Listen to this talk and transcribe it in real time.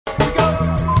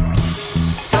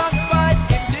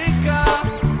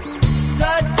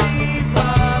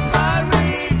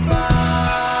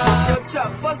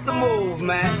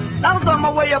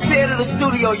way up here to the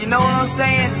studio, you know what I'm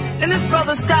saying? And this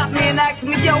brother stopped me and asked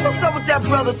me, yo, what's up with that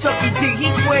brother Chucky D?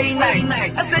 He swear he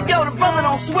nice. I said, yo, the brother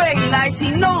don't swear he nice, he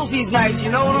knows he's nice,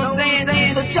 you know what I'm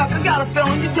saying? So Chuck, I got a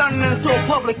feeling you turning into a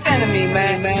public enemy,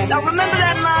 man. Now remember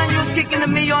that line you was kicking to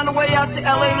me on the way out to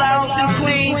LA Lounge in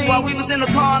Queens while we was in the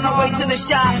car on our way to the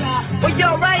shop? Well,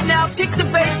 yo, right now, kick the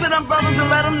bass for them brothers and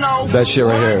let them know. That shit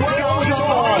right here.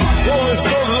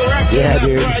 Yeah,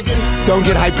 dude. Don't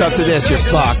get hyped up to this. You're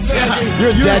fucked.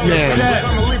 You're a dead man.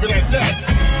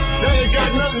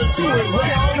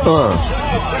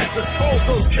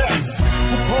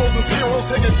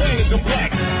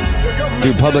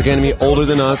 Dude, Public Enemy, older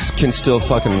than us, can still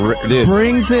fucking... Dude.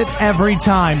 Brings it every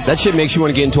time. That shit makes you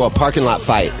want to get into a parking lot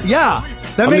fight. Yeah.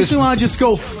 That makes me want to just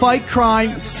go fight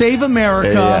crime, save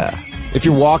America. Yeah. If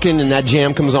you're walking and that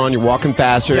jam comes on, you're walking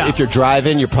faster. Yeah. If you're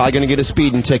driving, you're probably going to get a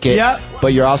speeding ticket. Yeah.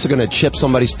 But you're also going to chip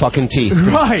somebody's fucking teeth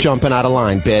for jumping out of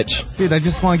line, bitch. Dude, I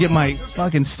just want to get my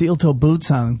fucking steel-toe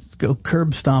boots on. Let's go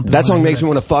curb stomping. That song makes me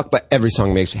want to fuck, but every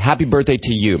song makes... Happy Birthday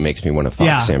to You makes me want to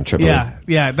fuck, Sam Tripoli.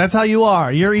 Yeah, that's how you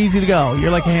are. You're easy to go.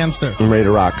 You're like a hamster. I'm ready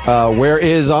to rock. Where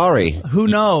is Ari? Who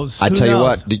knows? I tell you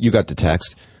what, you got the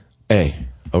text. Hey,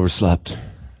 overslept.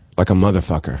 Like a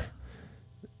motherfucker.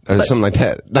 Or something like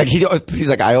that. Like he's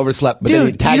like, I overslept, but dude, then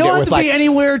he tagged you don't it have with to be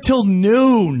anywhere till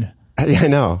noon. I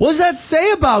know. What does that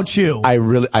say about you? I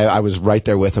was right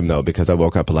there with him though, because I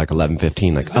woke up at like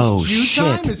 11:15. Like, oh Jew shit.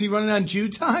 time? Is he running on Jew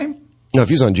time? No, if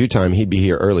he was on Jew time, he'd be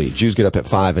here early. Jews get up at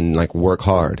 5 and like work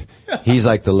hard. He's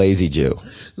like the lazy Jew,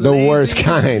 the worst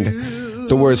kind.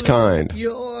 The worst kind.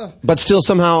 Yeah. But still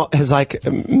somehow has like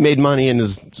made money and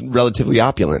is relatively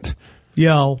opulent.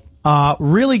 Yo,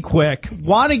 really quick,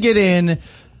 want to get in,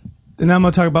 and I'm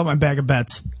going to talk about my bag of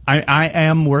bets. I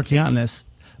am working on this,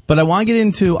 but I want to get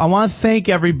into, I want to thank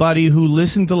everybody who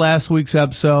listened to last week's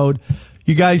episode.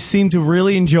 You guys seem to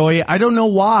really enjoy it. I don't know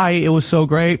why it was so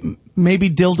great. Maybe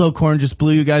Dildo Corn just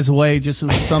blew you guys away. Just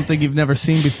was something you've never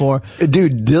seen before.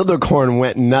 Dude, Dildo Corn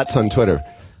went nuts on Twitter.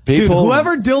 Dude,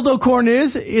 whoever Dildo Corn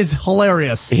is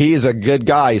hilarious. He is a good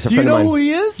guy. He's a friend of mine. Do you know who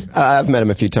he is? I've met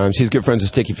him a few times. He's good friends with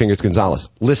Sticky Fingers Gonzalez.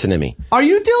 Listen to me. Are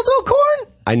you Dildo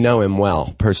Corn? I know him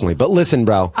well, personally. But listen,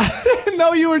 bro. I didn't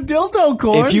know you were Dildo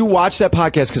Corn. If you watch that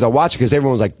podcast, because I watch it, because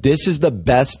everyone was like, this is the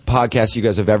best podcast you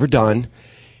guys have ever done.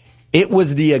 It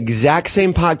was the exact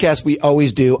same podcast we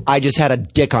always do. I just had a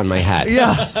dick on my head.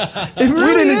 Yeah. It really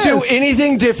we didn't do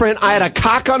anything different. I had a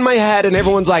cock on my head, and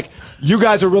everyone's like, you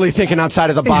guys are really thinking outside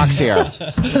of the box here.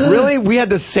 Really? We had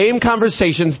the same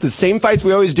conversations, the same fights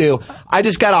we always do. I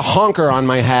just got a honker on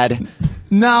my head.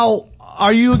 Now,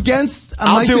 are you against...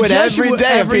 I'll do it every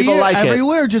day if people like it.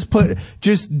 Everywhere, just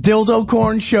Dildo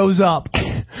Corn shows up.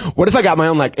 What if I got my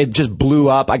own, like, it just blew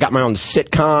up. I got my own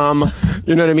sitcom.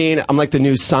 You know what I mean? I'm like the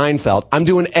new Seinfeld. I'm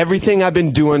doing everything I've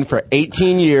been doing for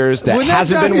 18 years that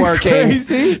hasn't been working.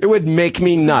 Crazy? It would make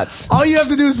me nuts. All you have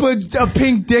to do is put a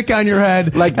pink dick on your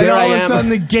head, like, and there all I of a am. sudden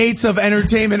the gates of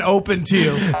entertainment open to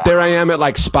you. There I am at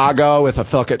like Spago with a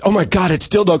fucking, oh my God, it's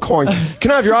Dildo Corn.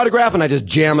 Can I have your autograph? And I just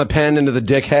jam a pen into the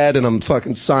dick head and I'm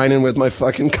fucking signing with my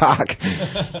fucking cock.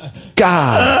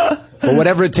 God. But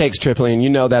whatever it takes, Tripoli, and you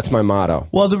know that's my motto.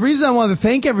 Well, the reason I want to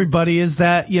thank everybody is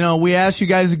that, you know, we asked you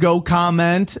guys to go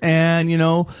comment and, you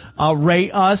know,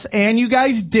 rate us, and you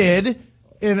guys did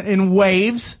in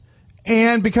waves.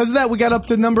 And because of that, we got up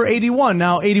to number 81.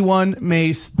 Now, 81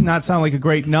 may not sound like a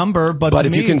great number, but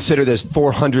if you consider there's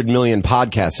 400 million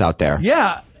podcasts out there.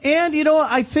 Yeah. And, you know,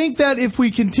 I think that if we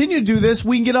continue to do this,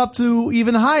 we can get up to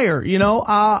even higher. You know,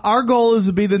 our goal is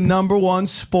to be the #1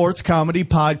 sports comedy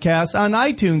podcast on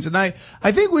iTunes. And I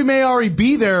think we may already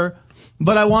be there,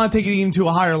 but I want to take it even to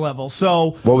a higher level.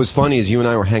 So what was funny is you and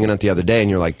I were hanging out the other day, and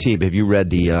you're like, Teeb, have you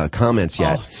read the comments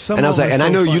yet? And I was like, and I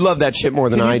know you love that shit more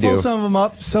than I do. Can you pull some of them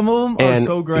up? Some of them are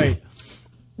so great.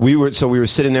 We were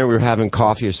sitting there, we were having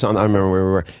coffee or something. I remember where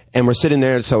we were. And we're sitting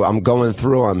there, so I'm going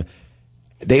through them.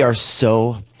 They are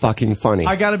so fucking funny.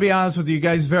 I got to be honest with you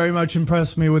guys, very much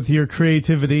impressed me with your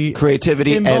creativity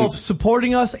in both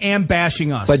supporting us and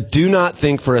bashing us. But do not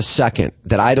think for a second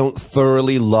that I don't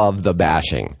thoroughly love the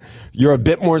bashing. You're a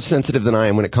bit more sensitive than I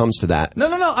am when it comes to that. No,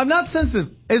 I'm not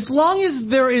sensitive. As long as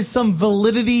there is some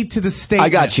validity to the statement.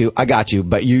 I got you.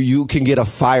 But you can get a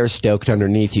fire stoked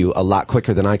underneath you a lot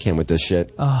quicker than I can with this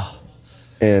shit. Oh.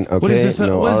 And okay, what is this?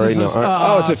 no, all right, no.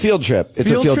 Oh, it's a field trip. It's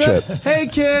a field trip. Hey,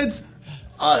 kids.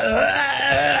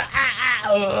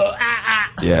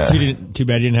 Yeah. Too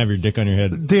bad you didn't have your dick on your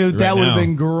head. Dude, that would have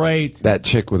been great. That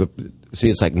chick with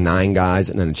it's like 9 guys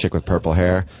and then a chick with purple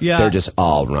hair. Yeah. They're just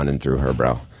all running through her,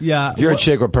 bro. Yeah. If you're a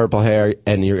chick with purple hair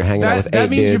and you're hanging out with 8 dudes. That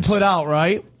means you put out,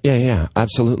 right? Yeah,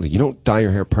 absolutely. You don't dye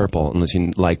your hair purple unless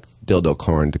you like dildo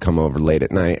corn to come over late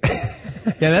at night.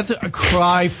 Yeah, that's a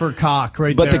cry for cock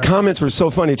right But there. the comments were so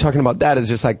funny talking about that. It's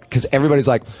just like, because everybody's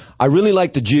like, I really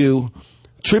like the Jew.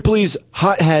 Tripoli's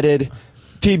hot-headed.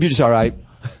 Teeb, you're just all right.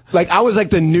 Like, I was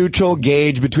like the neutral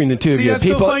gauge between the two of See, you. that's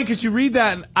so funny because you read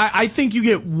that, and I think you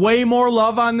get way more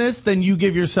love on this than you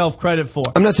give yourself credit for.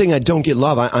 I'm not saying I don't get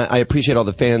love. I appreciate all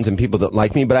the fans and people that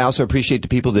like me, but I also appreciate the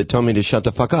people that tell me to shut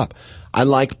the fuck up. I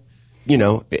like, you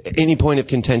know, any point of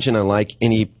contention I like,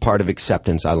 any part of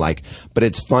acceptance I like. But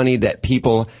it's funny that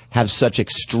people have such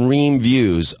extreme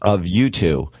views of you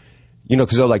two. You know,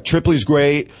 because they're like, Tripoli's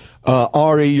great.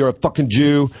 Ari, you're a fucking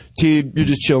Jew. T, you're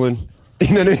just chilling.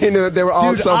 You know what I mean? They were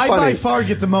all Dude, so funny. I by far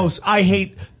get the most.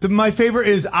 My favorite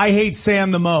is I hate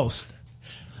Sam the most.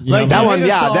 Like that you one, hate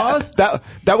yeah. us?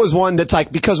 That was one that's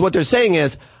like, because what they're saying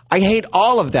is, I hate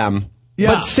all of them.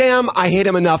 Yeah. But Sam, I hate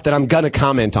him enough that I'm going to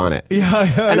comment on it. Yeah,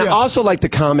 and I yeah. also like the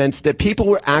comments that people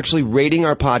were actually rating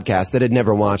our podcast that had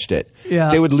never watched it. Yeah.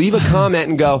 They would leave a comment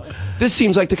and go, this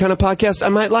seems like the kind of podcast I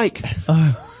might like.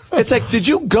 It's like, did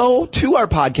you go to our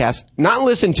podcast, not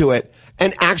listen to it,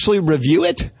 and actually review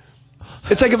it?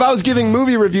 It's like if I was giving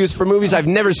movie reviews for movies I've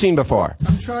never seen before.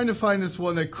 I'm trying to find this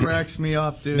one that cracks me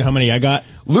up, dude. You know how many I got?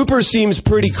 Looper seems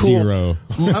pretty cool. 0.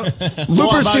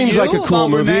 Looper seems like a cool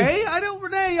movie. Renee?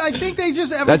 Renee, I think they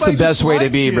just everybody That's the best just way to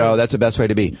likes be, you. bro. That's the best way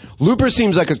to be. Looper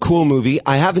seems like a cool movie.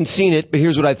 I haven't seen it, but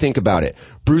here's what I think about it.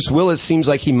 Bruce Willis seems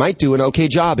like he might do an okay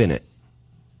job in it.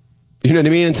 You know what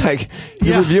I mean? It's like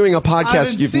you're reviewing a I podcast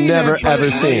haven't you've seen never it, but ever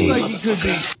it seen. Looks like he could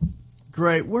be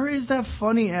great. Where is that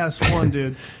funny ass one,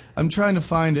 dude? I'm trying to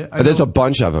find it. There's a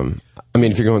bunch of them. I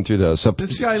mean, if you're going through those. So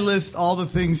This guy lists all the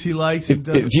things he likes and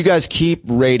does. if you guys keep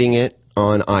rating it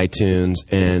on iTunes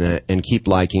and keep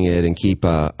liking it and keep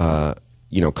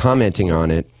commenting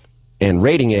on it and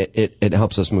rating it, it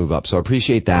helps us move up. So I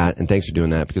appreciate that, and thanks for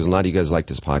doing that, because a lot of you guys like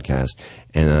this podcast,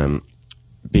 and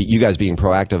you guys being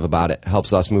proactive about it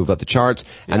helps us move up the charts,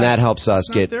 and that helps us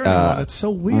not get there anymore. That's so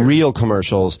weird. real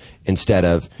commercials instead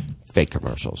of fake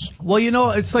commercials. Well, you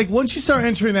know, it's like once you start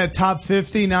entering that top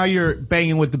 50, now you're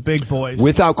banging with the big boys.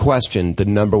 Without question, the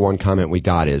number one comment we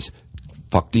got is,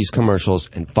 fuck these commercials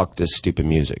and fuck this stupid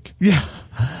music. Yeah.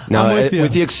 Now, I'm with you.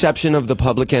 with the exception of the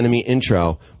Public Enemy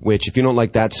intro, which if you don't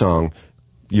like that song,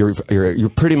 you're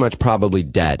pretty much probably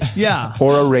dead. Yeah.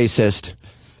 Or a racist.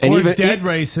 And Or even dead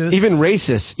racist. Even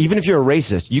racist. Even if you're a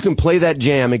racist, you can play that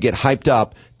jam and get hyped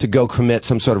up to go commit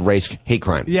some sort of race hate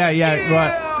crime. Yeah,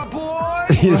 right.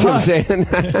 You know what I'm saying?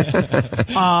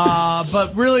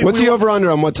 But really, What's the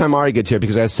over-under on what time Ari gets here?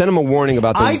 Because I sent him a warning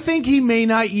about the... I think he may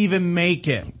not even make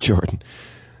it. Jordan.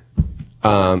 No,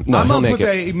 I'm he'll up make with it.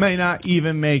 that. He may not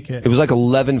even make it. It was like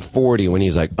 11:40 when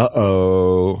he's like,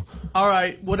 uh-oh. All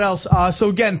right, what else? So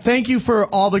again, thank you for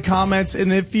all the comments.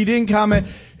 And if you didn't comment,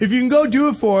 if you can go do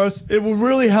it for us, it will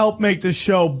really help make this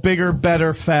show bigger,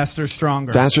 better, faster,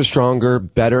 stronger. Faster, stronger,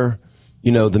 better,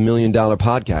 the $1 million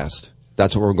podcast.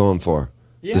 That's what we're going for.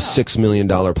 Yeah. The $6 million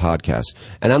podcast.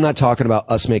 And I'm not talking about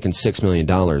us making $6 million.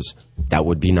 That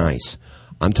would be nice.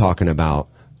 I'm talking about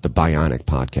the Bionic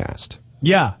podcast.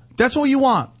 Yeah, that's what you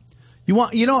want.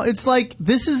 It's like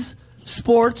this is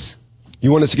sports.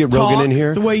 You want us to get Talk Rogan in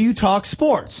here? the way you talk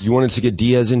sports. You want us to get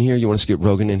Diaz in here? You want us to get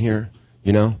Rogan in here?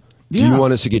 Do Yeah. you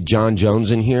want us to get John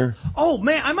Jones in here? Oh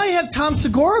man, I might have Tom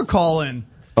Segura call in.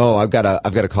 Oh, I've got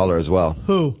a caller as well.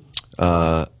 Who?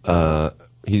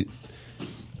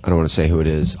 I don't want to say who it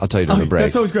is. I'll tell you during the break.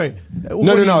 That's always great.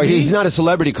 No. He's not a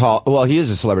celebrity call. Well, he is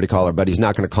a celebrity caller, but he's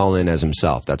not going to call in as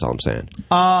himself. That's all I'm saying.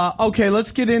 Okay,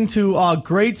 let's get into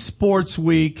Great Sports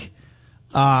Week.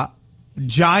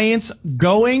 Giants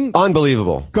going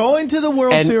Unbelievable. to the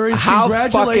World And Series. how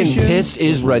fucking Congratulations. pissed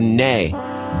is Renee?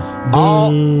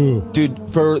 Dude,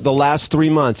 for the last 3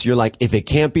 months, you're like, if it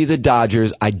can't be the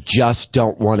Dodgers, I just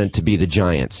don't want it to be the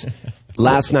Giants.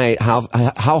 Last night, how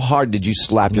hard did you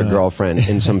slap your girlfriend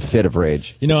in some fit of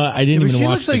rage? I didn't but even she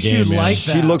watch looks the like she game, would man. like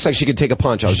She looks like she could take a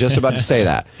punch. I was just about to say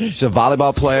that. She's a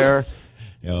volleyball player.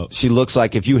 Yep. She looks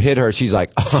like if you hit her, she's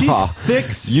like, She's thick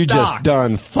you just stock.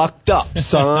 done fucked up,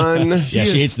 son. Yeah, is-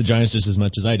 she hates the Giants just as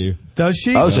much as I do. Does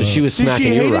she? Oh, so she was Did smacking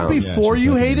she you hate around. it before Yeah, she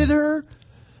you was hated her?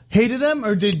 Hated them,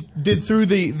 or did through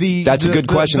the That's a good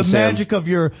question, the Sam. magic of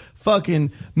your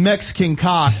fucking Mexican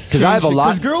cock? 'Cause I have a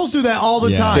lot- Because girls do that all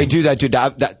the Yeah. time. They do that, dude.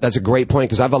 That's a great point,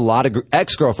 because I have a lot of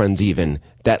ex-girlfriends even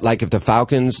that, like, if the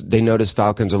Falcons, they notice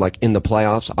Falcons are, like, in the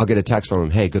playoffs, I'll get a text from them,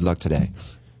 hey, good luck today.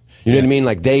 You know what I mean?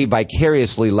 Like, they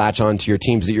vicariously latch on to your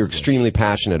teams that you're extremely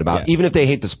passionate about, Yeah. even if they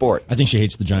hate the sport. I think she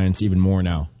hates the Giants even more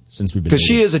now since we've been Because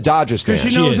she dating. is a Dodgers fan.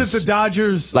 Because she knows is. if the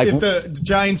Dodgers, Like- if the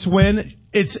Giants win,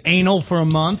 it's anal for a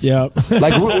month. Yep.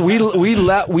 Like,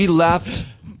 we left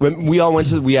when we all went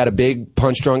to, we had a big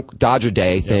Punch Drunk Dodger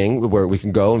Day thing where we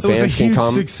can go and It was a fans can huge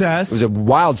come. success. It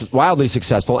was wildly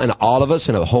successful, and all of us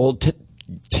and a whole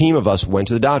team of us went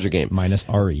to the Dodger game. Minus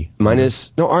Ari.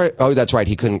 Ari. Oh, that's right.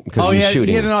 He couldn't because he was shooting.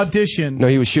 He had an audition. No,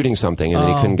 he was shooting something, and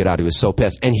then he couldn't get out. He was so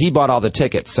pissed, and he bought all the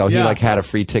tickets, so he Yeah. had a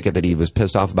free ticket that he was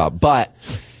pissed off about. But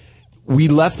we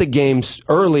left the games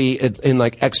early in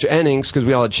extra innings because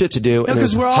we all had shit to do, and it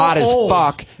was 'cause we're all hot old. as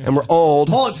fuck, and we're old.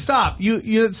 Hold it, stop.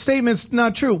 Your statement's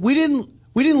not true. We didn't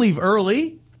leave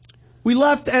early. We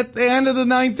left at the end of the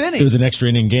 9th inning. It was an extra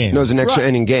inning game. No, it was an extra Right.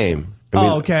 inning game.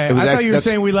 Oh, okay. I thought you were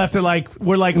saying we left at No.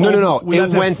 We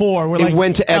left at 4. We're it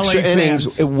went to extra LA innings.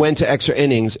 fans. It went to extra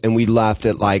innings, and we left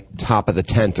at top of the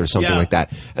 10th or something Yeah. like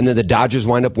that. And then the Dodgers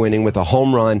wind up winning with a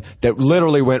home run that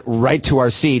literally went right to our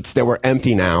seats that were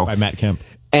empty now. By Matt Kemp.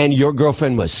 And your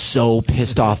girlfriend was so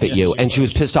pissed off at you, and she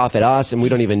was pissed off at us, and we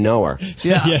don't even know her.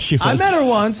 Yeah, Yeah, she was. I met her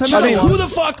once. I mean, who the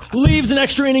fuck leaves an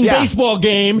extra inning Yeah. baseball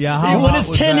game Yeah, how when hot it's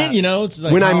was 10 that? it's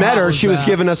like, When I how met hot her, was she was that?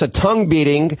 giving us a tongue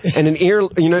beating and an ear,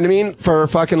 you know what I mean? For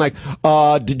fucking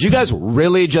did you guys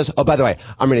really just, oh, by the way,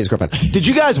 I'm Renee's girlfriend. Did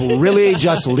you guys really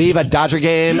just leave a Dodger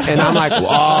game? And I'm like,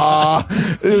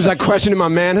 it was like questioning my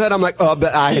manhood. I'm like,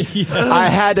 but I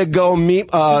had to go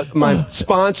meet, my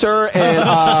sponsor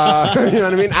and, you know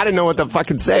what I mean? I didn't know what to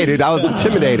fucking say, dude. I was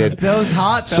intimidated. That was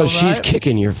hot, So though, she's right?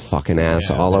 kicking your fucking ass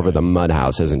all over the mud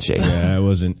house, isn't she? Yeah, I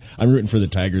wasn't. I'm rooting for the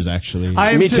Tigers, actually.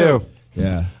 I am Me too.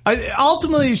 yeah.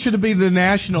 Ultimately, it should be the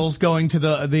Nationals going to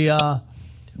the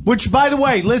which, by the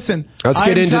way, listen. Let's I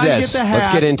get am into trying to this. get the hat.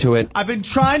 Let's get into it. I've been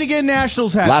trying to get a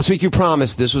Nationals hat. Last week you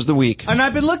promised this was the week. And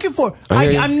I've been looking for. I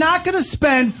hear you. I'm not going to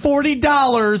spend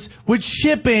 $40 with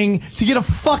shipping to get a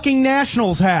fucking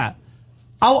Nationals hat.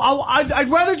 I'd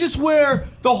rather just wear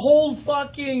the whole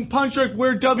fucking Punch Drunk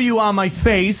Wear W on my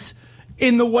face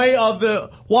in the way of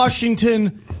the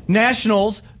Washington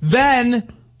Nationals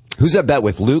than. Who's that bet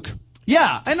with, Luke?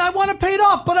 Yeah, and I want to pay it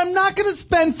off, but I'm not going to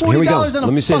spend $40 Here we go. on a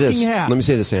Let me say fucking this. hat. Let me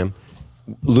say this, Sam.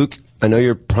 Luke, I know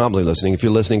you're probably listening. If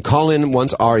you're listening, call in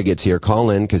once Ari gets here. Call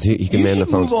in because he can You man the should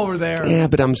phones. move over there. Yeah,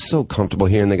 but I'm so comfortable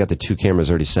here, and they got the 2 cameras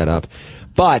already set up.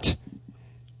 But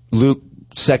Luke,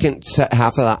 second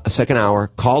hour,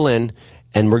 call in,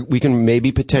 and we can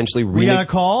maybe potentially We got a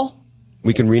call?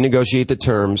 we can renegotiate the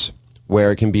terms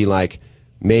where it can be like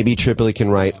maybe Tripoli can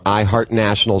write I Heart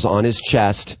Nationals on his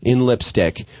chest in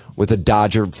lipstick with a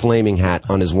Dodger flaming hat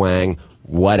on his wang,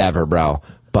 whatever, bro.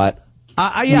 But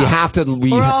Yeah. we have to.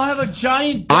 Or I'll have a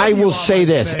giant. I W will on say my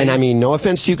this, and I face. mean no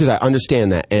offense to you because I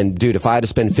understand that. And dude, if I had to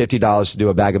spend $50 to do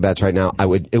a bag of bets right now,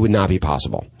 it would not be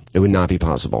possible. It would not be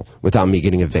possible without me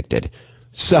getting evicted.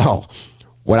 So.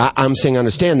 What I'm saying, I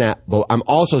understand that, but I'm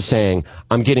also saying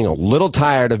I'm getting a little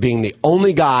tired of being the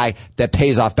only guy that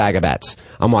pays off bag of bets.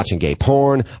 I'm watching gay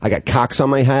porn. I got cocks on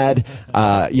my head.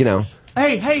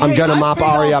 Hey, I'm gonna I mop paid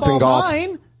Ari off up in all golf.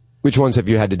 mine. Which ones have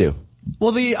you had to do?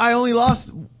 Well, I only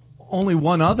lost only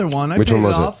one other one. I Which paid one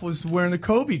was it it? off was wearing the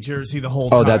Kobe jersey the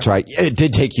whole time. Oh, that's right. It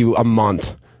did take you a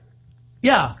month.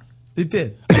 Yeah, it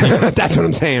did. That's what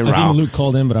I'm saying, I bro. think Luke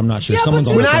called in, but I'm not sure. Yeah, Someone's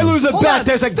but on When the I phone. lose a Hold bet, on,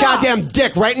 there's a stop. goddamn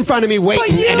dick right in front of me But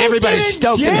waiting, you and everybody's didn't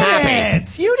stoked and get happy.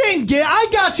 it. You didn't get. I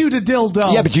got you the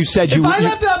dildo. Yeah, but you said you- If I you-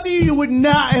 left it up to you, you would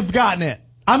not have gotten it.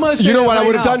 I'm gonna say You know that what I right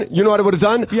would have now. done? You know what I would have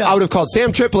done? Yeah. I would have called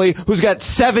Sam Tripoli, who's got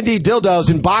 70 dildos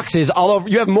in boxes all over.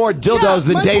 You have more dildos Yeah,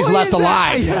 than my days point left is that-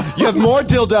 alive. Yeah. You have more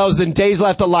dildos than days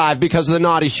left alive because of the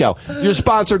Naughty Show. You're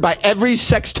sponsored by every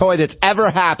sex toy that's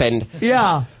ever happened.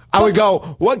 Yeah. I would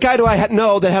go, what guy do I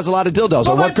know that has a lot of dildos?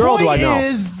 But Or my what girl do I point know?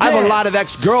 is I have a this. lot of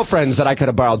ex-girlfriends that I could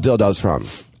have borrowed dildos from.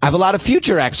 I have a lot of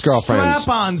future ex-girlfriends.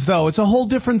 Strap-ons, though, it's a whole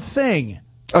different thing.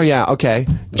 Oh, yeah, okay.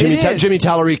 Jimmy is.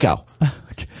 Tallarico.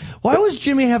 Why was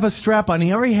Jimmy have a strap-on?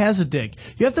 He already has a dick.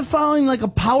 You have to follow him like a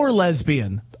power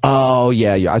lesbian. Oh,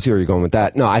 yeah, I see where you're going with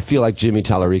that. No, I feel like Jimmy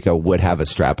Tallarico would have a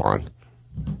strap-on.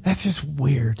 That's just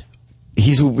weird.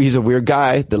 He's a weird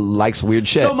guy that likes weird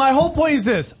shit. So my whole point is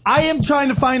this: I am trying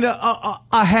to find a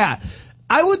hat.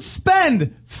 I would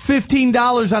spend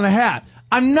 $15 on a hat.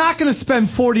 I'm not going to spend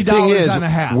 $40 thing is, on a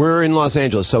hat. we're in Los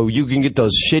Angeles, so you can get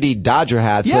those shitty Dodger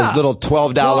hats, Yeah. those little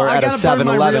 $12 Well, at a I gotta burn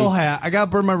my 7-Eleven. real hat. I got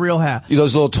to burn my real hat.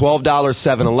 Those little $12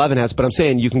 7-Eleven hats, but I'm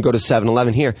saying you can go to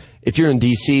 7-Eleven here. If you're in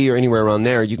D.C. or anywhere around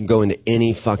there, you can go into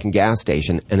any fucking gas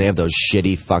station, and they have those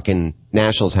shitty fucking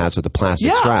Nationals hats with the plastic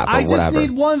Yeah, strap or I just whatever.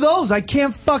 need one of those. I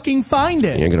can't fucking find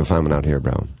it. You ain't gonna find one out here,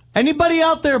 bro. Anybody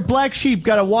out there, Black Sheep,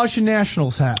 got a Washington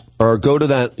Nationals hat? Or go to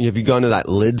that. Have you gone to that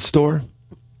lid store?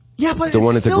 Yeah, but The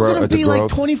one it's at the still Gro- going at to the be like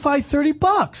Grove?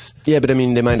 $25-$30. Yeah, but I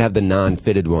mean, they might have the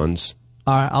non-fitted ones.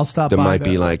 All right, I'll stop That by might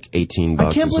there. be like $18.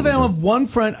 I can't or believe I don't something. have one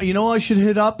friend. You know what I should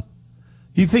hit up?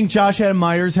 You think Josh Adam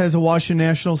Myers has a Washington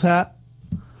Nationals hat?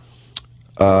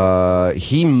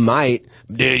 He might.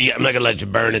 Dude, I'm not going to let you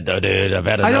burn it, though, dude. I've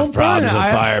had enough problems with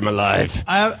fire in my life.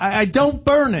 I don't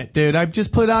burn it, dude. I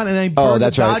just put on and I burn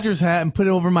the Dodgers hat and put it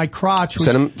over my crotch.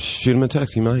 Shoot him a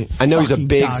text. He might. I know he's a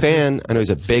big fan. I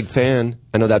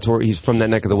know that's where he's from, that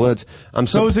neck of the woods.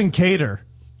 So's in Cater.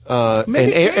 And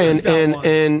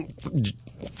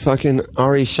fucking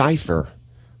Ari Scheifer.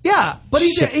 Yeah, but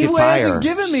he hasn't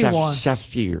given me one.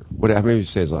 Shafir. Whatever you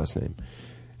say his last name.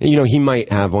 You know, he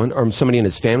might have one, or somebody in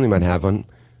his family might have one.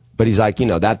 But he's like,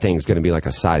 that thing's going to be like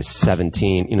a size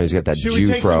 17. He's got that Jufro. Should we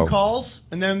take some calls?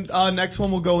 And then next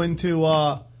one we'll go into...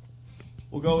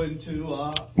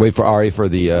 Wait for Ari for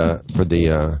the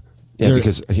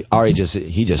because Ari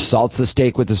just salts the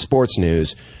steak with the sports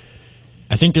news.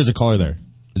 I think there's a caller there.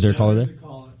 Is there a caller there?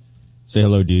 Say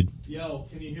hello, dude. Yo,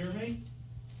 can you hear me?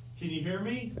 Can you hear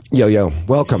me? Yo,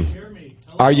 welcome. Can you hear me?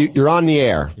 Hello? You're on the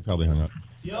air. He probably hung up.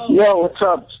 Yo, what's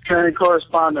up? It's training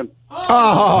correspondent.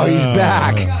 Oh, he's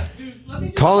back. God,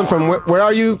 dude, Calling from where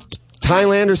are you?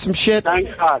 Thailand or some shit?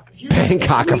 Bangkok.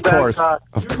 Bangkok, of course. Bangkok.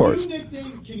 Of course.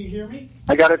 Can you hear me?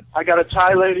 I got a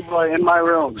Thai lady boy in my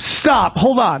room. Stop.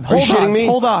 Hold on. Are you shitting me?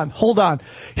 Hold on.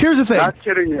 Here's the thing. Not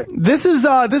kidding you. This is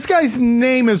this guy's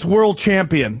name is World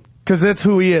Champion. Because that's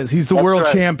who he is. He's the world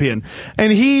champion.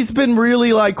 And he's been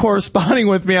really corresponding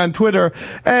with me on Twitter.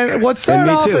 And what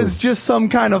started off as just some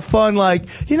kind of fun,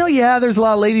 there's a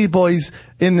lot of lady boys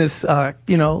in this,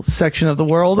 section of the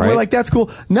world. Right. And we're like, that's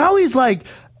cool. Now he's like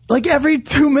every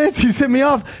 2 minutes he's hitting me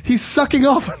off. He's sucking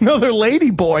off another lady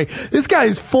boy. This guy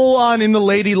is full on in the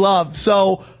lady love.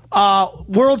 So,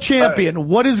 world champion,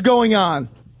 what is going on?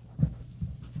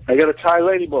 I got a Thai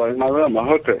lady boy in my room, a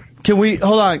hooker. Hold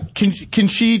on. Can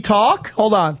she talk?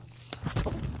 Hold on.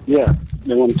 Yeah,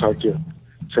 they want to talk to you.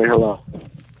 Say hello.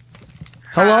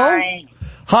 Hello?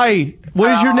 Hi.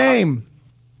 What is your name?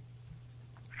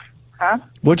 Huh?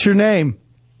 What's your name?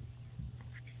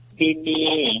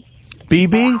 BB.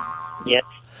 BB? Yes.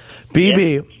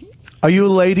 BB. Yes. Are you a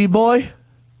lady boy?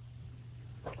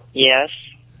 Yes.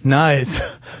 Nice.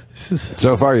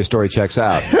 So far, your story checks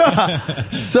out.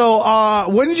 So,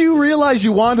 when did you realize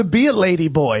you wanted to be a lady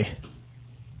boy?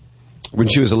 When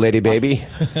she was a lady baby?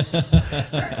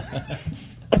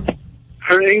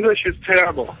 Her English is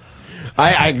terrible.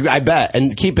 I bet.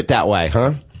 And keep it that way,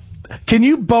 huh? Can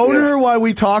you bone her while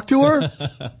we talk to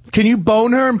her? Can you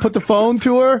bone her and put the phone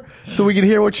to her so we can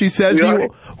hear what she says to you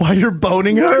while you're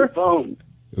boning her? Boned.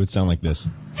 It would sound like this.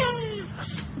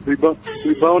 We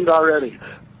boned already.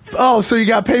 Oh, so you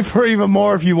got to pay for even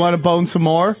more if you want to bone some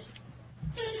more?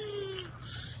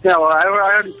 Yeah, well, I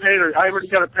already paid her. I already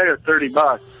got to pay her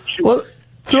 $30. Well,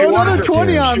 throw another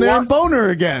 20 on there and bone her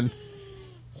again.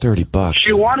 $30.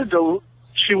 She wanted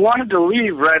to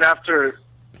leave right after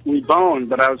we boned,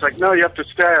 but I was like, no, you have to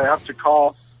stay. I have to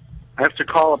call a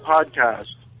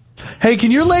podcast. Hey,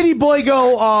 can your lady boy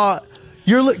go,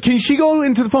 can she go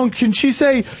into the phone? Can she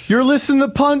say, you're listening to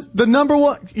the number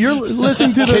one, you're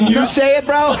listening to the... Can you say it,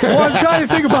 bro? Well, I'm trying to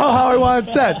think about how I want it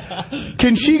said.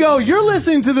 Can she go, you're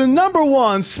listening to the number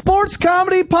one sports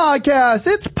comedy podcast.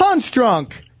 It's Punch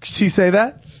Drunk. Can she say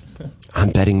that? I'm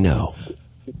betting no.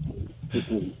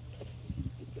 Can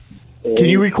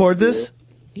you record this?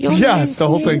 Yeah, the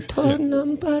whole thing.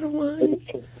 Number one.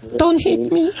 Don't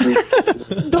hit me.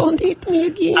 Don't hit me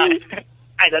again.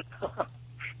 I don't know.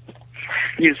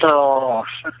 You saw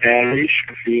Ari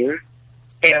Shafir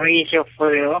Harry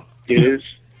Sheffield is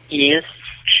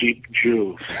cheap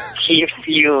Jew. Keep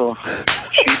you.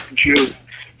 Cheap Jew.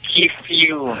 Keep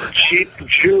you. Cheap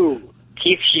Jew.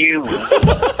 Keep you.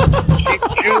 Cheap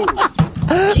Jew.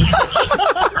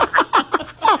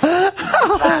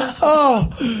 Oh,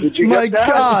 Did you my get that?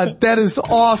 God, that is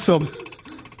awesome.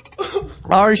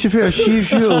 Ari Shafir,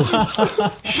 she's you.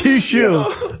 She's you.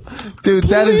 Dude,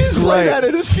 that is great. Play that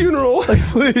at his funeral.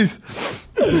 Please.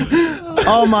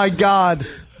 Oh, my God.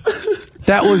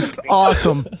 That was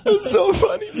awesome. That's so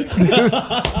funny.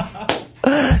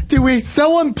 Dude,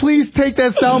 someone please take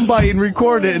that soundbite and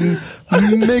record it and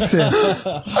mix it.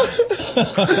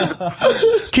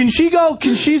 Can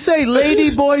she say,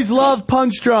 lady boys love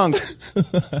Punch Drunk?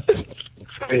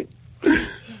 Say,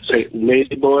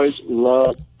 lady boys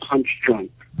love Punch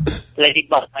Drunk. Lady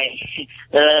Boy.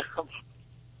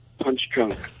 Punch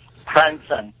Drunk.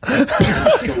 Hanson.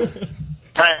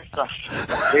 Hanson.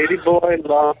 Lady boy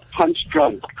love Punch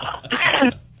Drunk.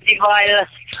 Lady Boy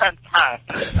Hanson.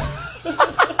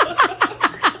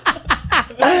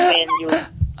 Man, you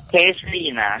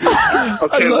tasty na.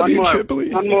 Okay, I love one you, more. Tripoli.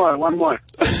 One more.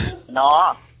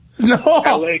 No. No.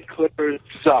 LA Clippers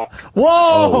suck.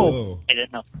 Whoa. I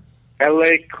don't know.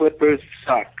 LA Clippers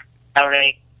suck.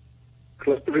 LA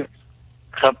Clippers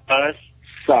Clippers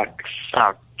Sucks.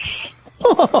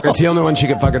 It's the only one she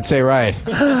could fucking say right.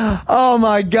 Oh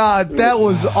my God, that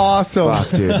was awesome. Fuck,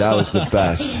 dude, that was the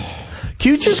best.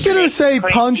 Can you just get her to say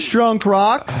Punch Drunk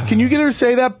Rocks? Can you get her to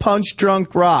say that? Punch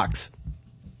Drunk Rocks.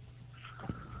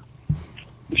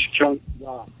 Drunk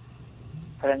rock.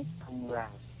 Punch Drunk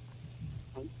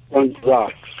Drunk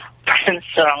rock. Punch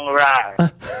Drunk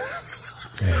rock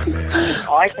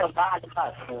อ๋อเธอบ้าหรือเปล่า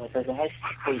เธอจะให้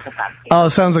คุยภาษาอังกฤษ Oh,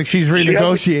 it sounds like she's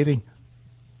renegotiating.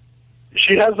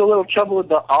 She has a little trouble with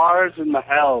the R's and the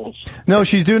L's. No,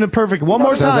 she's doing it perfect. One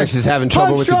more Sounds time. like she's having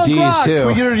trouble with the Punch D's, Drunk Rocks. too.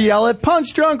 We get her to yell it.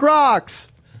 Punch Drunk Rocks.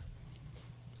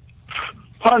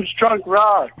 Punch Drunk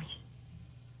Rocks.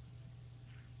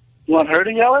 You want her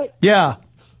to yell it? Yeah.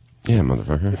 Yeah,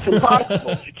 motherfucker. It's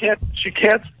impossible. She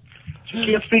can't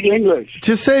speak English.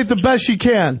 Just say it the best she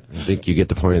can. I think you get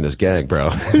the point of this gag, bro.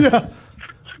 Yeah.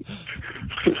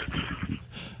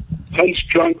 Punch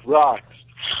Drunk Rocks.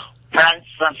 Punch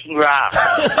Drunk rock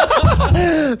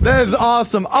That is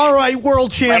awesome. All right,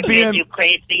 world ไม่เป็น champion. you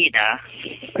crazy นะ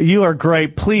You are great.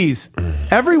 Please.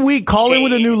 Every week, call in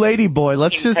with a new lady boy.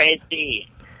 Let's You just. crazy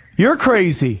You're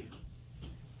crazy.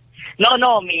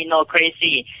 No me no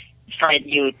crazy find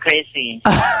you crazy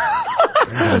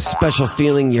A special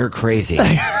feeling you're crazy.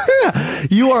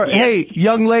 You are, hey,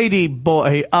 young lady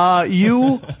boy,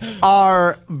 you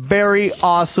are very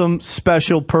awesome,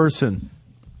 special person.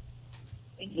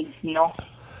 no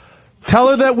Tell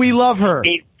her that we love her.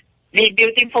 be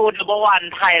beautiful number one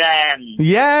Thailand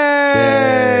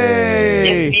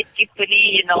Yay! Miss Tiffany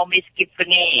Miss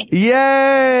Tiffany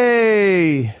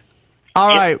Yay!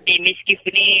 All right. Be Miss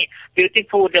Tiffany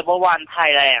beautiful number one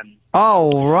Thailand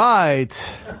All right.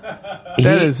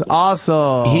 That is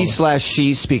awesome.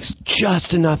 He/she speaks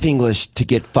just enough English to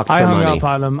get fucked I for hung money. up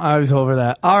on him. I was over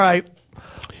that. All right.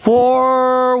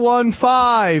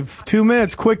 415. 2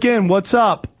 minutes. Quick in. What's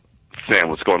up? Sam,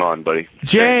 what's going on, buddy?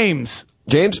 James.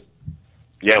 James?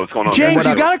 Yeah, what's going on? James, man?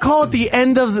 you got to call at the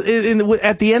end of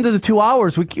at the end of the 2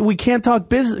 hours. We can't talk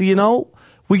business, you know?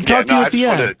 We can talk to you at the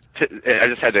end. I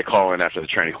just had to call in after the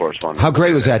training correspondence. How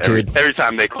great was that, dude? Every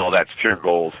time they call, that's pure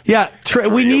gold. Yeah,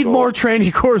 we need more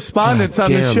training correspondents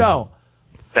on the damn. show.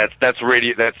 That's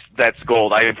radio. That's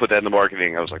gold. I even put that in the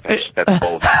marketing. I was like, that's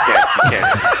gold. You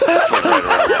can't write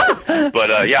around that.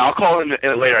 But yeah, I'll call in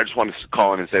later. I just wanted to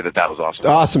call in and say that was awesome.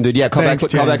 Awesome, dude. Yeah, call Thanks,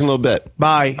 back in a little bit.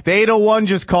 Bye. The 801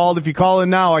 just called. If you call in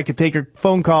now, I could take your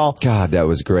phone call. God, that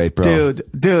was great, bro.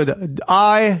 Dude,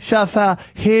 I shafa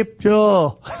hip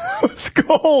yo. It's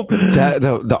gold.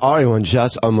 The Ari one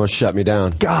just almost shut me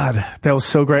down. God, that was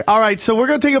so great. All right, so we're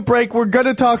going to take a break. We're going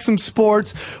to talk some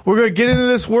sports. We're going to get into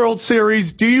this World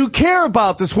Series. Do you care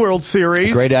about this World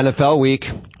Series? Great NFL week.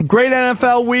 Great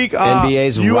NFL week.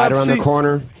 NBA's right around the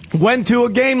corner. Went to a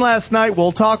game last night.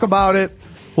 We'll talk about it.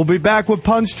 We'll be back with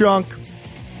Punch Drunk.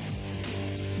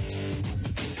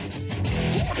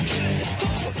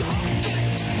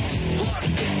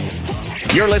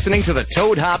 You're listening to the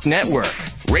Toad Hop Network,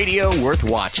 radio worth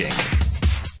watching.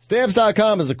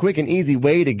 Stamps.com is a quick and easy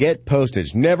way to get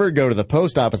postage. Never go to the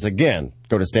post office again.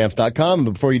 Go to Stamps.com,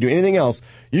 and before you do anything else,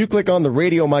 you click on the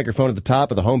radio microphone at the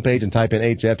top of the homepage and type in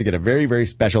HF to get a very, very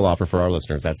special offer for our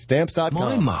listeners. That's Stamps.com.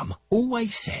 My mum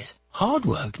always says hard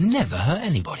work never hurt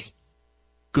anybody.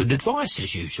 Good advice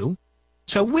as usual.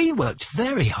 So we worked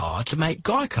very hard to make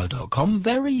Geico.com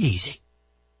very easy.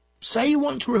 Say you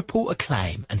want to report a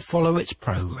claim and follow its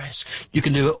progress. You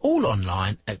can do it all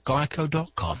online at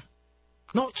Geico.com.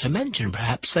 Not to mention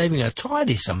perhaps saving a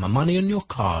tidy sum of money on your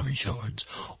car insurance.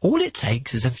 All it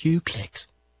takes is a few clicks.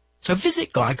 So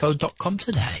visit Geico.com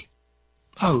today.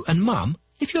 Oh, and Mum,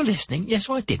 if you're listening, yes,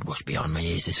 I did wash behind my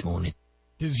ears this morning.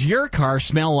 Does your car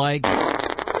smell like...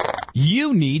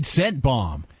 You need Scent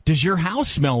Bomb. Does your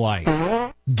house smell like...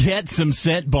 Get some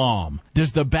Scent Bomb.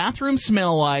 Does the bathroom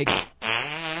smell like...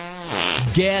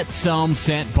 Get some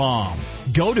Scent Bomb.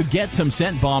 Go to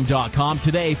GetSomeScentBomb.com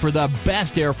today for the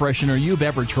best air freshener you've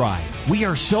ever tried. We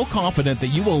are so confident that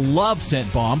you will love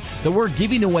Scent Bomb that we're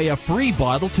giving away a free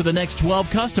bottle to the next 12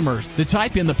 customers that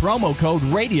type in the promo code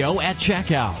RADIO at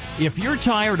checkout. If you're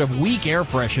tired of weak air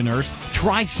fresheners,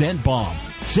 try Scent Bomb.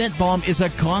 Scent Bomb is a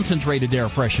concentrated air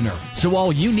freshener, so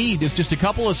all you need is just a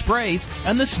couple of sprays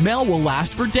and the smell will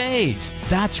last for days.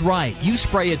 That's right, you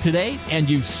spray it today and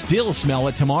you still smell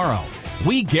it tomorrow.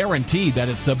 We guarantee that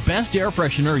it's the best air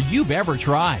freshener you've ever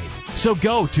tried. So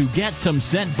go to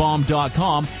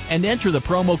GetSomeScentBomb.com and enter the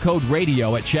promo code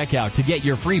RADIO at checkout to get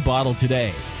your free bottle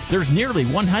today. There's nearly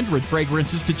 100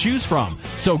 fragrances to choose from.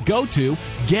 So go to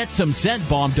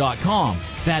GetSomeScentBomb.com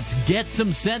That's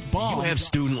GetSomeScentBomb. You have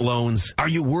student loans. Are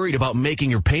you worried about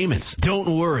making your payments?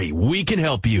 Don't worry. We can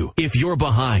help you. If you're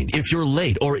behind, if you're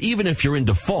late, or even if you're in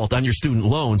default on your student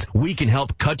loans, we can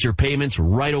help cut your payments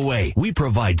right away. We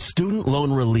provide student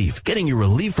loan relief, getting you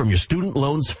relief from your student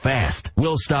loans fast.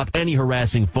 We'll stop any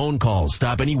harassing phone calls,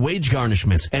 stop any wage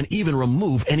garnishments, and even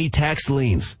remove any tax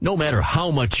liens. No matter how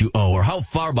much you owe or how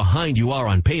far behind you are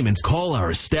on payments, call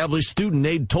our established student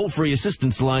aid toll-free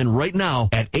assistance line right now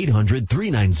at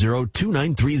 800-390-2930.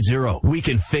 We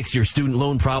can fix your student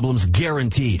loan problems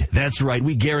guaranteed. That's right,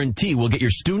 we guarantee we'll get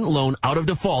your student loan out of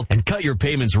default and cut your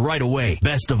payments right away.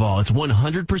 Best of all, it's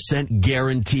 100%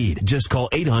 guaranteed. Just call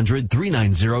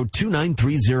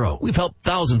 800-390-2930. We've helped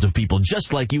thousands of people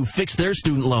just like you fix their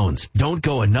student loans. Don't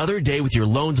go another day with your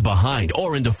loans behind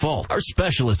or in default. Our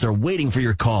specialists are waiting for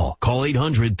your call. Call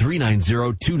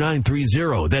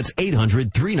 800-390-2930. That's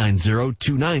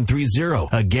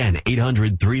 800-390-2930. Again,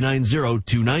 800-390-2930.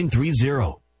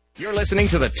 You're listening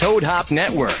to the Toad Hop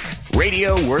Network,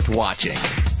 radio worth watching.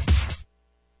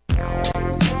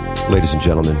 Ladies and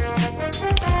gentlemen,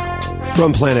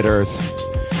 from planet Earth,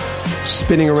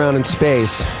 spinning around in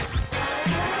space,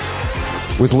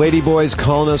 with ladyboys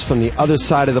calling us from the other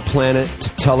side of the planet to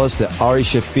tell us that Ari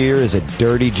Shaffir is a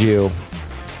dirty Jew.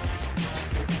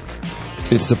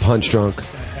 It's the Punch Drunk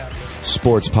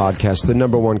Sports Podcast, the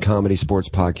number one comedy sports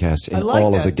podcast in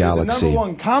all of the galaxy. The number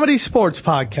one comedy sports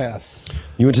podcast.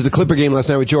 You went to the Clipper game last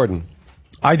night with Jordan.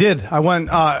 I did. I went.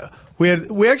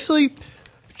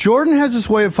 Jordan has this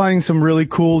way of finding some really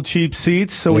cool cheap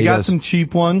seats, so we got some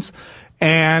cheap ones,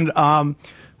 and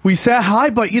we sat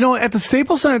high. But at the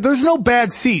Staples Center, there's no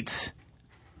bad seats.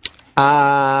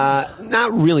 Not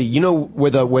really. You know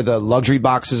where the luxury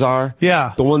boxes are?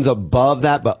 Yeah. The ones above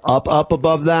that, but up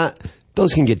above that,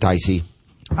 those can get dicey.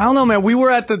 I don't know, man. We were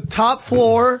at the top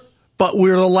floor, but we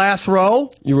were the last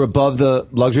row. You were above the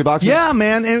luxury boxes? Yeah,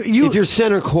 man. And if you're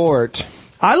center court,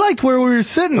 I liked where we were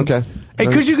sitting. Okay.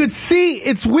 Because you could see,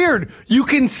 it's weird. You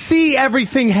can see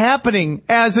everything happening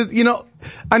as it,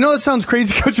 I know it sounds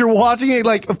crazy because you're watching it.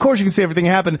 Like, of course you can see everything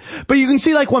happen, but you can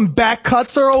see like when back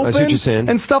cuts are open I see what you're saying.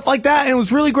 And stuff like that. And it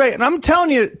was really great. And I'm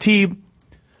telling you, T,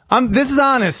 this is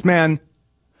honest, man.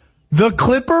 The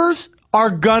Clippers are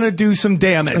gonna do some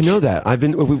damage. I know that.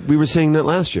 We were saying that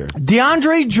last year.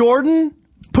 DeAndre Jordan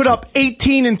put up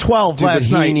 18 and 12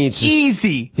 last night.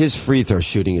 Easy. His free throw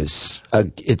shooting is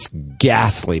it's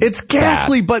ghastly. It's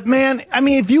ghastly, but man, I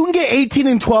mean, if you can get 18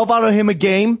 and 12 out of him a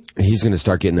game, he's going to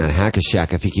start getting that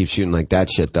hack-a-shack if he keeps shooting like that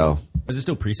shit, though. Is it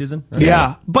still preseason?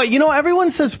 Yeah. But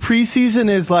everyone says preseason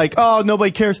is like, oh,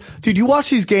 nobody cares. Dude, you watch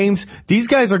these games, these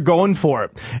guys are going for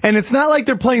it. And it's not like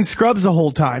they're playing scrubs the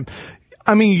whole time.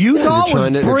 I mean, Utah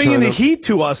was bringing the heat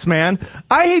to us, man.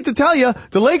 I hate to tell you,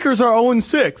 the Lakers are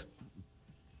 0-6.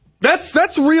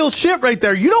 That's real shit right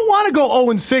there. You don't want to go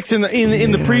 0-6 in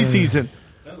the preseason.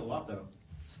 Says a lot though.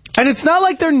 And it's not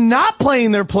like they're not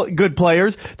playing their good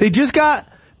players. They just got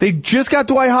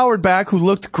Dwight Howard back, who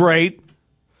looked great.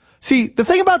 See, the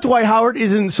thing about Dwight Howard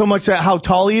isn't so much that how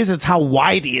tall he is, it's how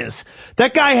wide he is.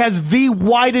 That guy has the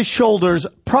widest shoulders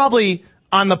probably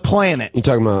on the planet. You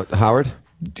talking about Howard?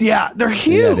 Yeah, they're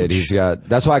huge. Yeah, dude,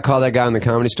 that's why I call that guy on the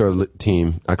Comedy Store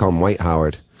team. I call him White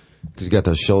Howard. Because you got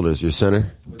those shoulders. Your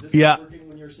center? Yeah. Working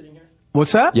when you were sitting here?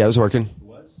 What's that? Yeah, it was working. It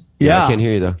was? Yeah. I can't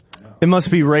hear you, though. It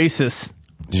must be racist.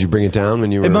 Did you bring it down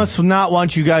when you were... It must not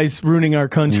want you guys ruining our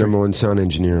country. Number one sound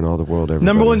engineer in all the world, everybody.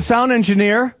 Number one sound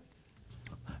engineer.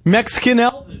 Mexican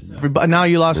Elvis. Everybody, now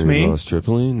you lost me. We lost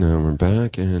Tripoli. Now we're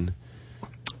back. And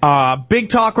big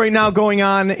talk right now going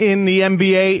on in the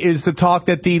NBA is the talk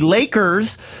that the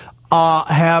Lakers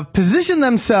have positioned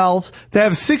themselves to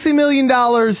have $60 million...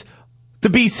 to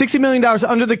be $60 million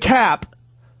under the cap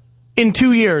in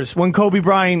 2 years when Kobe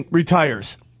Bryant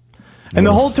retires. And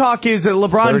the whole talk is that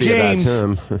LeBron James...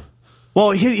 That's him.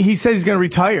 Well, he says he's going to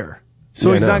retire.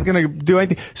 So he's not going to do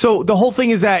anything. So the whole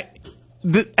thing is that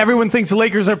everyone thinks the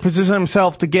Lakers are positioning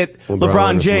themselves to get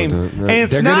LeBron James. And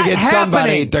it's not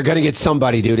happening. They're going to get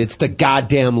somebody, dude. It's the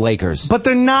goddamn Lakers. But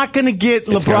they're not going to get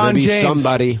LeBron James.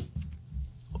 Somebody.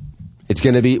 It's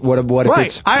going to be what if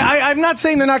it's... I'm not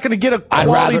saying they're not going to get a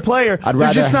quality player.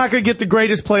 They're just not going to get the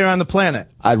greatest player on the planet.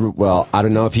 I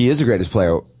don't know if he is the greatest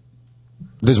player.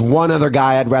 There's one other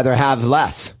guy I'd rather have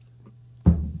less.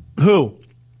 Who?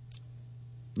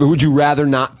 Who would you rather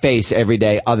not face every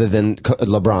day other than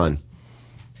LeBron?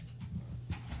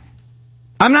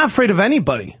 I'm not afraid of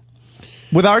anybody.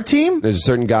 With our team? There's a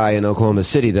certain guy in Oklahoma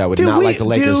City that I would not like the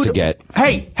Lakers to get.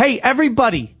 Hey,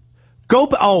 everybody.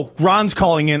 Ron's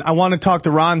calling in. I want to talk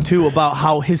to Ron, too, about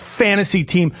how his fantasy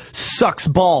team sucks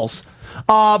balls.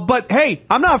 But, hey,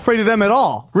 I'm not afraid of them at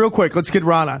all. Real quick, let's get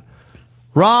Ron on.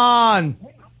 Ron.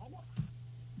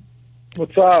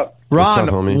 What's up? Ron, What's up,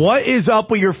 homie? what is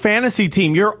up with your fantasy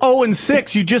team? You're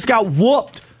 0-6. You just got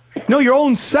whooped. No, you're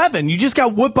 0-7. You just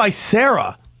got whooped by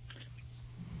Sarah.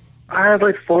 I had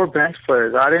like 4 bench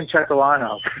players. I didn't check the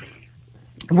lineup.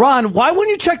 Ron, why wouldn't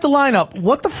you check the lineup?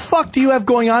 What the fuck do you have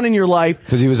going on in your life?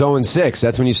 Because he was 0-6.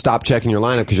 That's when you stop checking your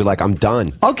lineup because you're like, I'm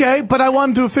done. Okay, but I want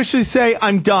him to officially say,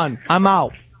 I'm done. I'm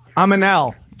out. I'm an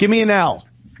L. Give me an L.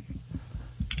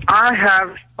 I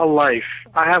have a life.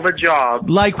 I have a job.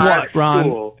 Like I what, have Ron?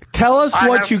 school. Tell us I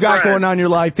what have you got friends. going on in your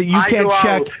life that you I can't go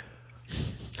check.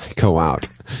 out. Go out.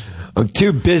 I'm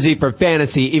too busy for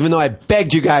fantasy, even though I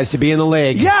begged you guys to be in the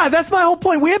league. Yeah, that's my whole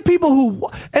point. We have people who,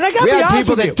 and I got to We be have honest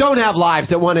people with that you. don't have lives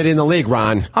that want it in the league,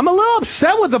 Ron. I'm a little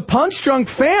upset with the punch drunk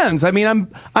fans. I mean,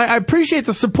 I appreciate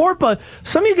the support, but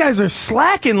some of you guys are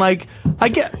slacking. Like I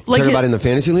get like Talking about in the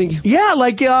fantasy league? yeah,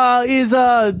 like is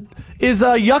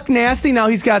Yuck Nasty now?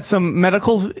 He's got some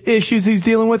medical issues he's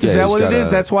dealing with. Is Yeah, that he's what it got is?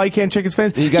 a- That's why he can't check his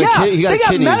fans. He got a yeah, he got they a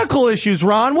got kidney. medical issues.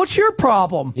 Ron, what's your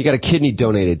problem? He got a kidney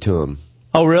donated to him.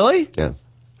 Oh, really? Yeah.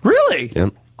 Really?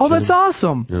 Yep. Oh, that's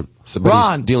awesome. Yep. So, but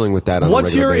Ron, he's dealing with that on a what's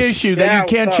regular your basis. issue that you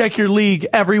can't check your league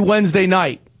every Wednesday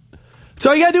night? So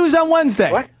all you gotta do is on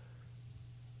Wednesday. What?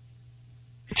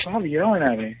 Stop yelling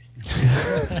at me.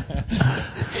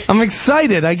 I'm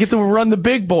excited. I get to run the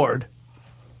big board.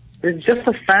 It's just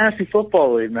a fantasy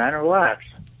football league, man. Relax.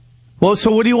 Well,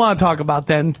 so what do you want to talk about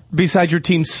then, besides your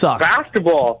team sucks?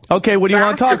 Basketball. Okay, what do you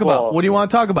want to talk about? Basketball. What do you want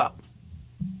to talk about?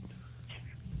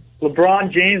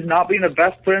 LeBron James not being the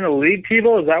best player in the league,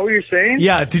 Tebow? Is that what you're saying?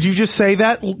 Yeah, did you just say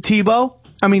that, Tebow?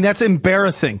 I mean, that's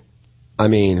embarrassing. I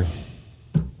mean,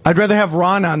 I'd rather have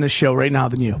Ron on this show right now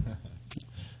than you.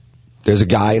 there's a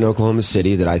guy in Oklahoma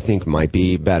City that I think might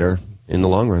be better in the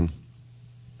long run.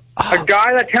 A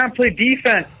guy that can't play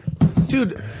defense.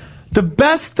 Dude, the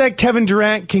best that Kevin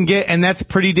Durant can get, and that's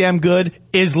pretty damn good,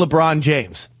 is LeBron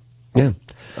James. Yeah.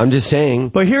 I'm just saying.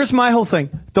 But here's my whole thing.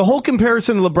 The whole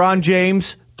comparison of LeBron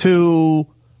James to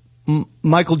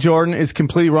Michael Jordan is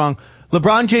completely wrong.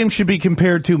 LeBron James should be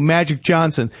compared to Magic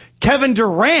Johnson. Kevin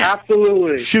Durant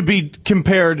absolutely should be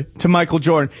compared to Michael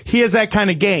Jordan. He has that kind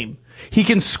of game. He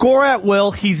can score at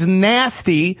will. He's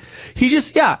nasty. He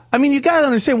just, yeah. I mean, you got to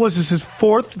understand, was this his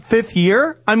 4th, 5th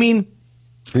year? I mean,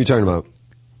 Who are you talking about?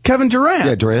 Kevin Durant.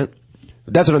 Yeah, Durant.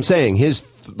 That's what I'm saying. His,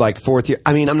 4th year.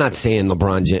 I mean, I'm not saying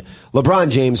LeBron James. LeBron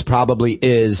James probably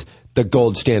is the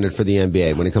gold standard for the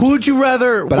NBA when it comes. Who would you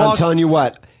rather? But I'm telling you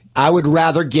what, I would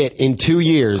rather get in 2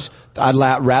 years. I'd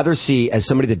rather see, as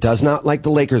somebody that does not like the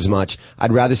Lakers much,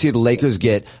 I'd rather see the Lakers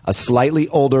get a slightly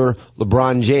older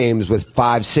LeBron James with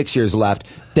 5-6 years left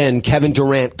than Kevin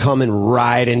Durant coming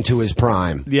right into his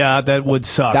prime. Yeah, that would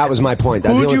suck. That was my point.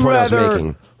 That's the only point I was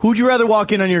making. Who'd you rather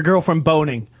walk in on your girlfriend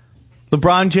boning?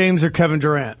 LeBron James or Kevin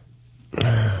Durant?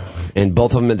 And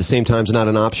both of them at the same time is not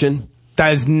an option?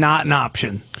 That is not an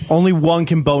option. Only one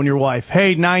can bone your wife.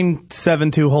 Hey,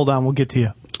 972, hold on, we'll get to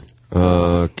you.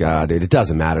 Oh, God, it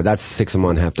doesn't matter. That's 6 in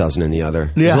one, half dozen in the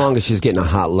other. Yeah. As long as she's getting a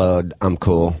hot load, I'm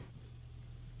cool.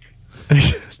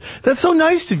 That's so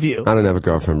nice of you. I don't have a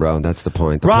girlfriend, bro. That's the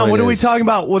point. The Ron, point what are we is- talking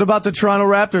about? What about the Toronto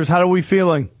Raptors? How are we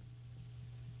feeling?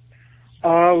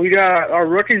 We got our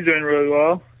rookies doing really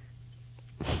well.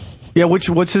 Yeah,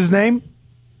 what's his name?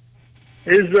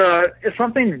 Is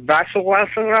something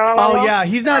Vasilevsky? Oh yeah,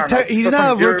 he's not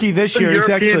a rookie this year. He's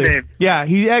actually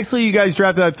he actually you guys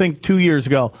drafted I think 2 years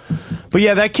ago. But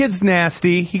yeah, that kid's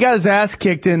nasty. He got his ass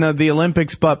kicked in the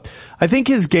Olympics, but I think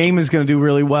his game is going to do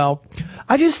really well.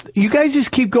 You guys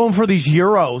just keep going for these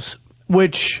Euros,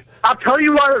 which I'll tell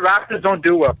you why the Raptors don't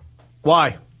do well.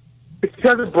 Why? It's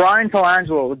because of Brian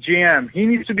Colangelo, the GM. He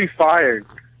needs to be fired.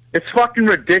 It's fucking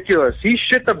ridiculous. He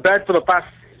shit the bed for the past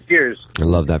years. I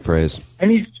love that phrase.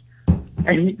 And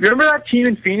remember that team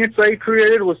in Phoenix that he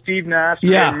created with Steve Nash,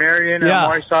 and Marion, and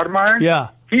Amari Stoudemire? Yeah.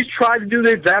 He's tried to do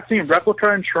the exact same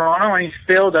replica in Toronto, and he's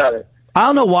failed at it. I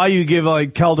don't know why you give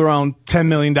Calderon $10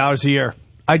 million a year.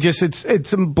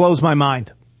 It blows my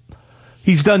mind.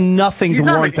 He's done nothing to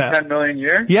warrant that. $10 million a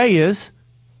year. Yeah, he is.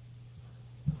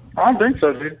 I don't think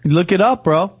so, dude. Look it up,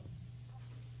 bro.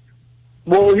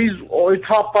 Well, he's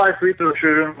top 5 free throw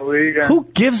shooter in the league. And who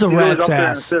gives a rat's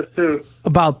ass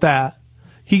about that?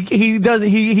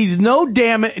 He's no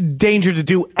danger to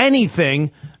do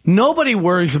anything. Nobody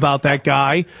worries about that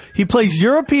guy. He plays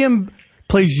European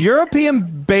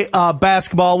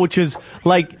basketball, which is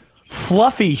like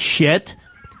fluffy shit.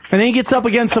 And then he gets up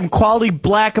against some quality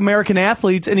black American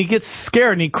athletes, and he gets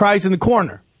scared and he cries in the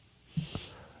corner.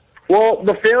 Well,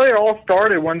 the failure all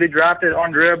started when they drafted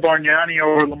Andrea Bargnani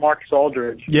over LaMarcus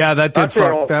Aldridge. Yeah, that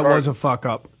was a fuck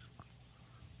up.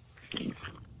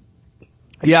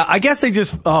 Yeah, I guess he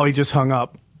just hung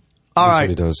up. All That's right. what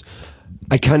he does.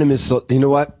 I kind of miss. You know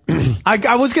what?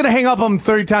 I was going to hang up on him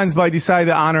 30 times, but I decided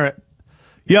to honor it.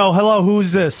 Yo, hello,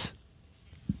 who's this?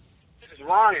 This is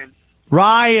Ryan.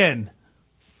 Ryan.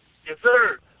 Yes,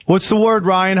 sir. What's the word,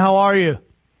 Ryan? How are you?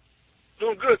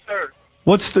 Doing good, sir.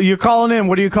 You're calling in.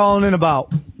 What are you calling in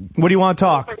about? What do you want to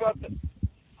talk?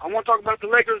 I want to talk about the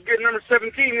Lakers getting number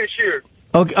 17 this year.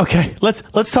 Okay.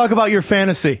 Let's talk about your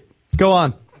fantasy. Go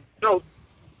on. No.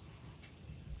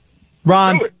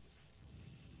 Ron.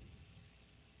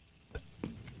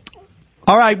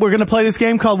 All right, we're going to play this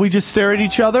game called We Just Stare at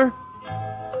Each Other.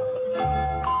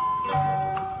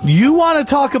 You want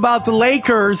to talk about the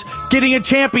Lakers getting a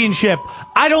championship.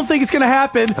 I don't think it's going to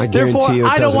happen. Therefore,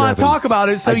 I don't want to talk about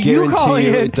it. So you call in.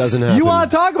 It doesn't happen. You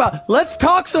want to talk about it. Let's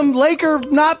talk some Laker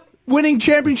not winning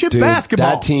championship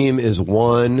basketball. That team is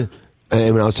one.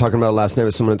 And when I was talking about it last night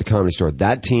with someone at the Comedy Store,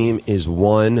 that team is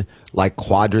one like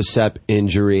quadricep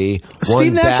injury.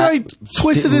 Steve Nash already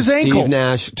twisted his ankle. Steve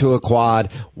Nash to a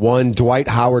quad. One Dwight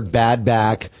Howard bad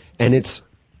back, and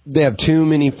they have too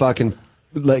many fucking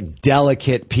like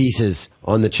delicate pieces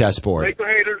on the chessboard. Laker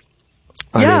haters.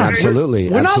 I mean, absolutely.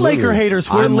 We're not absolutely. Laker haters.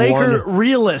 We're Laker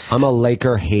realists. I'm a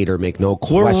Laker hater. Make no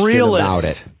question about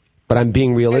it. But I'm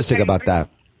being realistic about that.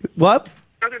 What?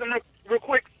 Real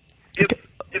quick.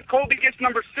 If Kobe gets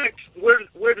number 6,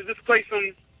 where does this place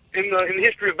him in the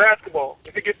history of basketball?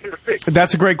 If he gets number 6,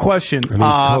 that's a great question. I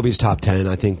mean, Kobe's top 10.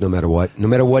 I think no matter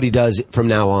what he does from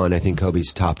now on, I think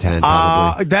Kobe's top 10.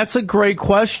 Probably. That's a great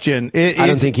question. I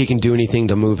don't think he can do anything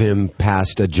to move him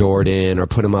past a Jordan or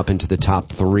put him up into the top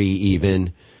 3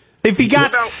 even. If he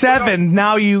got 7,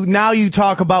 now you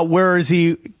talk about where is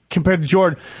he compared to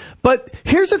Jordan. But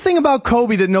here's the thing about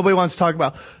Kobe that nobody wants to talk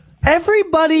about.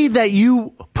 Everybody that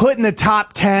you put in the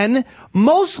top 10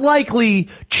 most likely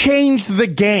changed the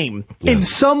game in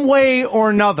some way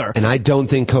or another. And I don't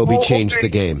think Kobe changed the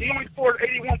game. He only scored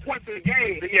 81 points in the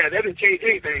game. Yeah, that didn't change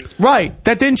anything. Right.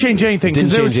 That didn't change anything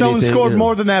because there was someone scored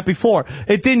more than that before.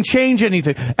 It didn't change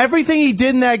anything. Everything he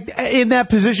did in that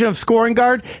position of scoring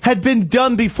guard had been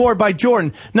done before by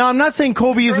Jordan. Now, I'm not saying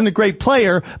Kobe isn't a great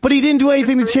player, but he didn't do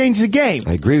anything to change the game.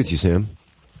 I agree with you, Sam.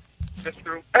 That's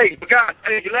true. Hey, but guys,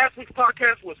 last week's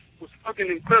podcast was fucking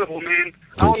incredible, man.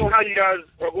 I don't know how you guys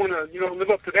are going to,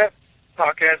 live up to that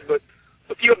podcast, but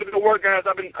keep up the good work, guys.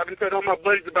 I've been telling all my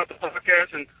buddies about the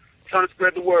podcast and trying to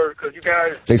spread the word because you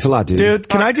guys. Thanks a lot, dude. Dude,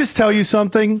 can I just tell you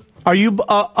something? Are you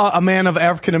a man of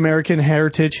African American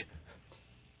heritage?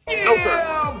 No,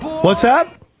 sir. What's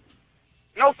that?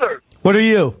 No, sir. What are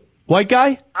you? White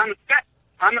guy?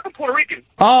 I'm Puerto Rican.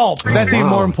 Oh, that's even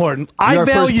more important. You're our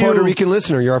first Puerto Rican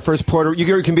listener. You're our first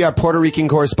You can be our Puerto Rican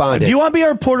correspondent. Do you want to be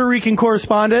our Puerto Rican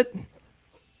correspondent?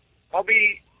 I'll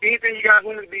be anything you guys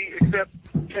want me to be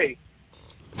except gay.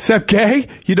 Except gay?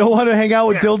 You don't want to hang out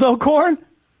with dildo corn?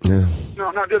 Yeah. No,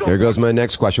 not dildo. Here goes my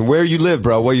next question. Where you live,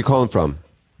 bro? Where are you calling from?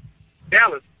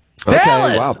 Dallas. Okay,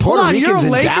 Dallas. wow. Puerto Ricans you're a in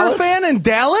Laker Dallas? fan in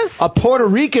Dallas? A Puerto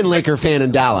Rican Laker fan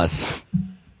in Dallas.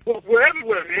 Well, we're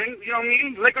everywhere, man. You know what I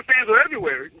mean? Laker fans are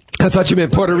everywhere. I thought you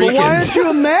meant Puerto Ricans. Well, why aren't you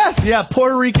a mask? Yeah,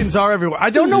 Puerto Ricans are everywhere.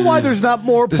 I don't know why there's not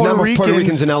more Puerto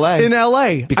Ricans in L.A. In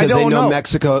L.A. Because they know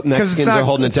Mexicans are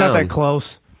holding it down. It's not that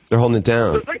close. They're holding it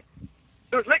down.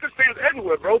 There's Lakers fans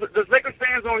everywhere, bro. There's Lakers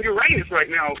fans on Uranus right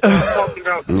now talking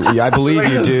about. Yeah, I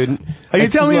believe you, dude. Are you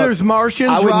telling me there's Martians?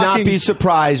 I would not be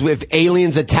surprised if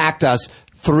aliens attacked us.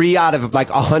 3 out of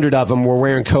 100 of them were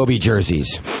wearing Kobe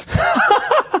jerseys.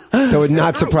 That would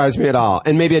not surprise me at all.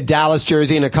 And maybe a Dallas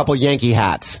jersey and a couple Yankee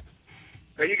hats.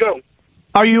 There you go.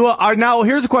 Are you now?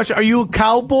 Here's a question: are you a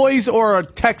Cowboys or a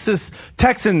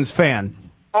Texans fan?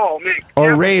 Oh man.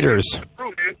 Or Raiders?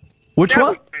 Which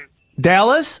one?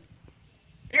 Dallas.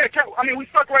 Yeah, I mean we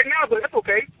suck right now, but that's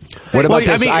okay. What about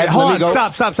this? Hold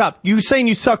on, stop. You saying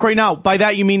you suck right now? By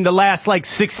that you mean the last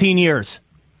 16 years?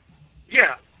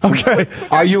 Yeah. Okay.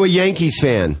 Are you a Yankees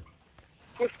fan?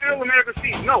 We're still America's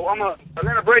team. No, I'm a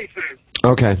Atlanta Braves fan.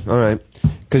 Okay, all right.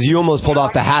 Because you almost pulled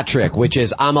off the hat trick, which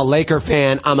is I'm a Laker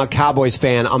fan, I'm a Cowboys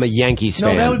fan, I'm a Yankees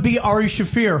fan. No, that would be Ari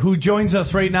Shafir, who joins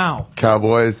us right now.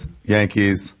 Cowboys,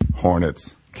 Yankees,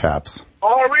 Hornets, Caps.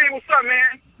 Ari, what's up,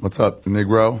 man? What's up,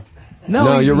 Negro?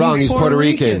 No, you're wrong. He's Puerto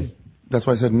Rican. That's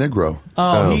why I said Negro.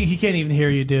 Oh, he can't even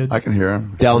hear you, dude. I can hear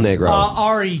him. Del Negro.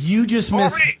 Ari, you just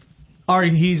missed.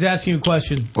 Ari, he's asking you a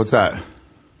question. What's that?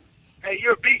 Hey,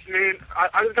 you're a beast, man.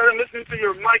 I just got to listen to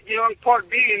your Mike Young Part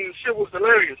B, and the shit was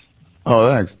hilarious. Oh,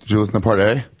 thanks. Did you listen to Part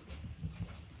A?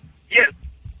 Yes.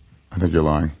 I think you're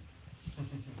lying.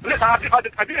 Listen, I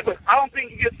did, but I don't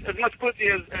think he gets as much pussy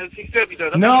as he said he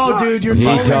does. No, dude, you're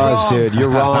totally wrong. He does, dude. You're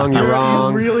wrong. You're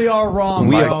wrong. You really are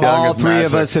wrong. All 3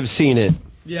 of us have seen it.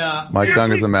 Yeah. Mike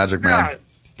Young is a magic man.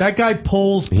 That guy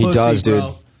pulls pussy, He does, dude.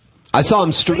 bro. I saw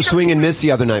him swing and miss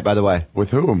the other night, by the way.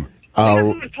 With whom?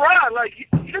 Oh,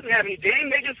 He doesn't have any game.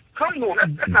 They just come to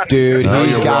him. That's not dude, No,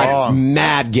 he's you're got wrong.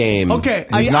 mad game. Okay,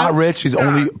 He's not rich. He's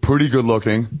only pretty good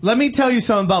looking. Let me tell you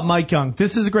something about Mike Young.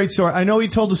 This is a great story. I know he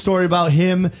told a story about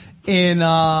him in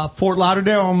Fort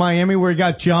Lauderdale or Miami where he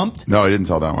got jumped. No, he didn't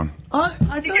tell that one. I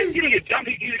thought He didn't get jumped.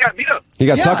 He got beat up. He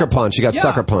got Yeah. sucker punched. He got Yeah.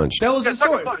 sucker punched. That was the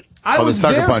story. I the was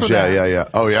sucker there punch. for that. Yeah.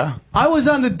 Oh, yeah? I was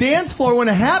on the dance floor when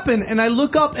it happened, and I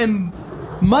look up, and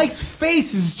Mike's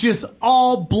face is just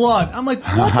all blood. I'm like,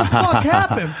 what the fuck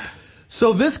happened?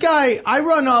 So this guy, I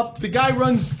run up, the guy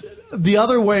runs the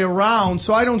other way around,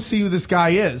 so I don't see who this guy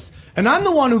is. And I'm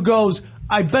the one who goes,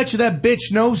 I bet you that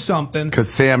bitch knows something.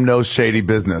 Because Sam knows shady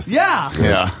business. Yeah.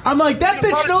 Yeah. I'm like, that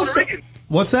bitch knows Puerto something. Rican.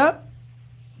 What's that?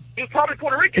 He was probably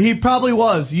Puerto Rican. He probably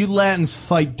was. You Latins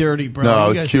fight dirty, bro. No, You it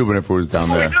was guys- Cuban if it was down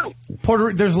there.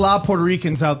 There's a lot of Puerto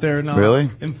Ricans out there now. Really?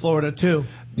 In Florida, too.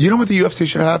 You know what the UFC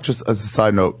should have? Just as a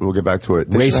side note, we'll get back to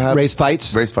it. They Race- should have race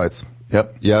fights? Race fights.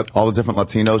 Yep. All the different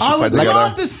Latinos should I fight would together.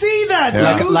 love to see that,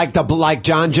 Yeah. dude. Like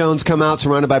John Jones come out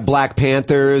surrounded by Black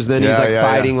Panthers, then he's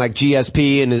fighting like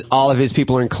GSP, and all of his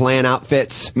people are in Klan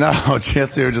outfits. No,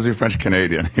 GSP would just be French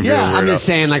Canadian. Yeah, I'm just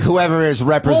saying, like whoever is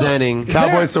representing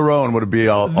Cowboy Cerrone would be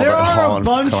all. There are a Holland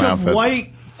bunch Klan of outfits.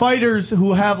 white fighters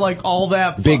who have like all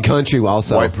that. Big Country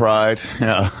also. White Pride.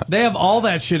 Yeah. They have all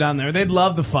that shit on there. They'd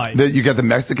love to fight. You get the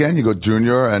Mexican. You go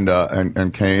Junior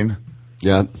and Kane.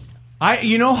 Yeah.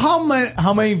 You know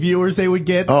how many viewers they would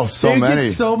get? Oh, so they would many.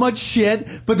 get so much shit,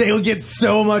 but they would get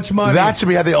so much money. That should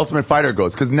be how the Ultimate Fighter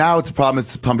goes. Because now it's a problem is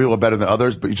some people are better than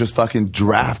others, but you just fucking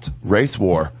draft race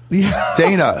war. Yeah.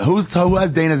 Dana, who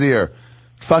has Dana's ear?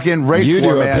 Fucking race You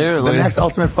war, do, man. apparently. The next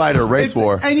Ultimate Fighter, race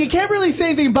war. And you can't really say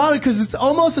anything about it because it's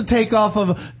almost a takeoff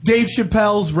of Dave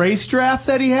Chappelle's race draft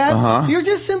that he had. Uh-huh. You're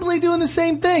just simply doing the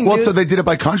same thing. Well, dude. so they did it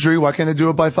by country. Why can't they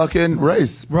do it by fucking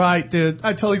race? Right, dude.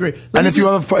 I totally agree. And if you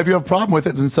have a problem with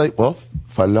it, then say, well,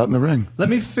 fight it out in the ring. Let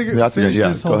me finish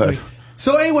this whole go ahead. thing.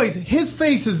 So, anyways, his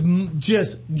face is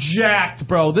just jacked,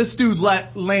 bro. This dude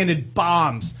landed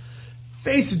bombs.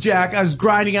 Face is jacked. I was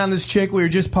grinding on this chick. We were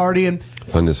just partying.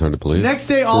 Find this hard to believe. Next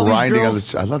day, all these Grinding on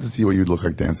girls. I'd love to see what you'd look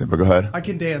like dancing, but go ahead. I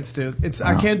can dance, dude.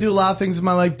 I can't do a lot of things in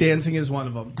my life. Dancing is one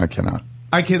of them. I cannot.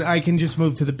 I can just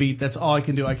move to the beat. That's all I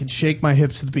can do. I can shake my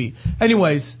hips to the beat.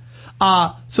 Anyways,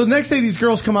 so next day these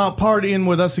girls come out partying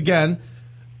with us again,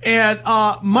 and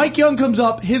Mike Young comes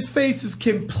up. His face is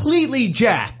completely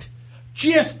jacked,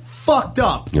 just fucked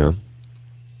up. Yeah.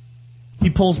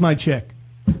 He pulls my chick.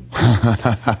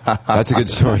 That's a good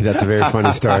story. That's a very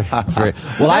funny story.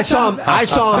 I saw him.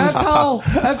 That's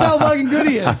how fucking good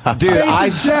he is, Dude,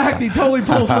 Face is jacked. He totally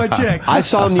pulls my chick. I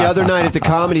saw him the other night at the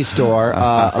Comedy Store,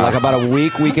 like about a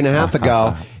week and a half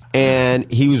ago, and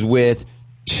he was with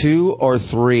 2 or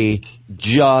 3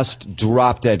 just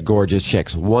drop dead gorgeous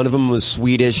chicks. One of them was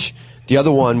Swedish. The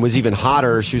other one was even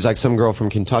hotter. She was like some girl from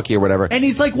Kentucky or whatever. And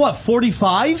he's like, what,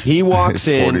 45? He walks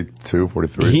in. 42,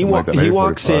 43. He like that, maybe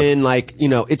walks 45. in like,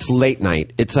 it's late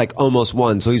night. It's like almost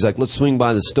 1. So he's like, let's swing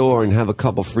by the store and have a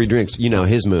couple free drinks.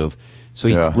 His move. So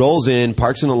he rolls in,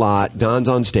 parks in the lot. Don's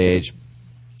on stage.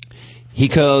 He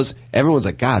goes, everyone's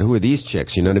like, God, who are these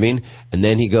chicks? You know what I mean? And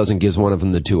then he goes and gives one of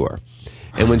them the tour.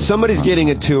 And when somebody's getting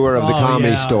a tour of the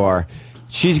Comedy Store,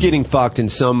 she's getting fucked in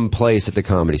some place at the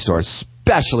Comedy Store,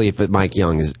 especially if Mike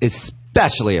Young is.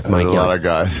 Especially if Mike Young. A lot of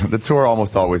guys. The tour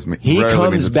almost always means. He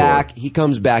comes back. He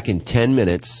comes back in 10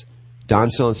 minutes.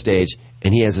 Don's still on stage,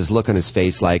 and he has this look on his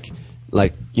face like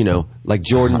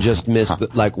Jordan just missed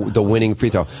the winning free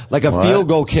throw, like a field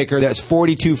goal kicker that's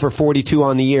 42 for 42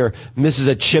 on the year misses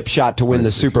a chip shot to win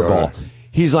the Super Bowl.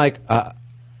 He's like,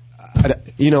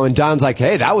 and Don's like,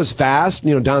 hey, that was fast.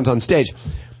 Don's on stage.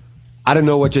 I don't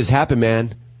know what just happened,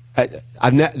 man.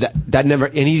 That never,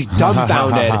 and he's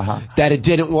dumbfounded that it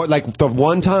didn't work. Like the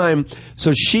one time,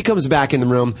 so she comes back in the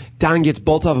room. Don gets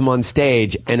both of them on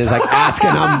stage and is like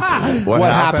asking them what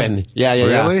happened. Yeah.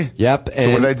 Really? Yep.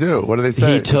 So what did they do? What did they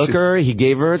say? He took her. He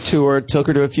gave her a tour. Took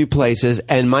her to a few places.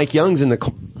 And Mike Young's in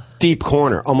the deep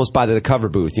corner, almost by the cover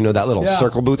booth. That little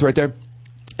circle booth right there.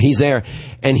 He's there,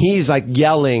 and he's like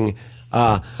yelling.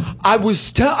 I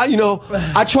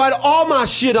tried all my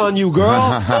shit on you, girl.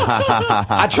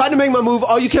 I tried to make my move.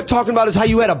 All you kept talking about is how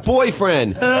you had a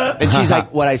boyfriend. And she's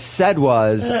like, what I said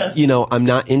was, I'm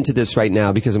not into this right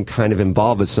now because I'm kind of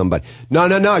involved with somebody.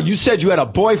 No. You said you had a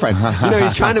boyfriend.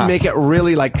 He's trying to make it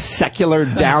really like secular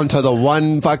down to the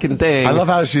one fucking thing. I love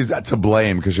how she's to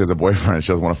blame because she has a boyfriend.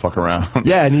 She doesn't want to fuck around.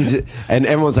 Yeah, and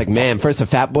everyone's like, man, first the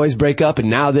fat boys break up and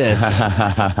now this.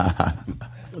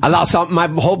 I lost my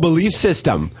whole belief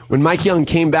system. When Mike Young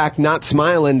came back not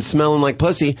smiling, smelling like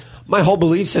pussy, my whole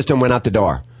belief system went out the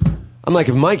door. I'm like,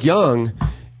 if Mike Young,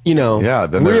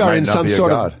 then we are in some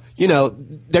sort of,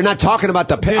 they're not talking about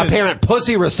the apparent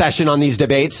pussy recession on these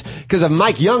debates, because if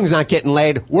Mike Young's not getting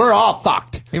laid, we're all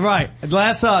fucked. You're right.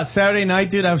 Last Saturday night,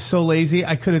 dude, I was so lazy.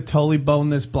 I could have totally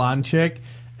boned this blonde chick,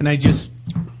 and I just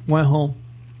went home.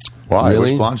 Why?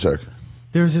 Really? Which blonde chick?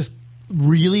 There was this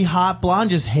really hot blonde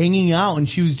just hanging out, and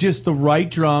she was just the right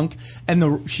drunk,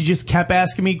 and she just kept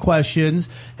asking me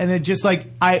questions, and it just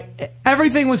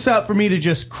everything was set up for me to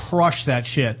just crush that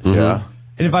shit. Yeah.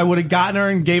 And if I would have gotten her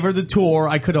and gave her the tour,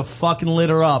 I could have fucking lit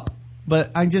her up.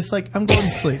 But I'm just I'm going to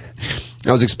sleep.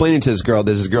 I was explaining to this girl,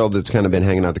 there's this girl that's kind of been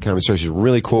hanging out at the Comedy Store. She's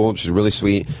really cool. She's really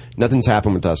sweet. Nothing's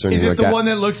happened with us or anything Is it like the that. one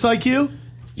that looks like you?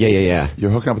 Yeah.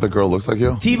 You're hooking up with a girl who looks like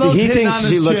you? T-Bone's He hitting thinks on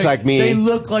this she looks chick. like me. They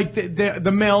look like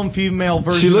the male and female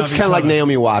version. She looks kind of like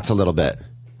Naomi Watts a little bit.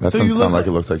 That So doesn't you sound look like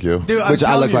it looks like you. Dude, I'm Which I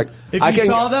telling look you, like. If I you can-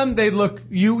 saw them, they look.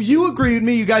 You agree with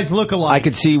me. You guys look alike. I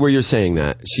could see where you're saying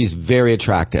that. She's very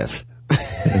attractive.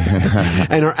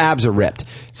 And her abs are ripped.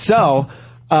 So,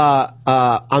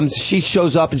 she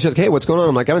shows up and she's like, hey, what's going on?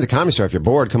 I'm like, I'm at the Comedy Store. If you're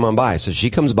bored, come on by. So she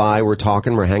comes by. We're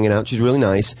talking. We're hanging out. She's really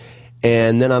nice.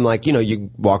 And then I'm like, you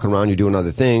walking around, you're doing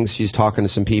other things. She's talking to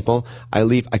some people. I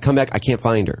leave. I come back. I can't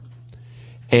find her.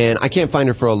 And I can't find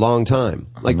her for a long time,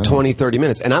 like 20, 30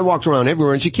 minutes. And I walked around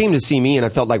everywhere, and she came to see me, and I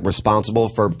felt like responsible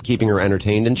for keeping her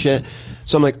entertained and shit.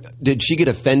 So I'm like, did she get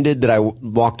offended that I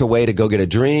walked away to go get a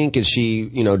drink? Is she,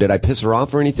 did I piss her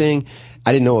off or anything?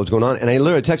 I didn't know what was going on. And I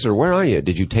literally texted her, where are you?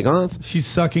 Did you take off? She's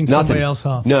sucking Nothing. somebody else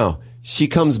off. No. She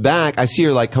comes back. I see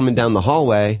her coming down the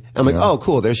hallway. I'm like, oh,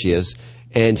 cool. There she is.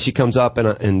 And she comes up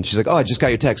and she's like, oh, I just got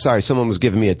your text. Sorry, someone was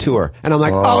giving me a tour. And I'm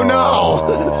like, oh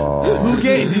no. Who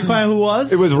gave? Did you find who it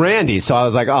was? It was Randy. So I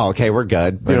was like, oh, okay, we're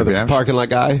good. The parking lot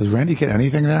guy. Does Randy get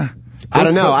anything there? I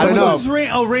don't know. Who's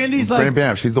Randy's like. Randy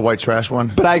Bam. She's the white trash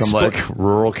one. But from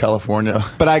rural California.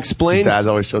 But I explained. His dad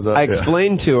always shows up. I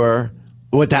explained to her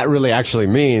what that really actually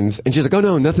means. And she's like, oh,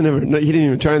 no, nothing ever. No, he didn't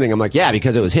even try anything. I'm like, yeah,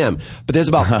 because it was him. But there's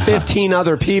about 15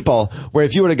 other people where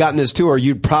if you would have gotten this tour,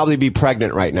 you'd probably be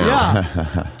pregnant right now.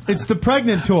 Yeah. It's the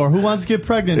pregnant tour. Who wants to get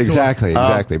pregnant Exactly.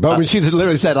 But when she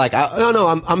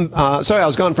no, I'm sorry, I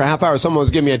was gone for a half hour. Someone was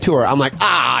giving me a tour. I'm like,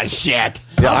 shit.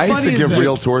 Yeah, I used to give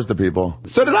real tours to people.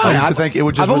 So did I. I used to think it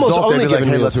would just I've almost result in only like, given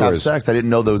hey, real let's have tours. sex. I didn't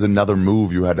know there was another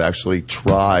move you had to actually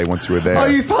try once you were there. Oh,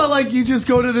 you thought like you just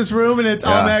go to this room and it's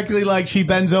automatically like she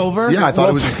bends over? Yeah, I thought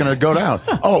it was just going to go down.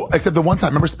 Oh, except the one time,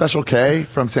 remember Special K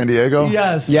from San Diego?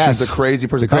 Yes. She's a crazy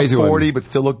person. The crazy 40, one. but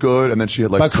still look good. And then she had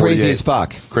like But 48. crazy as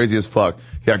fuck. Crazy as fuck.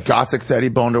 Yeah, Gotzik said he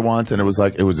boned her once, and it was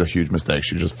a huge mistake.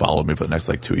 She just followed me for the next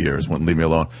 2 years, wouldn't leave me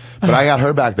alone. But I got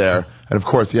her back there, and of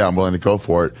course, I'm willing to go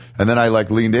for it. And then I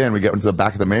leaned in, we get into the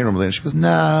back of the main room, and she goes,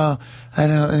 no, I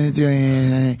don't want to do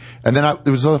anything. And then it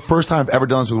was the first time I've ever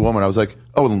done this with a woman. I was like,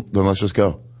 oh, then let's just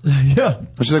go. Yeah. And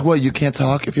she's like, well, you can't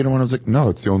talk if you don't want to. I was like, no,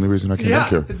 it's the only reason I came back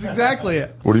here. It's exactly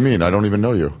it. What do you mean? I don't even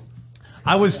know you.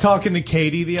 I was talking to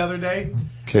Katie the other day.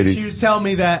 Katie's- She was telling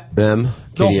me that M. the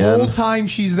Katie whole M. time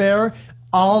she's there,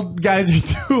 all guys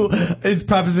do is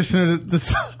proposition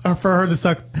her for her to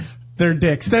suck their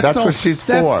dicks. That's what she's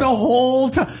for. That's the whole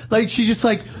time. Like she's just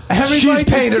like everybody. She's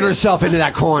painted herself into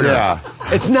that corner. Yeah.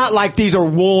 It's not like these are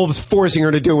wolves forcing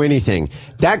her to do anything.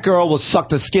 That girl will suck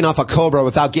the skin off a cobra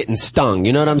without getting stung.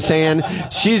 You know what I'm saying?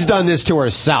 She's done this to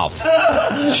herself.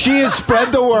 She has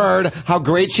spread the word how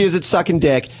great she is at sucking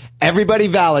dick. Everybody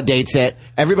validates it.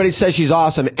 Everybody says she's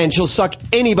awesome, and she'll suck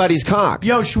anybody's cock.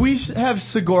 Yo, should we have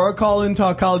Segura call in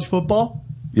talk college football?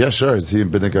 Yeah, sure. Has he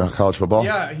been thinking of college football?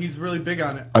 Yeah, he's really big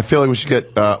on it. I feel like we should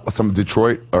get some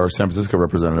Detroit or San Francisco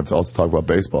representative to also talk about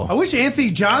baseball. I wish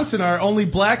Anthony Johnson, our only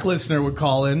black listener, would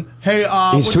call in. Hey,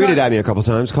 He's what tweeted time, at me a couple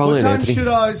times. Call what in, time Anthony.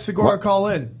 should Segura call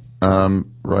in?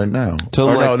 Right now. Tell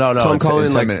him, no. Tell him call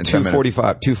in 10 minutes,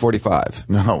 2:45. 2:45.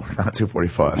 No, not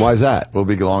 2:45. Why is that? We'll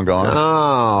be long gone.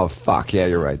 Oh, fuck. Yeah,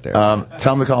 you're right there.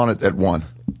 Tell him to call in at 1,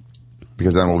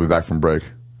 because then we'll be back from break.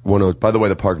 1:00. By the way,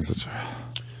 the parking such.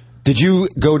 Did you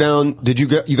go down?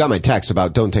 You got my text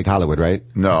about don't take Hollywood, right?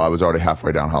 No, I was already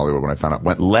halfway down Hollywood when I found out.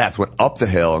 Went left, went up the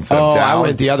hill instead of down. I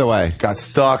went the other way. Got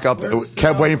stuck up.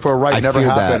 Kept waiting for a right. I Never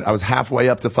feared happened. that. I was halfway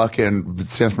up to fucking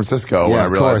San Francisco when Yeah, I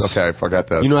of realized, course. okay, forget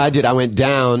this. You know what I did? I went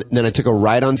down, then I took a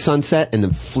right on Sunset, and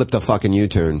then flipped a fucking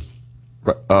U-turn.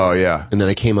 Oh yeah. And then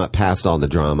I came up past all the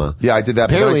drama. Yeah, I did that.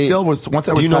 Apparently, but I still was. Once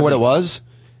I was. do you know past what it was?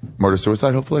 Murder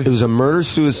suicide. Hopefully, It was a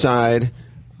murder-suicide.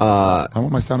 I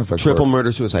want my sound effects. Triple work.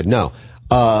 murder-suicide. No.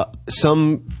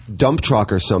 Some dump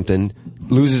truck or something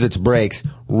loses its brakes,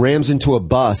 rams into a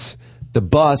bus The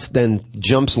bus then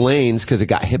jumps lanes because it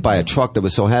got hit by a truck that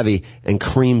was so heavy and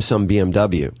creamed some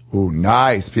BMW. Ooh,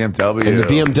 nice. BMW. And the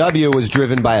BMW was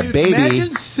driven by a baby.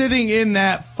 Imagine sitting in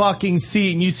that fucking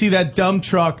seat and you see that dumb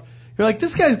truck. You're like,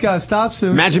 this guy's got to stop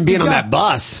soon. Imagine being on that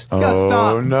bus. He's got to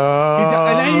stop. Oh, no.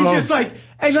 And then you're just like,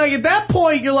 and like at that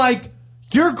point, you're like,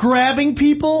 you're grabbing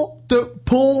people to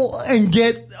pull and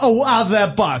get out of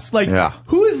that bus. Like,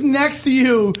 who is next to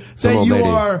you that you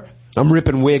are... I'm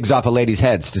ripping wigs off of ladies'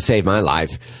 heads to save my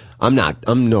life. I'm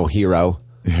no hero.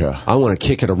 Yeah. I want to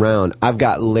kick it around. I've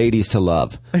got ladies to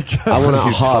love. I want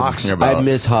hugs. I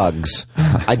miss hugs.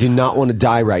 I do not want to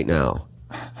die right now.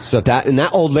 So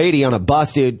that old lady on a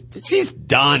bus, dude, she's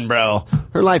done, bro.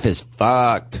 Her life is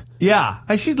fucked. Yeah.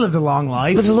 She's lived a long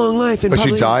life. Lived a long life. But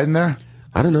she died in there?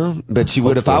 I don't know, but she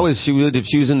would if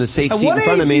she was in the safe seat in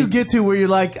front of me. What age do you get to where you're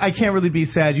like, I can't really be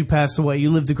sad you passed away. You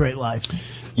lived a great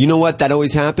life. You know what? That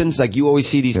always happens. Like, you always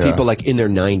see these people like in their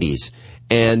 90s.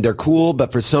 And they're cool,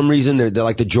 but for some reason, they're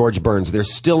like the George Burns. They're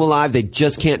still alive. They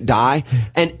just can't die.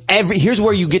 And here's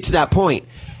where you get to that point.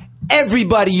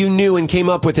 Everybody you knew and came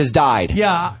up with has died.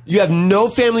 Yeah. You have no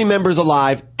family members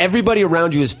alive. Everybody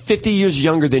around you is 50 years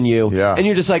younger than you. Yeah. And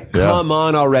you're just like, come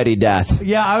on already, death.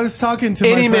 Yeah, I was talking to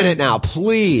any my minute now,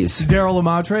 please. Daryl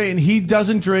Lamontre, and he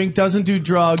doesn't drink, doesn't do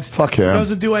drugs. Fuck him.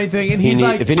 Doesn't do anything. And he's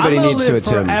like, if anybody I'm gonna needs to, live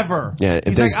it's him. forever. Yeah, if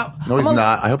he's there's, like, no, he's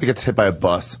not. I hope he gets hit by a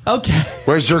bus. Okay.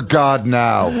 Where's your God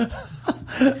now?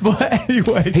 But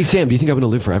anyway. Hey, Sam, do you think I'm going to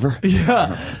live forever?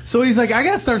 Yeah. So he's like, I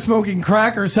got to start smoking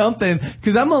crack or something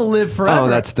because I'm going to live forever. Oh,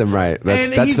 that's right.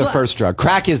 That's the first drug.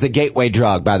 Crack is the gateway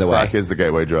drug, by the way. Crack is the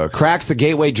gateway drug. Crack's the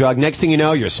gateway drug. Next thing you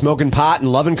know, you're smoking pot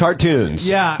and loving cartoons.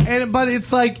 Yeah. But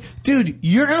it's like, dude,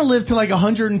 you're going to live to like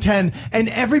 110 and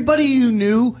everybody you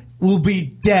knew will be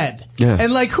dead. Yeah.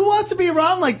 And like, who wants to be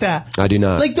around like that? I do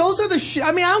not. Like, those are the shit.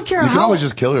 I mean, I don't care You how. can always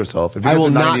just kill yourself. If you I get will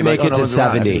to 90, not make it to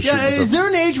 70. Yeah, is there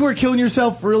an age where killing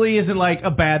yourself really isn't like a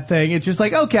bad thing? It's just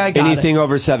like, okay, I got Anything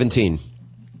over 17.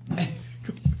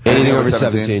 Anything over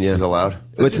 17, yeah. Is allowed?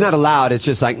 It's not allowed. It's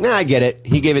just like, nah, I get it.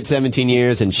 He gave it 17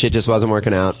 years and shit just wasn't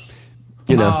working out.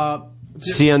 You know.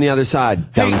 See you on the other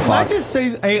side, dumb Hey, fuck. can I just say,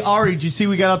 hey, Ari, did you see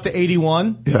we got up to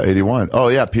 81? Yeah, 81. Oh,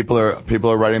 yeah. People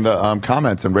are writing the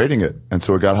comments and rating it, and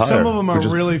so it got higher. Some of them are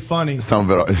really funny. Some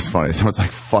of it is funny. Someone's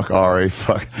like, "Fuck Ari,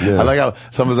 fuck." Yeah. I like how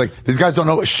someone's like, "These guys don't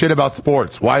know shit about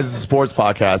sports. Why is this a sports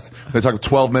podcast? They talk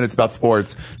 12 minutes about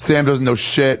sports. Sam doesn't know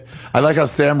shit." I like how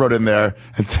Sam wrote in there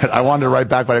and said, "I wanted to write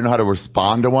back, but I didn't know how to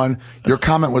respond to one." Your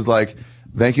comment was like,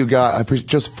 "Thank you, God. I appreciate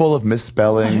just full of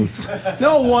misspellings."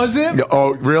 No, it wasn't.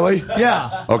 Oh, really?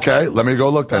 Yeah. Okay, let me go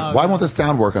look then. Why won't the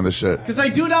sound work on this shit? Because I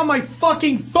do it on my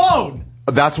fucking phone.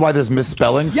 That's why there's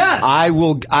misspellings? Yes. I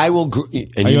will. And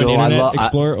Are you an Internet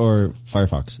Explorer or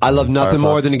Firefox? I love nothing Firefox.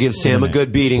 more than to give Sam a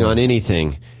good beating on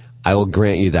anything. I will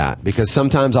grant you that. Because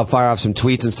sometimes I'll fire off some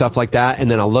tweets and stuff like that,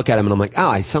 and then I'll look at him and I'm like, oh,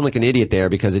 I sound like an idiot there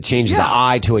because it changes the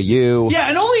I to a U. Yeah,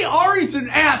 and only Ari's an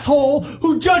asshole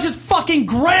who judges fucking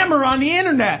grammar on the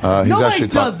internet. Nobody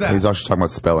does that. He's actually talking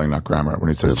about spelling, not grammar. When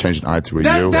he says change an I to a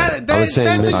U. I was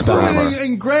saying that's included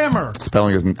in grammar.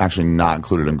 Spelling is actually not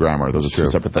included in grammar. Those are two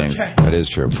separate things. Okay. That is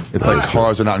true. It's like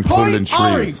cars are not included in trees.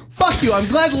 Ari, fuck you. I'm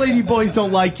glad lady boys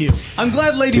don't like you. I'm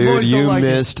glad lady Dude, boys don't like you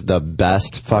missed the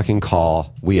best fucking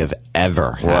call we have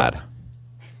ever had.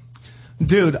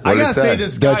 Dude, I gotta say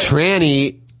this The guy.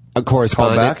 tranny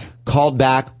correspondent called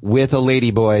back with a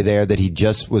ladyboy there that he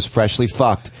just was freshly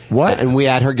fucked. What? And we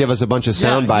had her give us a bunch of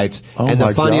sound bites. Oh and the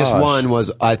my funniest gosh. one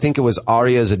was, I think it was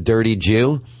Aria's a dirty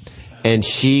Jew. And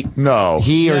he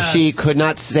or she could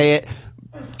not say it.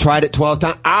 Tried it 12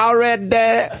 times. Already,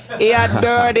 a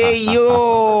dirty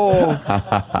you.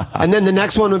 And then the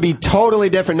next one would be totally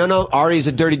different. No, Ari's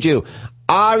a dirty Jew.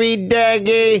 Ari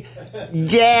Deggy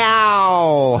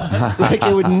Jow. Like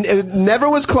it never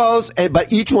was close,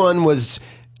 but each one was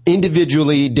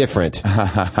individually different.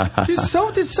 Did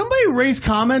somebody raise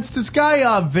comments? This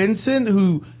guy Vincent,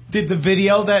 who did the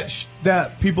video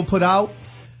that people put out,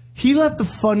 he left the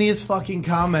funniest fucking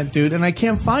comment, dude, and I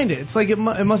can't find it. It's like it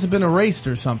must have been erased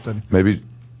or something. Maybe.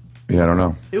 Yeah, I don't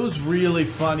know. It was really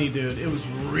funny, dude. It was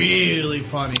really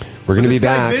funny. We're going to be This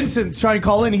guy back. Vincent trying to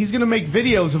call in. He's going to make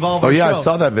videos of all of Oh our yeah, show. I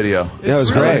saw that video. Yeah, it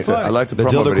was really great. fun. I like the The promo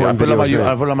dildo video. I corn put it on my, video was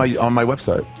I put it on my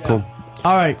website. Cool.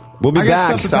 All right. We'll be I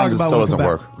got back. stuff to talk Sound about still when we doesn't come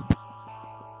work. back.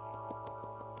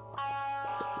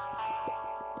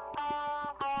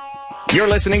 You're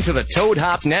listening to the Toad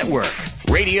Hop Network,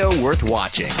 radio worth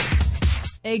watching.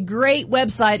 A great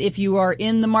website if you are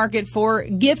in the market for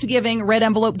gift giving,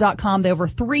 redenvelope.com. They have over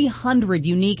 300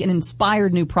 unique and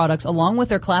inspired new products along with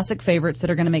their classic favorites that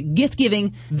are going to make gift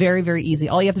giving very, very easy.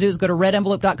 All you have to do is go to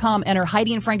redenvelope.com, enter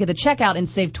Heidi and Frank at the checkout, and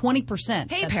save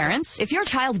 20%. Hey, parents, if your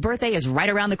child's birthday is right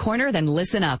around the corner, then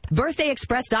listen up.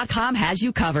 BirthdayExpress.com has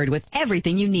you covered with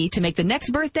everything you need to make the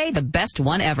next birthday the best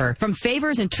one ever. From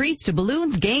favors and treats to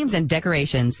balloons, games, and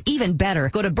decorations. Even better,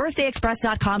 go to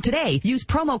BirthdayExpress.com today. Use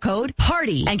promo code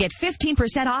PARTY and get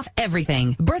 15% off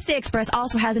everything. Birthday Express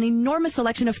also has an enormous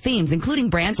selection of themes, including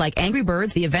brands like Angry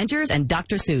Birds, The Avengers, and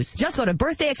Dr. Seuss. Just go to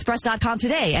BirthdayExpress.com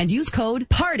today and use code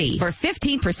PARTY for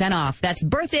 15% off. That's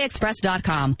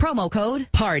BirthdayExpress.com. Promo code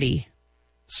PARTY.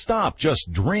 Stop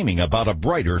just dreaming about a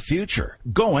brighter future.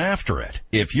 Go after it.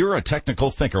 If you're a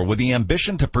technical thinker with the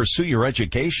ambition to pursue your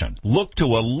education, look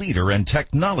to a leader in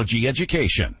technology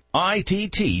education.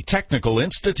 ITT Technical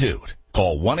Institute.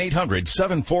 Call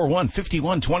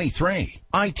 1-800-741-5123.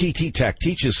 ITT Tech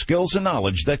teaches skills and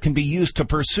knowledge that can be used to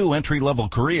pursue entry-level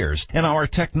careers in our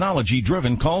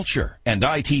technology-driven culture. And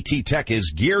ITT Tech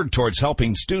is geared towards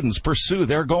helping students pursue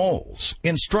their goals.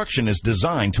 Instruction is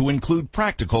designed to include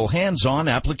practical, hands-on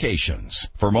applications.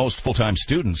 For most full-time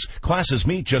students, classes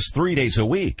meet just 3 days a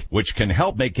week, which can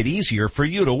help make it easier for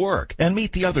you to work and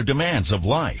meet the other demands of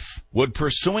life. Would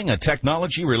pursuing a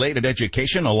technology-related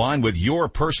education align with your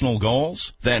personal goals?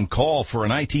 Then call for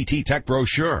an ITT Tech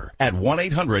brochure at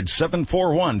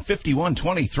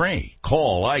 1-800-741-5123.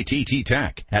 Call ITT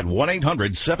Tech at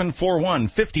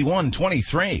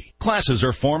 1-800-741-5123. Classes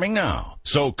are forming now,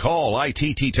 so call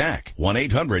ITT Tech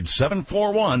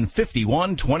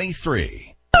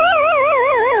 1-800-741-5123.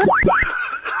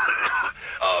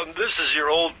 This is your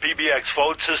old PBX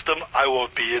phone system. I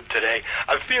won't be in today.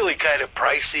 I'm feeling kind of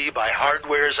pricey. My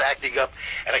hardware's acting up,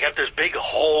 and I got this big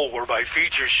hole where my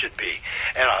features should be,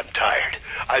 and I'm tired.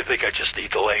 I think I just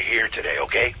need to lay here today,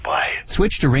 okay? Bye.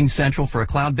 Switch to Ring Central for a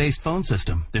cloud-based phone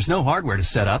system. There's no hardware to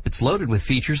set up. It's loaded with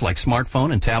features like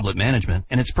smartphone and tablet management,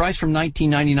 and it's priced from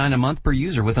 $19.99 a month per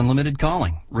user with unlimited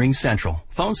calling. Ring Central.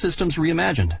 Phone systems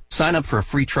reimagined. Sign up for a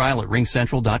free trial at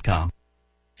ringcentral.com.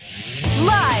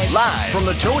 Live from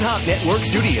the Toad Hop Network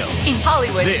studios in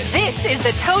Hollywood. This is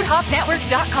the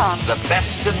ToadHopNetwork.com. The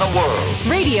best in the world.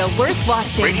 Radio worth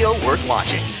watching. Radio worth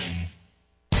watching.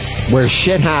 Where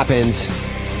shit happens,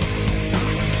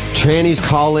 trannies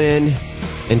call in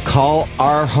and call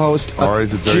our host or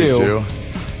is it Dirty Jew? I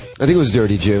think it was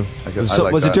Dirty Jew.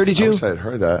 Was it Dirty Jew? I wish I had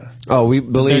heard that. Oh,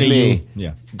 believe me.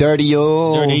 Yeah. Dirty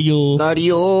you. Dirty you. Dirty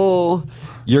you.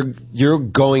 You're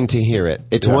going to hear it.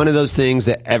 It's one of those things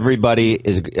that everybody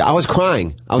is. I was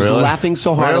crying. I was laughing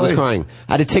so hard. I was crying.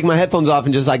 I had to take my headphones off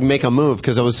and just like make a move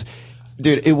because I was,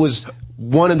 dude. It was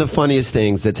one of the funniest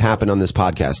things that's happened on this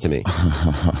podcast to me.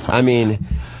 I mean,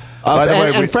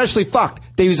 and freshly fucked.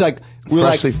 He was like,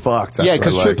 freshly fucked. Yeah,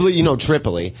 because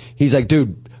Tripoli. He's like,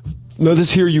 dude, let us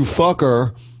hear you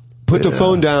fucker. Put the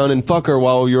phone down and fuck her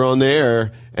while you're on the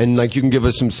air, and like you can give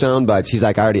us some sound bites. He's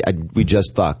like, we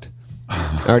just fucked.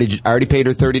 I already paid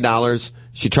her $30.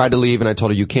 She tried to leave, and I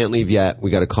told her, you can't leave yet. We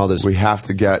got to call this. We have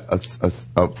to get a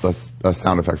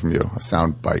sound effect from you, a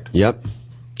sound bite. Yep.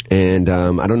 And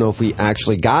I don't know if we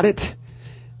actually got it.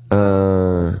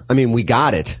 I mean, we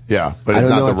got it. Yeah, but it's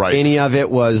not the right. I don't know if any of it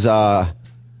was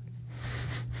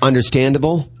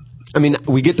understandable. I mean,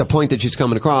 we get the point that she's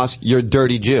coming across. You're a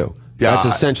dirty Jew. Yeah,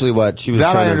 that's essentially what she was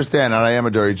that trying I understand, and I am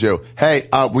a dirty Jew. Hey,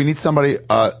 we need somebody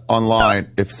online,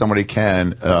 if somebody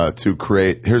can, to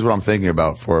create. Here's what I'm thinking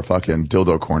about for a fucking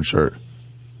dildo corn shirt.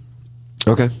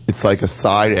 Okay. It's like a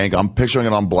side angle. I'm picturing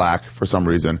it on black for some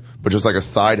reason, but just like a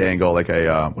side angle, like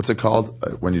a what's it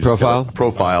called when you just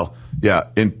profile? Yeah,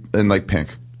 in like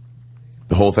pink.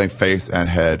 The whole thing, face and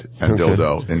head and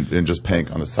dildo, in just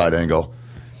pink on the side angle,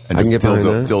 and just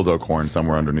dildo corn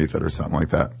somewhere underneath it or something like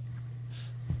that.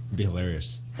 Be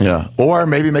hilarious. Yeah, or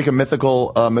maybe make a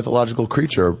mythological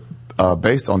creature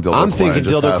based on dildo corn. I'm thinking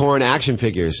dildo corn action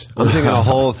figures. I'm thinking a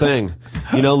whole thing.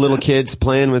 You know, little kids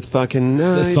playing with fucking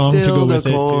dildo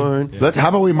corn. How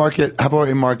about we market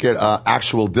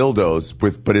actual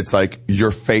dildos but it's like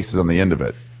your face is on the end of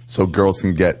it, so girls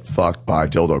can get fucked by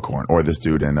dildo corn, or this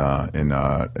dude in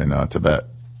Tibet,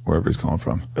 wherever he's calling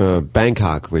from.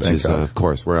 Bangkok, which is of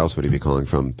course, where else would he be calling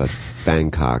from but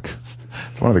Bangkok.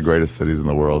 It's one of the greatest cities in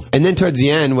the world. And then towards the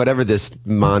end, whatever this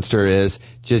monster is,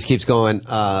 just keeps going,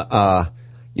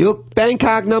 you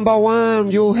Bangkok number one.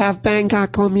 You have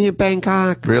Bangkok, come here,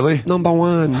 Bangkok. Really? Number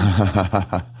one.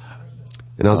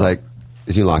 And I was like,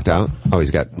 is he locked out? Oh,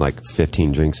 he's got like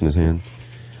 15 drinks in his hand.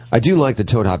 I do like the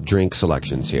Toad Hop drink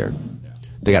selections here.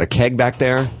 They got a keg back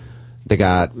there. They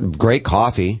got great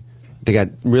coffee. They got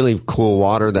really cool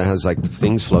water that has like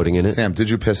things floating in it. Sam, did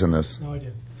you piss in this? No, I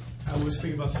didn't. I was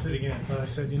thinking about spitting in it, but I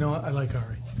said, you know what? I like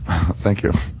Ari. Thank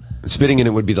you. Spitting in it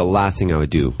would be the last thing I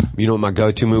would do. You know what my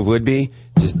go-to move would be?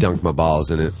 Just dunk my balls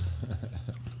in it.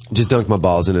 Just dunk my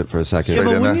balls in it for a second. Yeah,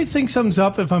 but when you think something's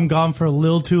up, if I'm gone for a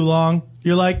little too long,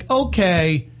 you're like,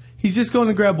 okay, he's just going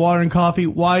to grab water and coffee.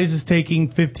 Why is this taking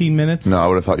 15 minutes? No, I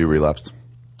would have thought you relapsed.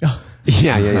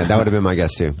 Yeah. That would have been my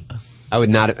guess too. I would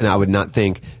not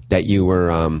think that you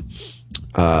were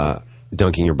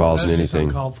dunking your balls in That's just anything.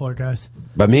 uncalled for, guys.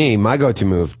 But me, my go-to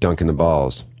move, dunking the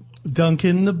balls.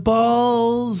 Dunking the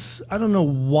balls. I don't know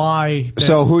why.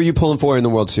 So who are you pulling for in the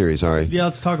World Series, Ari? Yeah,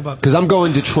 let's talk about this. Because I'm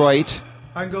going Detroit.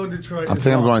 I'm going Detroit. I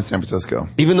think I'm going to San Francisco.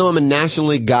 Even though I'm a National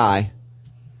League guy,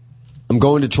 I'm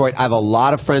going Detroit. I have a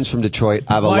lot of friends from Detroit.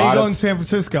 I have Why a are lot you going of. San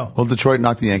Francisco? Well, Detroit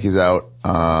knocked the Yankees out,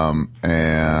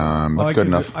 and that's good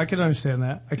enough. I can understand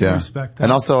that. I can respect that.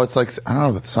 And also, it's like, I don't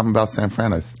know, there's something about San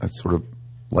Fran. I sort of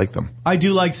like them. I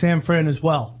do like San Fran as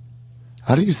well.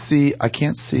 How do you see? I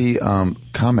can't see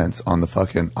comments on the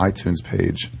fucking iTunes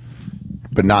page,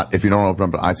 but not if you don't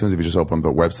open up iTunes. If you just open up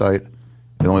the website,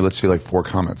 it only lets you like 4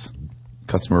 comments,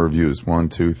 customer reviews 1,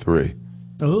 2, 3.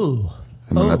 Ooh,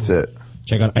 and then that's it.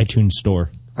 Check out iTunes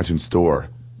Store. iTunes Store.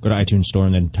 Go to iTunes Store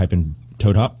and then type in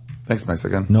Toad Hop. Thanks,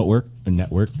 Mexican. Network.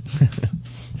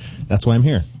 That's why I'm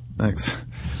here. Thanks.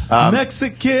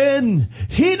 Mexican,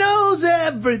 he knows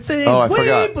everything. Oh, I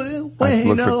forgot. I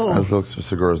I looked for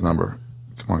Segura's number.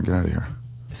 Come on, get out of here.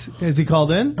 Is he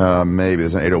called in? Maybe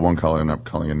there's an 801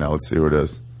 calling in now. Let's see who it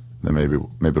is. Then maybe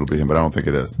it'll be him, but I don't think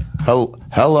it is.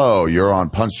 Hello, you're on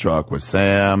Punch Truck with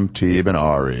Sam, Teeb, and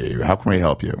Ari. How can we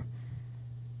help you?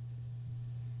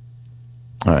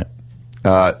 All right.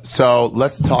 So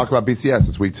let's talk about BCS.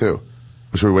 It's week 2.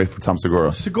 Or should we wait for Tom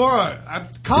Segura? Segura,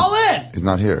 call in. He's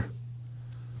not here.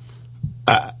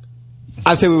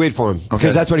 I say we wait for him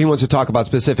because that's what he wants to talk about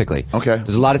specifically. Okay.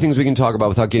 There's a lot of things we can talk about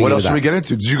without getting What into else should that. we get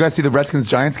into? Did you guys see the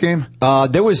Redskins-Giants game?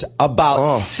 There was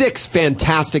about 6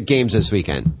 fantastic games this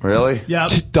weekend. Really? Yeah.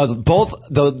 Both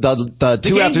the 2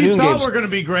 games afternoon you thought games were going to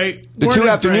be great. The weren't 2 as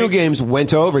afternoon great. games went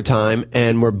to overtime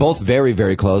and were both very,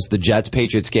 very close. The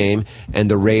Jets-Patriots game and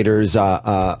the Raiders. Who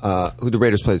the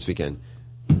Raiders play this weekend?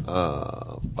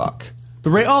 Fuck. The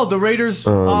Raiders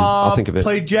I'll think of it.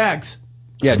 played Jags.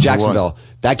 Yeah, Jacksonville.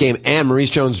 That game and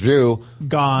Maurice Jones-Drew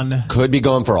gone. Could be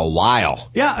gone for a while.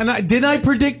 Yeah, and didn't I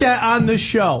predict that on this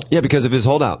show? Yeah, because of his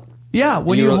holdout. Yeah,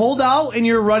 when you hold out and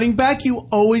you're running back, you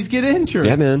always get injured.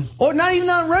 Yeah, man. Or not even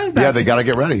on running back. Yeah, they got to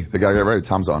get ready.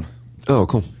 Tom's on. Oh,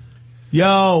 cool.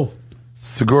 Yo.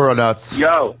 Segura nuts.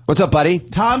 Yo. What's up, buddy?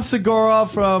 Tom Segura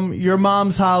from Your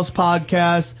Mom's House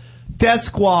podcast. Death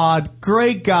Squad.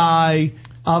 Great guy.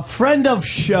 A friend of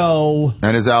show.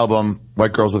 And his album,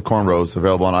 White Girls with Cornrows,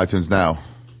 available on iTunes now.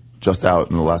 Just out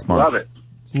in the last month. Love it.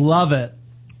 Love it.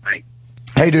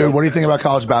 Hey, dude, what do you think about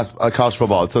college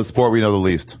football? It's a sport we know the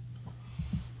least.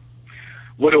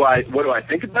 What do I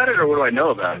think about it, or what do I know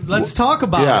about it? Let's talk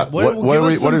about it. What are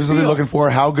we looking for?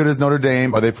 How good is Notre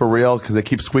Dame? Are they for real? Because they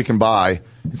keep squeaking by.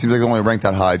 It seems like they only rank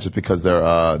that high just because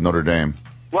they're Notre Dame.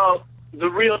 Well, the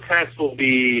real test will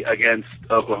be against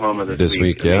Oklahoma this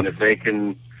week. Yeah. I mean, if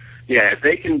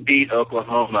they can beat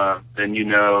Oklahoma, then you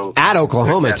know at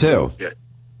Oklahoma too.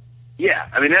 Yeah,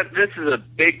 I mean this is a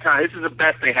big time. This is the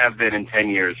best they have been in 10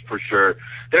 years for sure.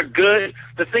 They're good.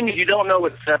 The thing is, you don't know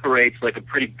what separates like a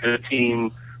pretty good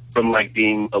team from like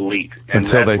being elite, and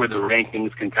that's where the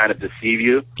rankings can kind of deceive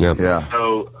you. Yeah.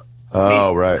 So,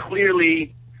 right.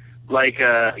 Clearly, like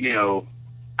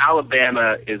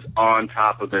Alabama is on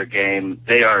top of their game.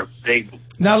 They.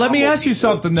 Now let me ask you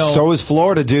something though. So is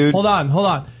Florida, dude. Hold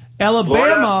on. Alabama.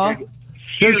 Florida,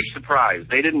 huge surprise.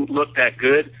 They didn't look that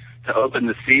good to open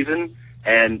the season,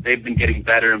 and they've been getting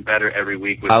better and better every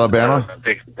week. With Alabama? A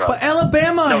big surprise. But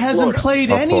Alabama hasn't played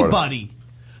anybody.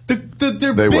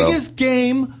 Their biggest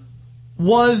game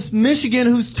was Michigan,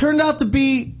 who's turned out to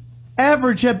be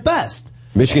average at best.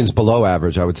 Michigan's below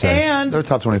average, I would say. And they're a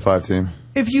top 25 team.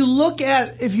 If you look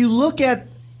at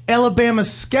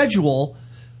Alabama's schedule,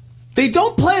 they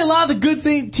don't play a lot of the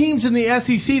good teams in the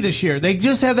SEC this year. They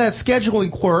just have that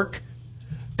scheduling quirk.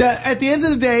 That at the end of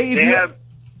the day,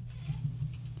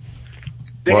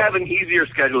 they have an easier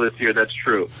schedule this year. That's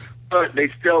true, but they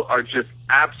still are just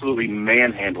absolutely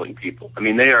manhandling people. I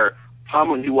mean, they are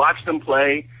pummeling. You watch them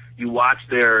play. You watch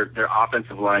their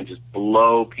offensive line just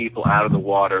blow people out of the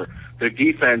water. Their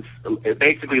defense,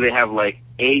 basically, they have like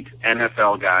 8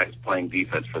 NFL guys playing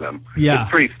defense for them. Yeah.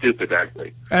 It's pretty stupid,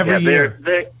 actually. Every year.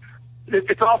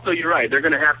 It's also, you're right, they're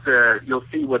going to have to, you'll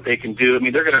see what they can do. I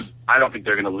mean, I don't think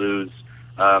they're going to lose.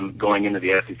 going into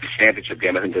the SEC championship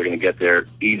game. I think they're going to get there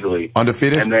easily.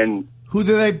 Undefeated? And then who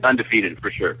do they? Undefeated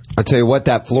for sure. I'll tell you what,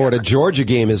 that Florida-Georgia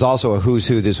game is also a who's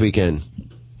who this weekend.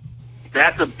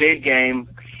 That's a big game,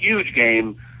 huge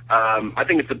game. I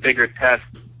think it's a bigger test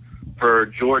for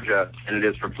Georgia than it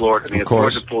is for Florida. I mean, if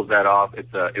Georgia pulls that off,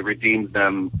 it redeems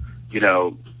them,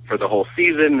 for the whole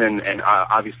season, and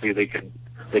obviously they could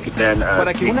then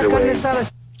take their way.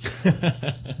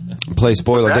 Play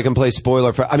spoiler. They can play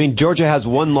spoiler for. I mean, Georgia has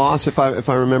one loss, if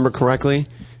I remember correctly.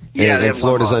 Yeah, and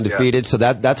Florida's undefeated, so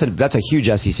that's a huge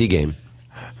SEC game.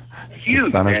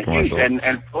 Huge, man, huge.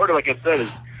 And Florida, like I said, is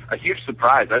a huge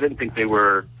surprise. I didn't think they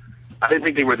were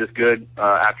this good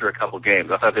after a couple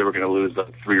games. I thought they were going to lose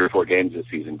like 3 or 4 games this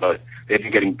season, but they've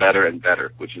been getting better and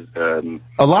better, which is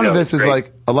a lot of this is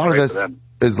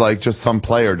like just some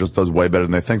player just does way better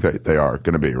than they think they are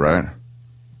going to be, right?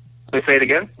 Say it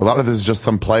again? A lot of this is just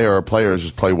some player or players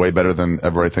just play way better than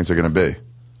everybody thinks they're going to be.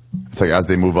 It's like as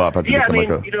they move up, as they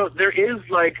become there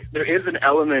is an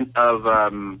element of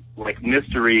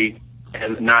mystery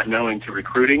and not knowing to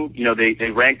recruiting.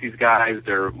 They rank these guys,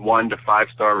 they're 1 to 5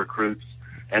 star recruits,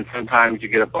 and sometimes you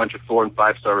get a bunch of 4 and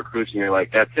 5 star recruits, and you're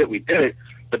like, that's it, we did it.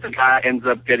 But the guy ends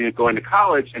up going to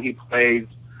college, and he plays,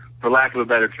 for lack of a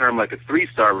better term, like a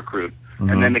 3-star recruit. Mm-hmm.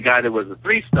 And then the guy that was a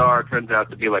 3-star turns out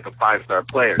to be like a 5-star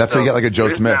player. That's how you get like a Joe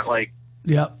Smith.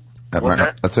 Yep.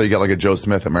 That's how you get like a Joe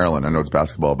Smith at Maryland. I know it's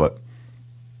basketball, but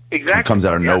exactly. It comes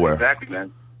out of nowhere. Exactly,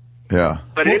 man. Yeah.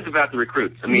 But it is about the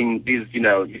recruits. I mean, these,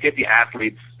 you get the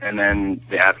athletes, and then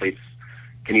the athletes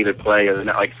can either play or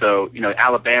not. Like, so,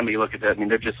 Alabama, you look at that, I mean,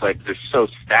 they're just like, they're so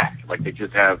stacked. Like, they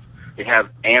have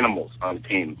animals on the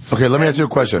team. Okay, let me ask you a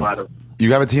question.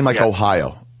 You have a team like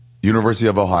Ohio, University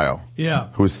of Ohio. Yeah.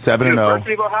 Who's 7-0.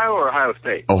 University of Ohio or Ohio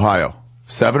State? Ohio.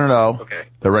 7-0. Okay.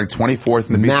 They're ranked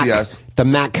 24th in the BCS. The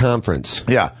MAC conference.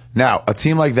 Yeah. Now, a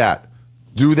team like that,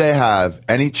 do they have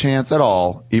any chance at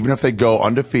all, even if they go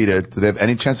undefeated, do they have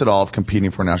any chance at all of competing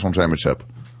for a national championship?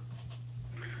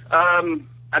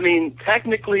 I mean,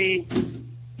 technically,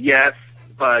 yes,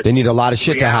 but they need a lot of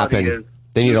shit to happen.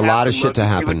 They need a lot of shit to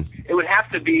happen. It would have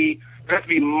to be, there have to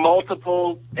be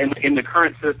multiple, in the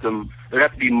current system, there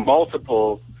have to be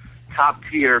multiple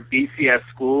top-tier BCS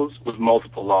schools with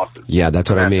multiple losses. Yeah, that's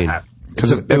what I mean.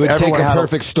 Because it would take a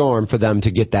perfect storm for them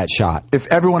to get that shot. If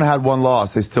everyone had one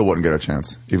loss, they still wouldn't get a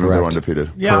chance, even if they were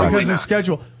undefeated. Yeah, because of the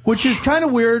schedule, which is kind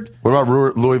of weird. What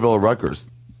about Louisville or Rutgers?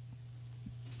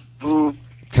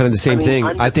 Kind of the same thing.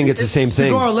 I think it's the same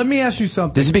thing. Segura, let me ask you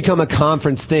something. This has become a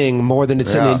conference thing more than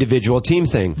it's an individual team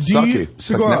thing.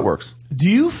 Segura, networks. Do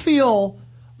you feel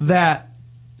that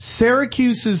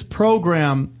Syracuse's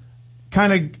program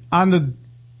kind of on the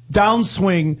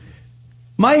downswing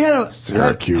might have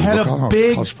a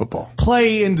big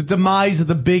play in the demise of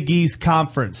the Big East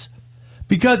Conference?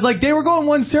 Because, like, they were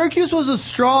going Syracuse was a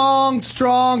strong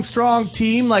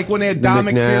team, like when they had Don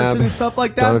McPherson and stuff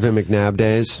like that. Donovan McNabb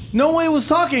days. No one was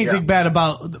talking anything bad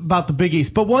about the Big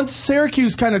East. But once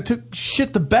Syracuse kind of took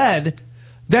shit to bed,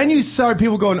 then you started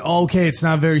people going, okay, it's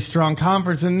not a very strong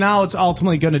conference, and now it's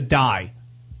ultimately going to die.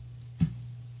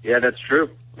 Yeah, that's true.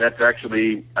 That's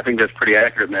actually, I think that's pretty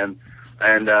accurate, man.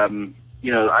 And,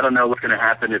 I don't know what's going to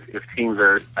happen if teams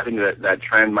are, I think that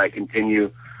trend might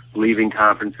continue, leaving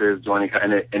conferences, joining,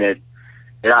 and it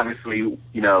obviously,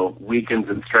 weakens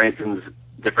and strengthens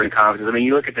different conferences. I mean,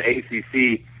 you look at the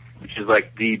ACC, which is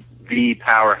like the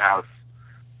powerhouse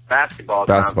basketball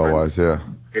wise, yeah.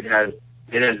 It has,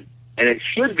 and it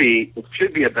should be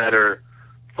a better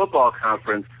football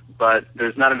conference, but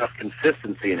there's not enough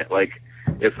consistency in it. Like,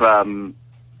 if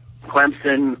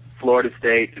Clemson, Florida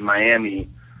State, and Miami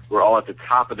were all at the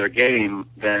top of their game,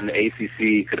 then the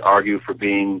ACC could argue for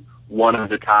being one of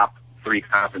the top 3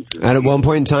 conferences. And at one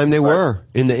point in time, they were.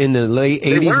 In the late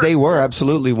 80s, they were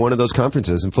absolutely one of those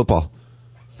conferences in football.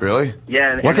 Really?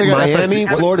 Yeah. And Miami,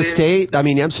 Florida State, I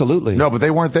mean, absolutely. No, but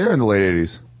they weren't there in the late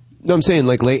 80s. No, I'm saying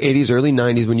like late 80s, early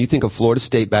 90s, when you think of Florida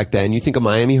State back then, you think of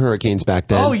Miami Hurricanes back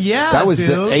then. Oh, yeah, that was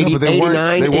the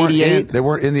 89, 88. They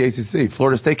weren't in the ACC.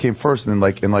 Florida State came first in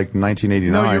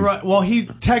 1989. No, you're right. Well,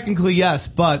 technically, yes,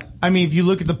 but, I mean, if you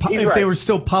look at if they were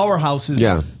still powerhouses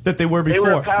that they were before.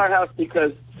 They were a powerhouse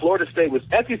because Florida State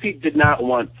SEC did not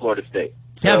want Florida State.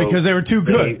 Yeah, because they were too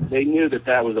good. They knew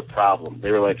that was a problem.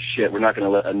 They were like, shit, we're not going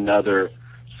to let another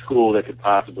school that could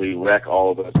possibly wreck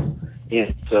all of us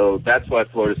in. So that's why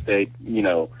Florida State,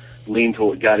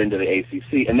 got into the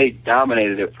ACC, and they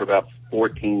dominated it for about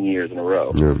 14 years in a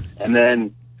row. Yeah. And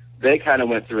then they kind of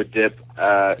went through a dip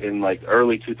in like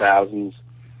early 2000s.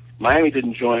 Miami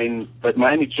didn't join, but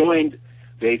Miami joined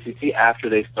the ACC after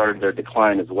they started their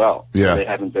decline as well. Yeah. So they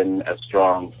haven't been as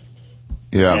strong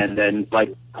Yeah. And then,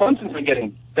 like, Clemson's been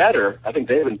getting better. I think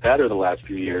they've been better the last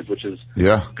few years, which is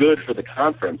good for the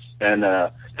conference. And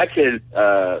that kid,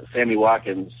 Sammy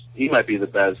Watkins, he might be the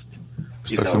best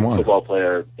 6-1 football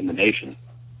player in the nation.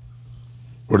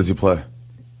 Where does he play?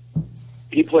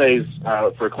 He plays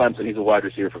for Clemson. He's a wide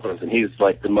receiver for Clemson. He's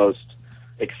like the most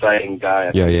exciting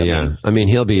guy. Yeah. I mean,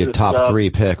 he'll be a top 3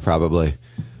 pick probably.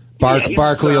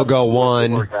 Barkley will go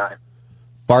 1.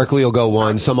 Barkley will go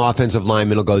 1. Some offensive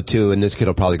lineman will go 2, and this kid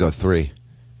will probably go 3.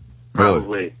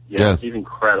 Probably. Yeah. He's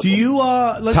incredible. Do you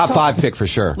let's top talk, 5 pick for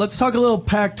sure. Let's talk a little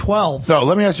Pac-12. No,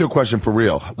 let me ask you a question for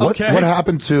real. What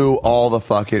happened to all the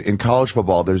fucking in college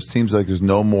football? There seems like there's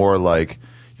no more like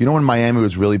when Miami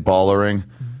was really ballering.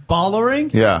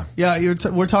 Ballering? Yeah. Yeah,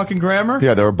 we're talking grammar?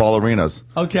 Yeah, they were ballerinas.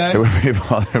 Okay. They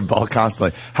would ball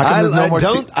constantly. How come there's no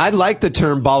more I like the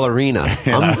term ballerina.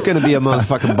 I'm going to be a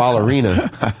motherfucking ballerina.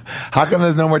 How come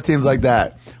there's no more teams like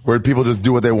that where people just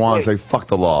do what they want and say fuck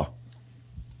the law?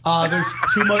 There's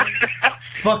too much.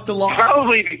 Fuck the law.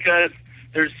 Probably because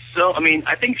there's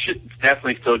I think shit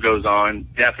definitely still goes on.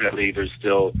 Definitely, there's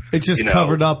still. It's just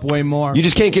covered up way more. You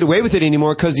just can't get away with it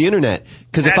anymore because the internet.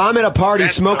 Because if I'm at a party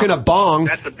smoking a bong,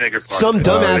 that's the bigger part. Some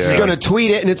dumbass is going to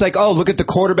tweet it, and it's like, oh, look at the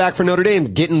quarterback for Notre Dame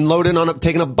getting loaded on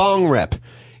taking a bong rip.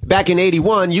 Back in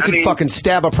 '81, you could fucking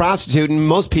stab a prostitute, and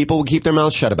most people would keep their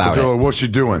mouths shut about it. What's she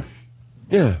doing?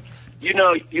 Yeah.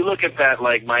 You look at that,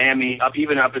 like Miami,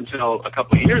 even up until a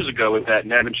couple of years ago with that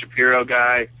Nevin Shapiro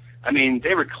guy. I mean,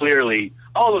 they were clearly,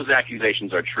 all those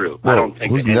accusations are true. Whoa, I don't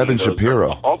think who's Nevin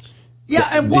Shapiro? Yeah,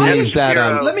 and why is that?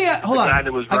 Let me hold on.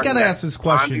 I gotta ask this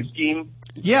question.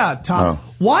 Yeah, Tom.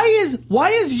 Why is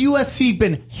USC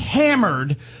been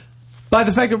hammered by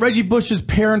the fact that Reggie Bush's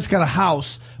parents got a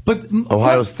house, but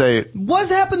Ohio State? What's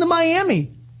happened to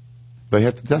Miami? They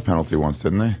had the death penalty once,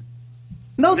 didn't they?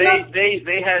 No,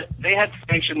 they had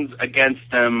sanctions against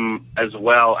them as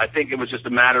well. I think it was just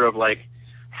a matter of like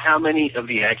how many of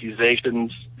the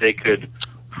accusations they could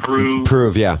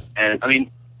prove. Yeah. And I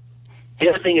mean, the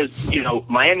other thing is,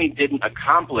 Miami didn't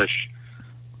accomplish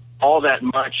all that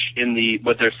much in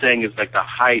what they're saying is like the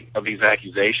height of these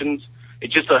accusations.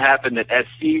 It just so happened that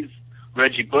SC's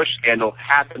Reggie Bush scandal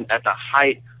happened at the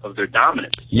height of their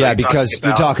dominance. Yeah, because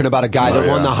you're talking about a guy that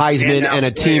won the Heisman and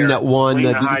a team that won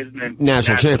the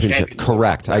national championship.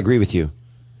 Correct. I agree with you.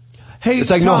 Hey,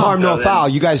 it's like Tom, no harm, no foul.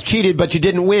 You guys cheated, but you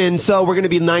didn't win, so we're going to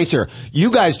be nicer.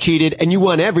 You guys cheated and you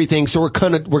won everything, so we're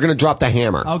going to drop the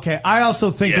hammer. Okay, I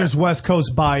also think there's West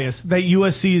Coast bias. That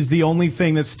USC is the only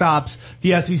thing that stops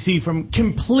the SEC from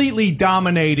completely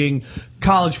dominating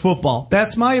college football.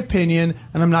 That's my opinion,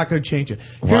 and I'm not going to change it.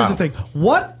 Here's the thing: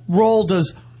 what role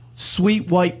does sweet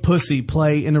white pussy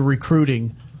play in the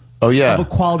recruiting of a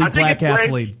quality black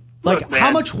athlete? Like,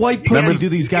 how much white pussy do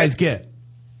these guys get?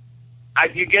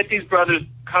 You get these brothers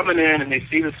coming in and they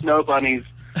see the snow bunnies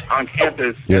on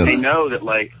campus and they know that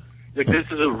like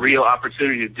this is a real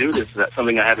opportunity to do this. That's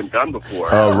something I haven't done before.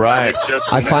 Oh, right.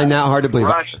 I find that hard to believe.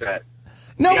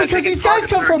 No, because these guys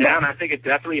come from. I think it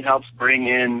definitely helps bring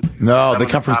in. No, they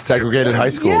come from segregated high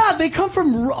schools. Yeah, they come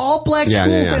from all black schools,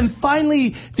 and finally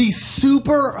these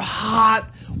super hot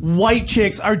white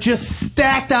chicks are just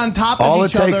stacked on top of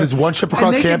each other. All it takes is one trip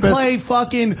across campus. campus. Can play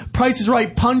fucking Price is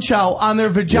Right Punch Out on their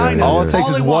vaginas. All it takes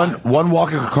is one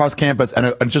walk across campus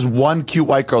and just one cute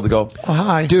white girl to go, oh,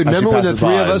 hi. Dude, remember when the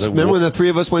three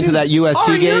of us went to that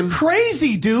USC game? You're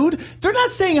crazy, dude. They're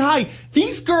not saying hi.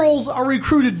 These girls are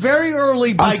recruited very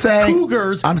early by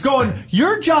cougars going,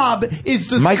 your job is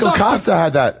to Michael Costa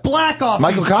had that. Black off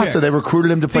Michael these Costa, chicks. they recruited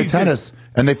him to play tennis.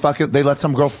 And they let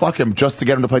some girl fuck him just to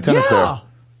get him to play tennis there.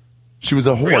 She was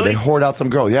a whore. Really? They whored out some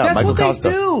girl. Yeah, That's Michael what Costa.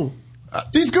 they do.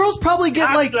 These girls probably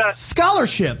get like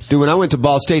scholarships. Dude, when I went to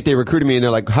Ball State, they recruited me and they're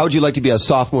like, how would you like to be a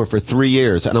sophomore for 3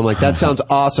 years? And I'm like, that sounds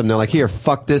awesome. They're like, here,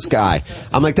 fuck this guy.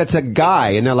 I'm like, that's a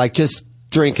guy. And they're like, just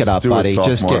drink it up, buddy.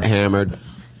 Just get hammered.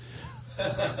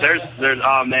 There's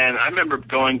oh man, I remember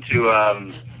going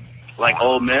to like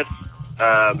Ole Miss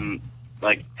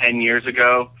like 10 years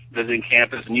ago, visiting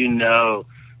campus, and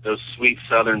those sweet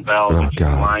Southern belles that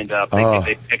just lined up.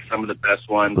 They picked some of the best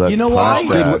ones. You know why?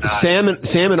 Dude, Sam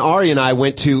and Ari and I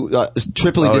went to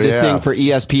Tripoli did this thing for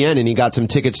ESPN, and he got some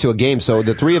tickets to a game. So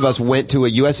the three of us went to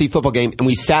a USC football game, and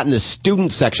we sat in the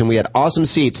student section. We had awesome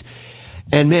seats.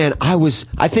 And man,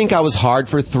 I think I was hard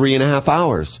for 3.5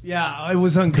 hours. Yeah, it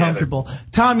was uncomfortable.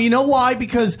 Tom, you know why?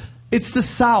 Because it's the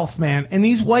South, man, and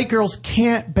these white girls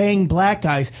can't bang black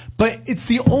guys, but it's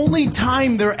the only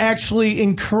time they're actually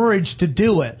encouraged to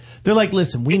do it. They're like,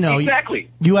 listen, we know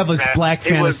you have this black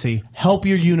fantasy. Help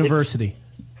your university.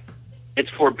 It's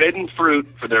forbidden fruit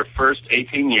for their first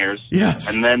 18 years.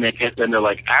 Yes. And then they get, then they're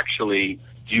like, actually,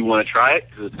 do you want to try it?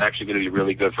 Because it's actually going to be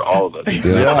really good for all of us.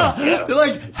 Yeah. They're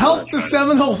like, help the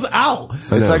Seminoles out.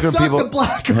 It's like when Suck people- the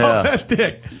black off that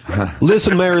dick.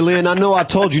 Listen, Mary Lynn, I know I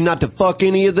told you not to fuck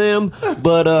any of them,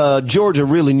 but Georgia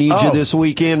really needs you this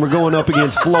weekend. We're going up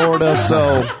against Florida,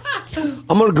 so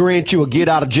I'm going to grant you a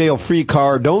get-out-of-jail-free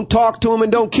card. Don't talk to them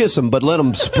and don't kiss them, but let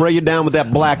them spray you down with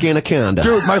that black anaconda.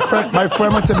 Dude, my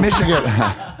friend went to Michigan.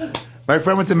 My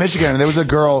friend went to Michigan, and there was a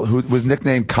girl who was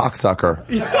nicknamed Cocksucker.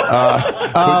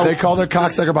 They called her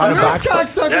Cocksucker behind her back.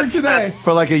 Where's Cocksucker today?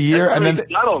 For like a year, That's and then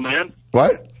pretty subtle, man.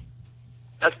 what?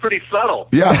 That's pretty subtle.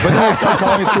 Yeah, but they started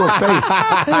calling it to her face.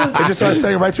 They just started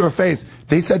saying it right to her face.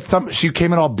 They said she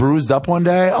came in all bruised up one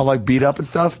day, all like beat up and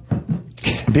stuff.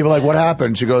 And people were like, what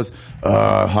happened? She goes,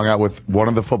 hung out with one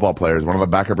of the football players, one of the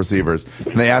backup receivers.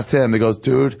 And they asked him, they goes,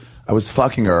 dude, I was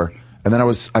fucking her. And then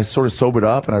I sort of sobered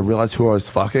up and I realized who I was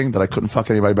fucking, that I couldn't fuck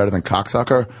anybody better than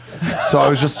Cocksucker. So I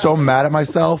was just so mad at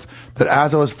myself that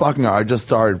as I was fucking her, I just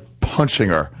started punching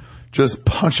her. Just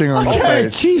punching her in the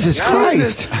face. Jesus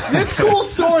Christ. This cool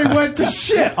story went to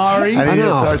shit, Ari. And he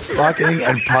just starts fucking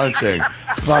and punching.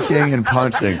 Fucking and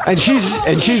punching. And she's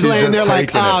laying just there like,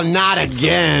 taking oh, it. not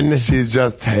again. She's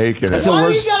just taking it. That's the Why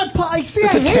worst. you gotta I see,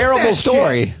 It's I a hate terrible that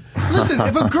story. shit. Listen,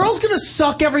 if a girl's gonna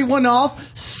suck everyone off,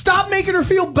 stop making her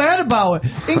feel bad about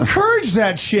it. Encourage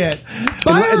that shit.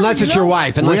 Unless it's your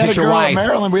wife. Unless it's your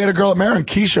wife. We had a girl at Maryland,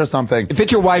 Keisha or something. If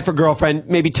it's your wife or girlfriend,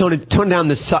 maybe tone down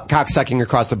the cocksucking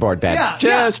across the board, Ben. Yeah,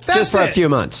 just for a few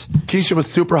months. Keisha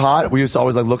was super hot. We used to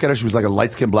always like look at her. She was like a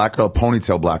light-skinned black girl,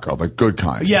 ponytail black girl, like good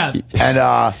kind.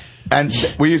 Yeah. And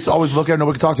we used to always look at her,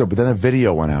 nobody could talk to her. But then a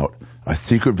video went out, a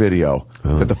secret video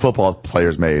that the football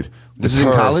players made. This is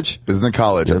in college? This is in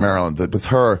college at Maryland. With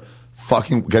her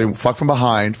getting fucked from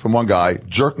behind from one guy,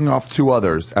 jerking off two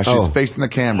others as she's facing the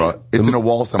camera. It's in a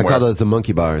wall somewhere. I call those the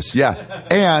monkey bars. Yeah.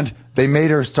 And they made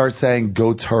her start saying,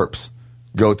 go Terps.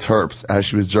 Go Terps, as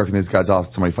she was jerking these guys off.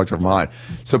 Somebody fucked her from behind.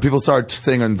 So people started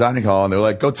saying in the dining hall, and they were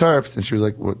like, go Terps. And she was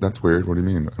like, that's weird. What do you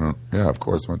mean? Yeah, of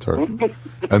course, I'm a Terp.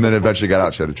 And then eventually got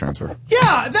out. She had to transfer.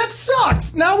 Yeah, that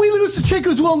sucks. Now we lose the chick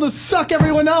who's willing to suck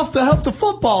everyone off to help the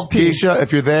football team. Keisha,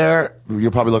 if you're there,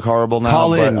 you'll probably look horrible now.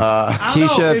 Call in. But,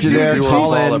 Keisha, if you're there,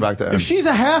 call in. Back then. If she's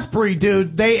a half-breed,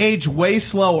 dude, they age way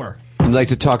slower. I'd like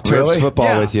to talk Terps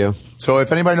football with you. So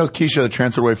if anybody knows Keisha, that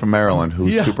transferred away from Maryland,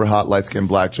 who's super hot, light-skinned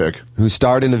black chick. Who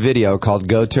starred in a video called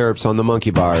Go Terps on the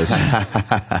monkey bars.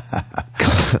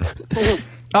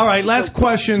 All right, last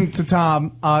question to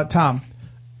Tom. Tom,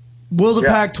 will the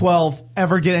Pac-12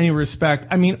 ever get any respect?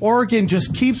 I mean, Oregon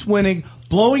just keeps winning,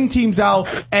 blowing teams out,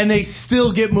 and they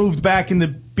still get moved back into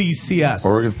BCS.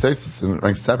 Oregon State's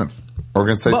ranked 7th.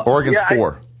 Oregon's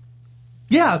 4.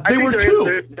 Yeah, they were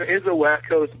 2. There is a West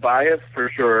Coast bias for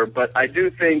sure, but I do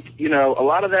think, a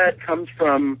lot of that comes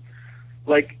from,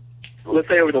 like, let's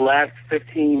say over the last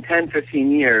 10,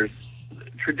 15 years,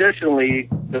 traditionally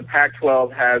the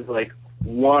Pac-12 has, like,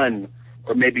 1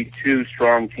 or maybe 2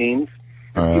 strong teams.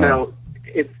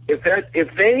 If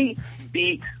they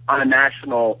beat on a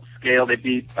national scale, they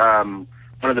beat one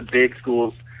of the big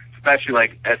schools, especially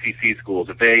like SEC schools.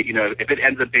 If it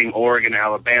ends up being Oregon,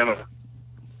 Alabama,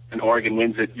 and Oregon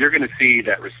wins it, you're going to see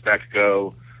that respect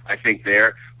go, I think,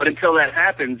 there. But until that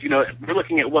happens, we're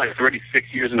looking at it's already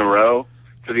 6 years in a row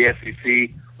for the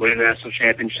SEC winning a national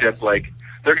championship. Like,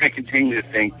 they're going to continue to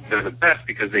think they're the best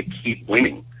because they keep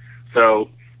winning. So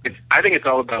I think it's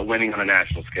all about winning on a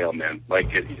national scale, man.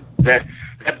 Like, that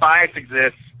bias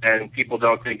exists, and people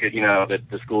don't think that, that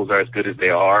the schools are as good as they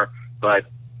are. But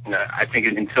I think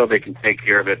until they can take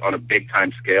care of it on a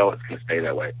big-time scale, it's going to stay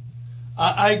that way.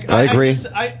 I agree.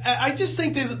 I just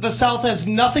think that the South has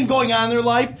nothing going on in their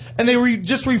life, and they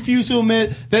just refuse to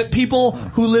admit that people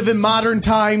who live in modern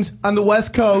times on the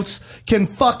West Coast can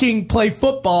fucking play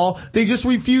football. They just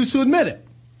refuse to admit it.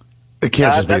 It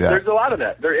can't just be that. There's a lot of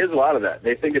that. There is a lot of that.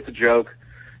 They think it's a joke.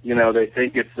 They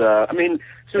think it's, to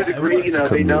a degree,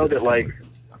 they know that, like,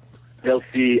 they'll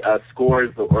see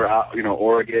scores or,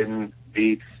 Oregon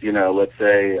beats, let's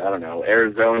say, I don't know,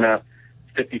 Arizona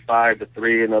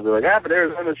 55-3, and they'll be like, but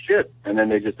Arizona's shit. And then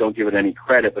they just don't give it any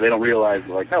credit, but they don't realize,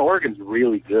 like, no, Oregon's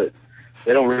really good.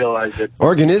 They don't realize that.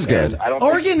 Oregon is good.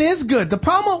 Oregon is good. The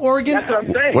problem with Oregon. That's what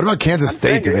I'm saying. What about Kansas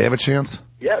State? Do they have a chance?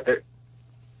 Yeah,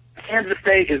 Kansas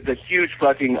State is the huge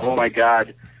fucking, oh my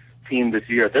God, team this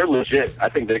year. They're legit. I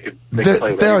think they could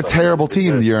play. They're a terrible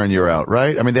team year in, year out,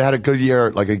 right? I mean, they had a good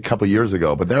year like a couple years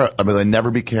ago, but they never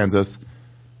beat Kansas.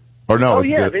 Or no? Oh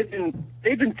yeah, they've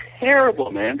been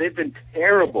terrible, man. They've been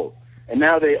terrible, and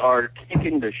now they are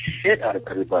kicking the shit out of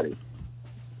everybody.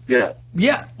 Yeah.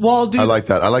 Yeah. Well, dude. I like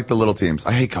that. I like the little teams.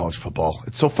 I hate college football.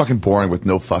 It's so fucking boring with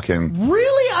no fucking.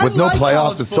 Really? with no like playoffs,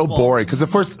 college it's football. so boring. Because the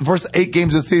first 8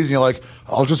 games of the season, you're like,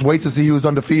 I'll just wait to see who's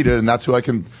undefeated, and that's who I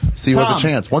can see who has Tom. a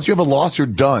chance. Once you have a loss, you're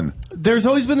done. There's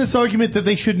always been this argument that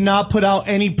they should not put out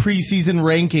any preseason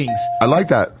rankings. I like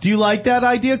that. Do you like that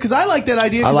idea? Because I like that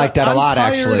idea. I 'cause like that a I'm lot,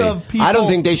 tired actually. of people- I don't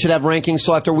think they should have rankings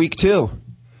till after week 2.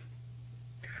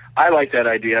 I like that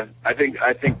idea. I think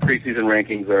preseason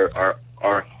rankings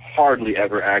are hardly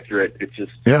ever accurate. It's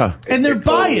just and they're totally,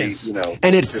 biased. you know,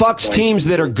 And it fucks teams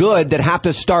that are good that have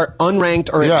to start unranked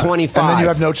or at 25. And then you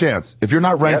have no chance. If you're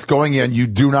not ranked going in, you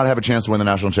do not have a chance to win the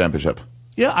national championship.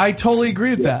 Yeah, I totally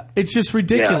agree with that. It's just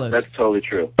ridiculous. Yeah, that's totally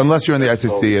true. Unless you're in the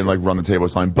ICC and like run the table or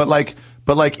something. But like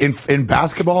in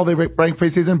basketball, they rank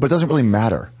preseason, but it doesn't really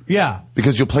matter. Yeah.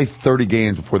 Because you'll play 30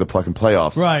 games before the fucking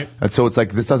playoffs. Right. And so it's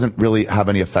like, this doesn't really have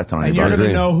any effect on And anybody. you're going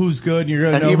to know who's good, and you're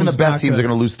going to And know even the who's best not teams good. are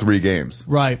going to lose 3 games.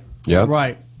 Right. Yep.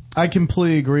 Right. I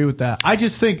completely agree with that. I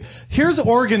just think here's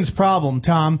Oregon's problem,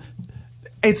 Tom.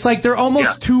 It's like they're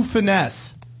almost too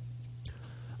finesse.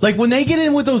 Like when they get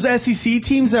in with those SEC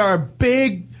teams that are a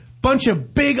big bunch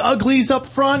of big uglies up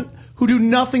front who do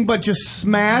nothing but just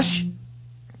smash,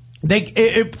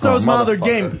 it throws them out of their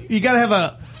game. You got to have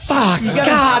a Fuck,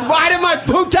 God, why did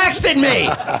who texted me?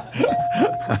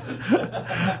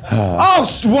 Oh,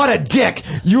 what a dick.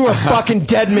 You a fucking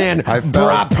dead man.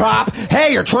 Prop.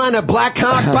 Hey, you're trying to black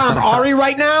cock bomb Ari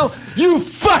right now? You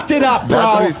fucked it up, bro.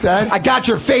 That's what he said? I got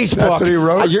your Facebook. That's what he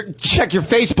wrote? Check your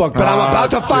Facebook, but I'm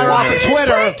about to fire off a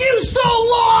Twitter. Why did it take you so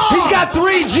long? He's got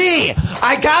 3G.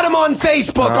 I got him on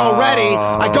Facebook already.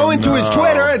 I go into his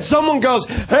Twitter and someone goes,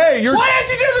 hey, you're... Why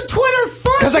didn't you do the Twitter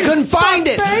first? Because I couldn't find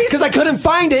it. Because I couldn't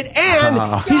find it. And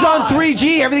he's on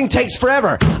 3G. Everything takes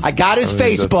forever. I got his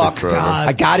Facebook.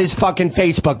 I got his fucking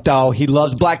Facebook, though. He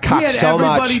loves black cock He had so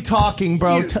everybody much. talking,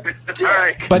 bro.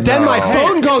 But then my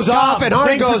phone goes off and Ari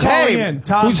thanks for goes, calling hey, in.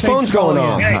 Tom, whose thanks phone's for going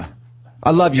calling in. off?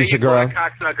 I love you, Segura.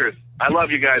 Cocksuckers. I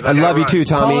love you guys. I love you too,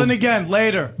 Tommy. Call in again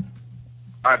later.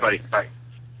 All right, buddy. Bye.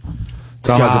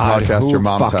 Tom God, has a podcast, who Your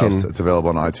Mom's fucking- House. It's available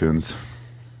on iTunes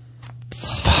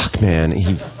Fuck, man.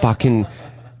 He fucking...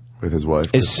 with his wife.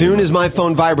 As soon as my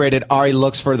phone vibrated, Ari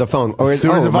looks for the phone. Or As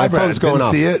soon as it my vibrated, phone's going didn't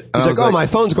off. see it. He's I like, was oh, like- my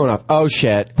phone's going off. Oh,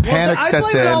 shit. Panic I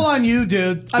sets blame it in. all on you,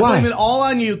 dude. I Why? blame it all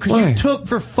on you because Why? you took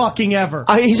for fucking ever.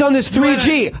 He's on this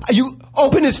 3G. You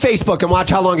open his Facebook and watch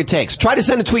how long it takes. Try to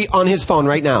send a tweet on his phone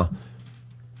right now.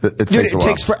 It Dude, takes a it while.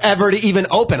 takes forever to even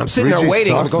open. I'm sitting there 3G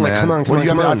waiting. I'm sucks, going like, man. come on, come What, on, you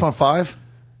come have on. an iPhone 5?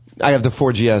 I have the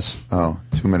 4GS. Oh,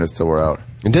 2 minutes till we're out.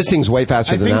 And this thing's way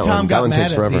faster I than think that Tom one. That got one mad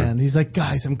takes at forever. the end. He's like,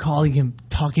 guys, I'm calling him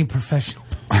talking professional.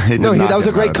 No, that was a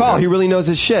get great mad call. at He me. really knows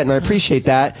his shit, and I appreciate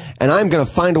that. And I'm going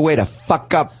to find a way to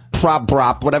fuck up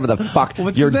prop, whatever the fuck.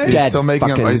 What's You're his name? dead. Still making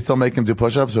him, fucking are you still making him do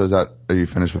push-ups, or are you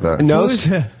finished with that? No, Who is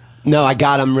it? no, I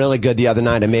got him really good the other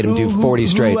night. I made him do 40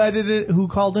 straight. Who edited it? Who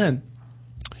called in?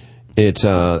 It's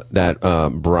that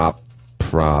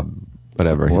prop,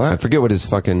 whatever. What? I forget what his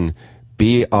fucking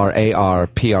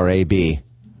BRARPRAB.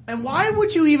 And why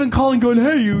would you even call and going,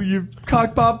 hey, you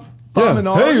cock bombing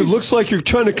Ari? Hey, it looks like you're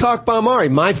trying to cock bomb Ari.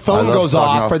 My phone love goes talking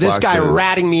off off for this black guy dudes.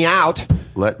 ratting me out.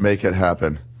 Make it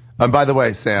happen. And by the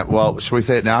way, Sam, well, should we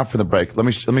say it now for the break? Let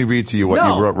me read to you what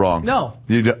No. you wrote wrong. No.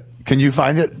 Can you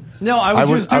find it? No, I was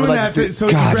just doing like that to see- so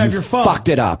you God, can grab you your phone. fucked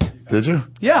it up. Did you?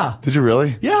 Yeah. Did you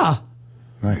really? Yeah.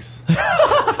 Nice.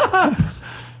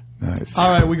 Nice. All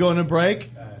right, we going to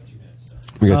break?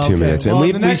 We got 2 Okay. minutes, and Well,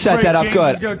 we the next set break, that up James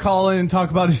good. is going to call in and talk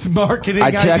about his marketing I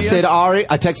ideas.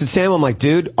 texted Sam. I'm like,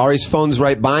 dude, Ari's phone's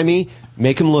right by me.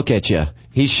 Make him look at you.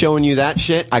 He's showing you that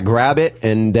shit. I grab it,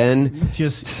 and then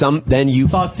then you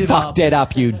fucked it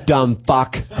up, you dumb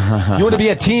fuck. You want to be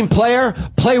a team player?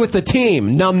 Play with the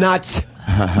team, numbnuts.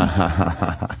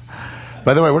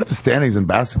 By the way, what are the standings in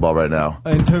basketball right now?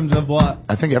 In terms of what?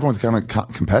 I think everyone's kind of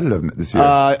competitive this year.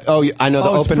 I know the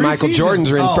Oh, it's Open Michael preseason.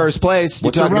 Jordans are in Oh. first place.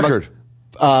 What's your talking record?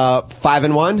 About,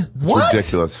 5-1. It's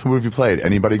ridiculous. Who have you played?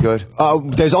 Anybody good?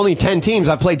 There's only 10 teams.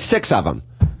 I've played 6 of them.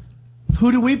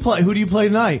 Who do we play? Who do you play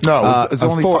tonight? No, it's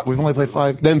only 4. we've only played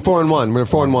 5. Then 4-1. We're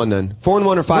 4-1 then.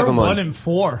 4-1 or 5-1. We're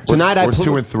 1-4. Tonight We're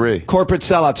 2 and 3. Corporate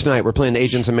sellout tonight. We're playing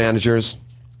agents and managers.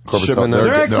 Corporate Shipment sellout. there.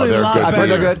 They're actually a lot I've heard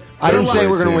better. they're good. I didn't say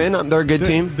we're going to win. They're a good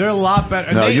team. They're a lot better.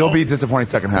 And No, they- you'll be disappointing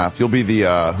second half. You'll be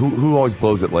the who always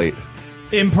blows it late.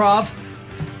 improv.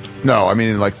 No, I mean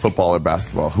in like football or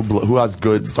basketball. Who has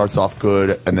good starts off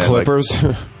good and then Clippers.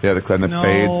 Like, yeah, and then No,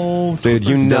 fades. Dude,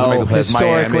 you Doesn't make know, the playoffs.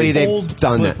 historically Miami. they've Old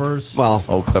done Clippers. that. Well,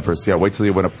 Old Clippers. Yeah, wait till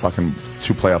you win a fucking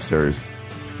 2 playoff series,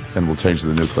 and we'll change to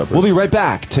the new Clippers. we'll be right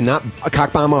back to not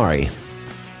cock bomb Ari.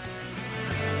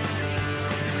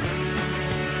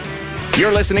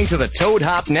 You're listening to the Toad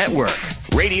Hop Network,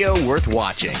 radio worth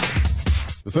watching.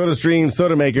 The SodaStream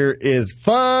Soda Maker is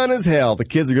fun as hell. The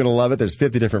kids are going to love it. There's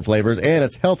 50 different flavors, and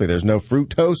it's healthy. There's no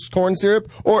fructose, corn syrup,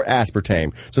 or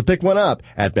aspartame. So pick one up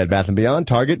at Bed Bath & Beyond,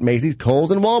 Target, Macy's, Kohl's,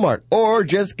 and Walmart. Or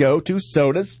just go to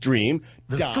SodaStream.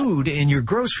 The food in your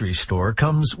grocery store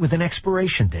comes with an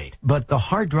expiration date, but the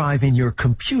hard drive in your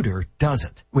computer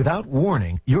doesn't. Without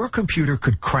warning, your computer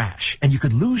could crash, and you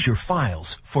could lose your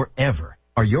files forever.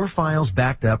 Are your files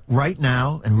backed up right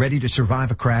now and ready to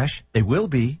survive a crash? They will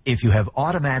be if you have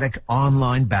automatic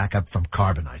online backup from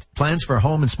Carbonite. Plans for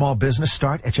home and small business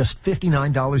start at just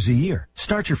 $59 a year.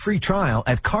 Start your free trial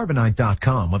at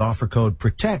Carbonite.com with offer code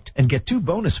PROTECT and get 2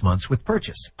 bonus months with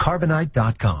purchase.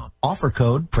 Carbonite.com. Offer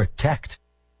code PROTECT.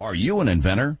 Are you an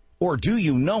inventor? Or do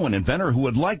you know an inventor who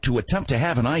would like to attempt to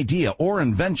have an idea or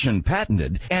invention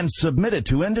patented and submit it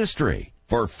to industry?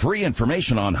 For free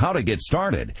information on how to get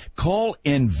started, call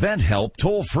InventHelp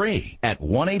toll-free at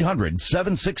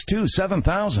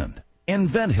 1-800-762-7000.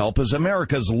 InventHelp is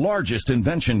America's largest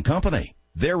invention company.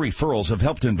 Their referrals have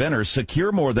helped inventors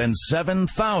secure more than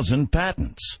 7,000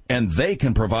 patents, and they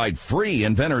can provide free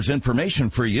inventors information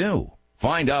for you.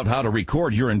 Find out how to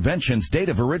record your invention's date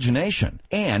of origination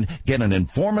and get an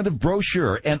informative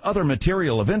brochure and other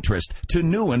material of interest to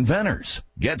new inventors.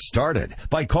 Get started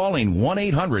by calling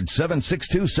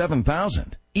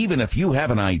 1-800-762-7000. Even if you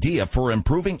have an idea for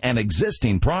improving an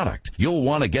existing product, you'll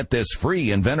want to get this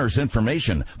free inventor's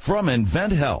information from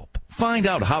InventHelp. Find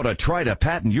out how to try to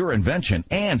patent your invention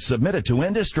and submit it to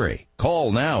industry.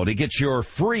 Call now to get your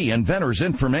free inventor's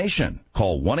information.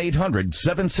 Call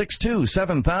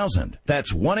 1-800-762-7000.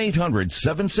 That's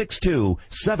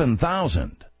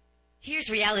 1-800-762-7000.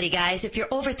 Here's reality, guys. If you're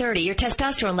over 30, your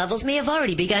testosterone levels may have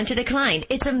already begun to decline.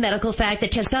 It's a medical fact that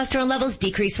testosterone levels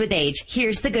decrease with age.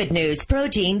 Here's the good news.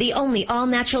 Progene, the only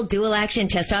all-natural dual-action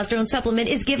testosterone supplement,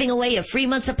 is giving away a free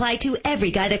month supply to every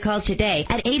guy that calls today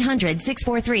at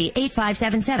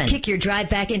 800-643-8577. Kick your drive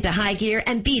back into high gear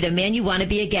and be the man you want to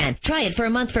be again. Try it for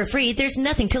a month for free. There's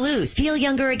nothing to lose. Feel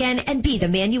younger again and be the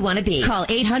man you want to be. Call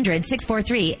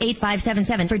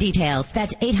 800-643-8577 for details.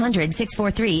 That's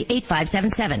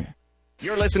 800-643-8577.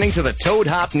 You're listening to the Toad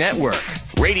Hop Network,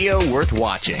 radio worth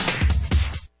watching.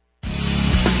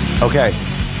 Okay.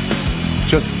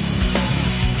 Just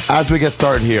as we get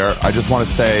started here, I just want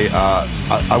to say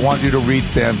I want you to read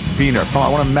Sam Beener. I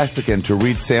want a Mexican to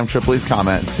read Sam Tripoli's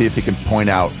comment and see if he can point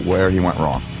out where he went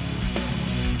wrong.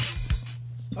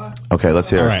 Okay, let's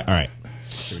hear it. All right.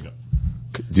 Here we go.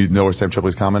 Do you know where Sam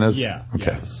Tripoli's comment is? Yeah.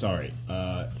 Okay. Yeah, sorry.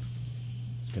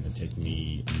 It's going to take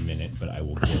me a minute, but I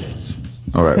will get it.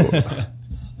 All right.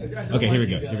 Okay, here we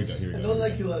go. I don't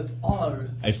like you at all.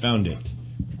 I found it.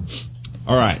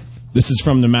 All right. This is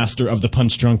from the Master of the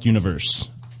Punch Drunk Universe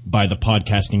by the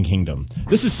Podcasting Kingdom.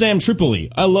 This is Sam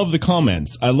Tripoli. I love the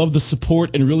comments. I love the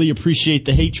support and really appreciate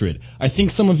the hatred. I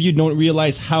think some of you don't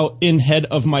realize how in head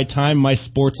of my time my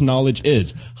sports knowledge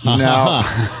is. Ha ha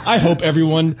ha. I hope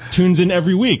everyone tunes in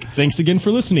every week. Thanks again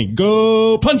for listening.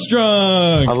 Go Punch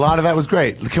Drunk! A lot of that was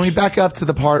great. Can we back up to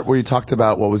the part where you talked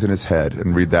about what was in his head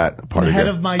and read that part again? Ahead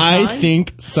of my time? I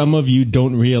think some of you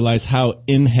don't realize how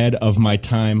in head of my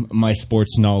time my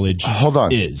sports knowledge Hold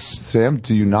on. is. Sam,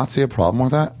 do you not see a problem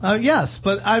with that? Yes,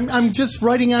 but I'm just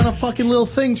writing on a fucking little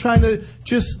thing trying to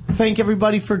just thank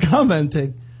everybody for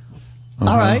commenting.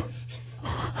 All right.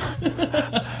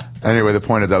 Anyway, the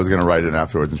point is I was going to write it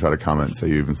afterwards and try to comment and say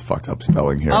you even fucked up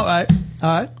spelling here. All right.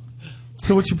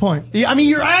 So what's your point? I mean,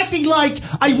 you're acting like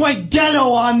I went ghetto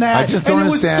on that. I just don't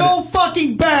understand. It was so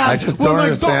fucking bad. I just don't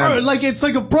understand. Like it's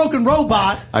like a broken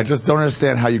robot. I just don't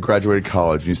understand how you graduated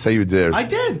college. You say you did. I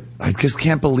did. I just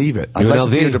can't believe it. I'd like to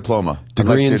see a diploma.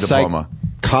 Degree in psychology?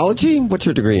 What's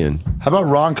your degree in? How about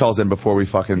Ron calls in before we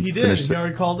fucking He did. finish? He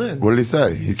already called in. What did he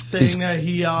say? He's saying that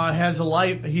he has a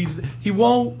life. He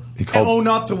won't own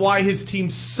up to why his team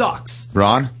sucks.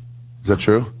 Ron? Is that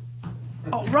true?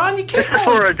 Oh, Ron, you can't. This is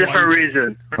for a different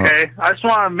reason, okay? I just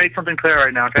want to make something clear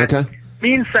right now, okay?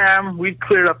 Me and Sam, we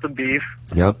cleared up the beef.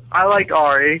 Yep. I like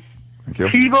Ari. Thank you.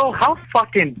 Tebow, how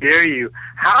fucking dare you?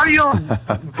 How do you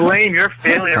blame your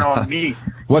failure on me?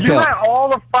 What's you up? had all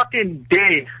the fucking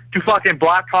day to fucking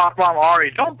black talk on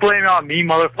Ari. Don't blame it on me,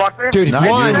 motherfucker. Dude, he's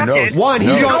on. Let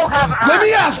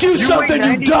me ask you something,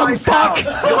 you dumb fuck.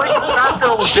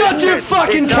 Shut your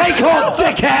fucking cake hole,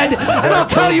 dickhead, and I'll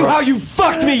tell you how you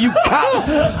fucked me, you cock.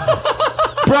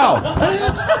 Bro,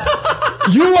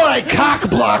 you are a cock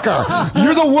blocker.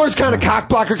 You're the worst kind of cock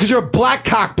blocker because you're a black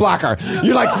cock blocker.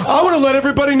 You're like, I want to let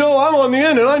everybody know I'm on the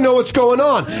end and I know what's going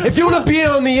on. If you want to be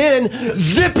on the end,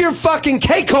 zip your fucking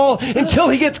cake hole until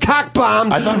he gets cock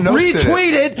bombed.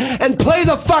 Retweet it and play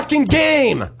the fucking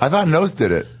game. I thought Nose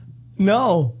did it.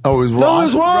 No. Oh, it was Ron? No, it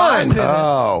was Ron.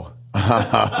 Oh.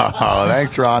 Oh,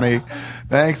 thanks, Ronnie.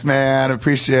 Thanks, man.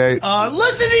 Appreciate.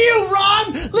 Listen to you,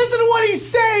 Ron. Listen to what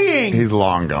he's saying. He's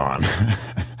long gone.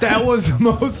 That was the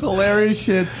most hilarious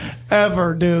shit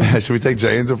ever, dude. Should we take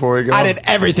James before we go? I did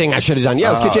everything I should have done.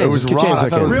 Yeah, let's get James. It was Let's get Ron. James. I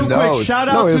thought it was Real Nose. quick, shout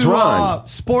No, out it was to Ron.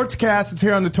 Sportscast. It's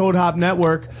here on the Toad Hop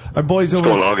Network. Our boys over.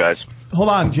 What's going on, guys? Hold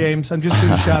on, James. I'm just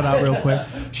doing a shout out real quick.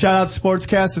 Shout out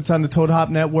Sportscast. It's on the Toad Hop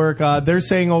Network. They're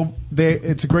saying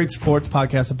it's a great sports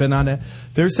podcast. I've been on it.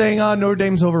 They're saying Notre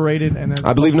Dame's overrated, and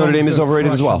I believe Notre Dame is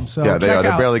overrated as well. So Yeah, they are.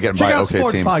 They're barely getting by OK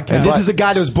Sports teams. Podcast. And this is a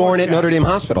guy that was born at Notre Dame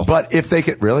Hospital. But if they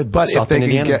could really, but South if they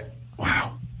Bend, can Indiana. get,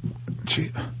 wow,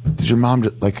 gee, did your mom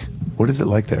like? What is it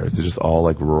like there? Is it just all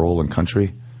like rural and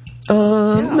country?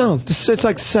 No, it's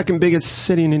like second biggest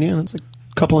city in Indiana. It's like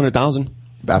a couple 100,000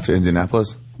 after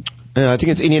Indianapolis. I think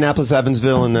it's Indianapolis,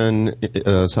 Evansville, and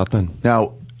then South Bend.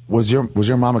 Now, was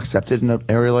your mom accepted in an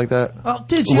area like that? Oh,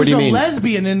 dude, she What was do you a mean?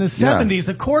 lesbian in the 70s.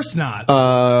 Of course not.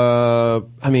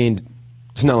 I mean,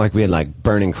 it's not like we had like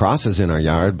burning crosses in our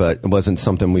yard, but it wasn't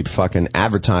something we'd fucking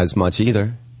advertise much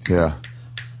either. Yeah.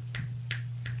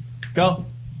 Go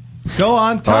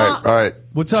on, Tom. All right.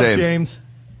 What's up, James?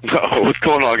 Oh, what's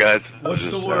going on, guys? What's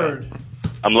the word?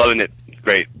 I'm loving it.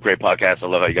 Great podcast. I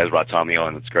love how you guys brought Tommy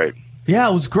on. It's great. Yeah,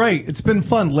 it was great. It's been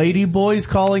fun. Lady boys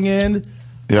calling in.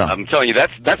 Yeah. I'm telling you,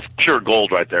 that's pure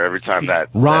gold right there. Every time that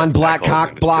Ron that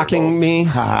Blackcock blocking me.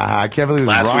 I can't believe it was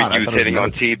Last Ron. week I he thought was it hitting on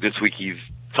Nose. T. This week he's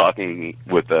talking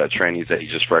with trainees that he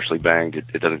just freshly banged.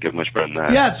 It doesn't get much better than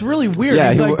that. Yeah, it's really weird. Yeah,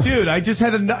 He's he like, wa- dude, I just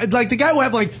had like the guy will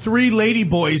have like 3 lady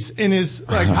boys in his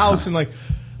like house and like,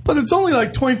 but it's only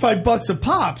like $25 a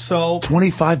pop. So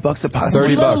 $25 a pop. would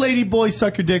you let a $30. lady boy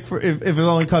suck your dick for if it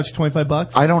only costs you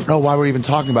 $25? I don't know why we're even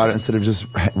talking about it instead of just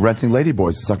renting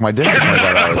ladyboys to suck my dick for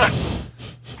 $25.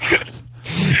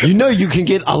 You know you can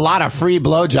get a lot of free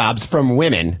blowjobs from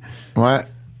women. What?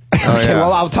 Okay,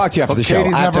 well, I'll talk to you after the show.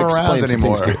 Katie's I have never to explain around some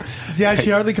anymore. things to you. Yeah, she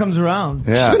hardly comes around.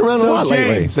 Yeah. She's been around a lot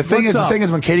lately. James, The thing what's up?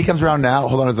 is, when Katie comes around now,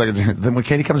 hold on a second. Then when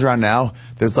Katie comes around now,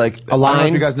 there's like I don't know line?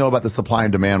 if you guys know about the supply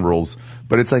and demand rules,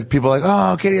 but it's like people are like,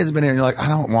 oh, Katie hasn't been here, and you're like, I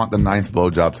don't want the 9th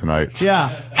blowjob tonight.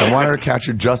 Yeah. I want her to catch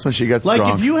her just when she gets Like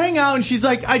drunk. if you hang out and she's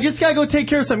like, I just gotta go take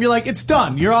care of something. You're like, it's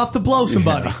done. You're off to blow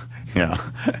somebody. Yeah.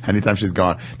 Anytime she's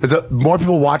gone, more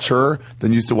people watch her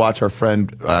than used to watch our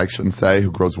friend. I shouldn't say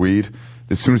who grows weed.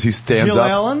 As soon as he stands Jill up,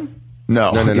 Allen?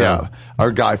 No, No. yeah,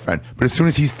 our guy friend. But as soon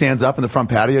as he stands up in the front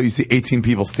patio, you see 18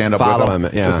 people stand up Follow with him,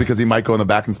 him, yeah. just because he might go in the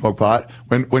back and smoke pot.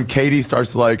 When Katie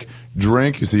starts to like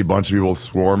drink, you see a bunch of people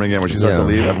swarming in. When she starts to Yeah.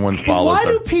 leave, everyone follows Why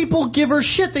her. do people give her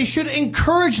shit? They should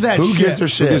encourage that Who shit. gives her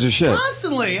shit? Who gives her shit?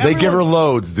 Constantly. They give her Everyone-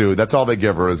 loads, dude. That's all they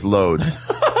give her is loads.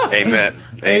 Amen.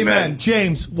 Amen.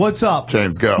 James, what's up?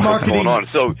 James, go. What's Marketing going on?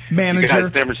 So, manager. you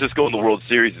guys, San Francisco in the World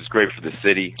Series is great for the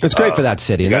city. It's great for that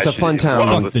city, and you that's a guys fun should- town.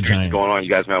 while Fuck the the series is Giants. going on, you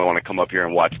guys might want to come up here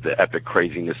and watch the epic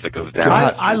craziness that goes down.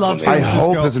 I love It's San I amazing.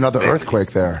 Francisco. hope there's another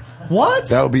earthquake there. What?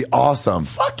 That would be awesome.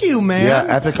 Fuck you, man. Yeah,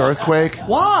 epic earthquake.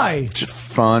 Why? Just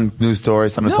fun news story,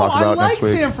 something No, to talk I about like next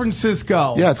week. San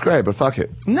Francisco. Yeah, it's great, but fuck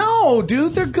it. No,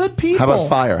 dude, they're good people. How about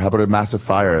fire? How about a massive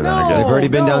fire? Then No, again, They've already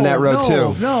been down that road,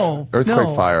 no, too. No, Earthquake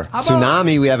no. fire. How about-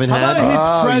 Tsunami we haven't How had. about it hits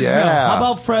Oh, Fresno? yeah. How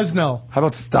about Fresno? How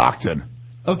about Stockton?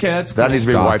 Okay, that's That cool. needs to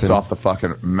be wiped Stockton. off the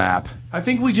fucking map. I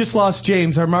think we just lost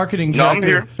James, our marketing No, I'm director.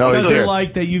 here. No, he's doesn't here.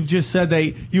 like that you've just said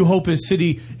that you hope his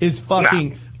city is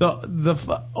fucking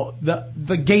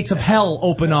the gates of hell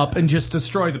open up and just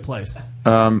destroy the place.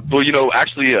 Well,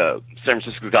 actually, San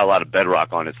Francisco's got a lot of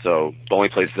bedrock on it, so the only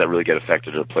places that really get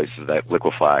affected are the places that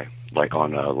liquefy, like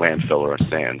on landfill or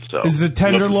sand. So Is it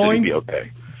Tenderloin? Be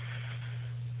okay.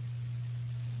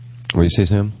 What do you say,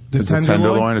 Sam? Is it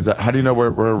Tenderloin? Is that? How do you know where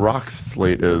Rock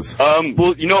Slate is? Well,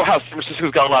 you know how San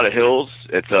Francisco's got a lot of hills?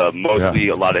 It's mostly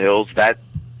a lot of hills. That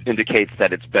indicates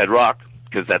that it's bedrock,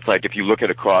 because that's like if you look at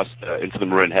across into the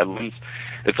Marin Headlands,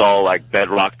 it's all like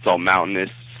bedrock, it's all mountainous.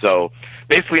 So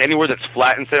basically anywhere that's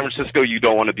flat in San Francisco, you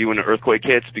don't want to be when an earthquake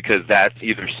hits, because that's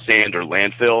either sand or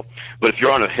landfill. But if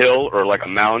you're on a hill or like a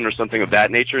mountain or something of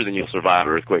that nature, then you'll survive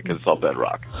an earthquake because it's all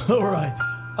bedrock. All right.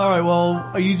 All right,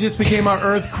 well, you just became our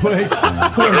earthquake.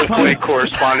 Earthquake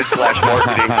correspondent /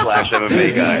 marketing /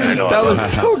 MMA guy. I know. That was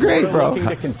so great, bro. Did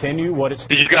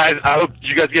you guys? I hope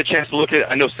you guys get a chance to look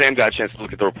at. I know Sam got a chance to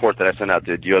look at the report that I sent out.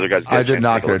 Did you other guys? Get I did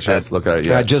not get a chance to look at it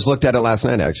yet. I just looked at it last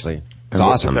night, actually. It's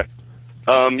awesome.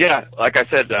 Yeah, like I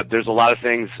said, there's a lot of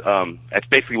things. That's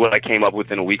basically what I came up with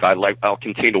in a week. I'll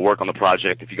continue to work on the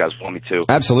project if you guys want me to.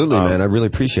 Absolutely, man. I really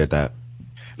appreciate that.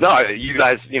 No, you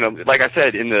guys, like I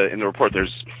said in the report,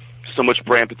 there's so much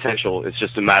brand potential. It's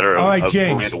just a matter of, All right, of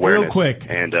James, brand awareness. real quick.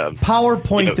 And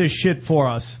PowerPoint this shit for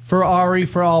us, for Ari,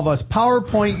 for all of us.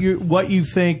 PowerPoint what you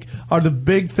think are the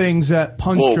big things that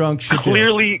Punch Drunk should do.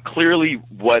 Clearly,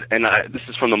 what, and this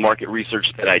is from the market research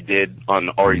that I did on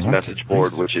Ari's message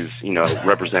board, which is,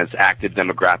 represents active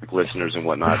demographic listeners and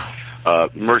whatnot.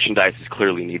 Merchandise is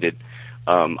clearly needed.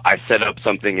 I set up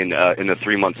something in the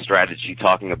 3-month strategy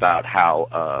talking about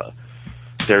how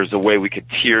there's a way we could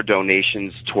tier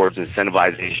donations towards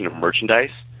incentivization of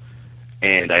merchandise,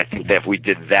 and I think that if we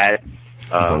did that,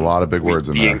 there's a lot of big words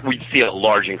in there. We'd see a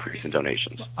large increase in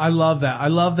donations. I love that. I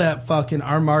love that fucking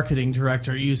our marketing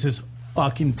director uses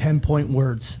fucking 10-point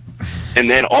words. And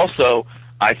then also,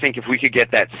 I think if we could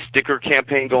get that sticker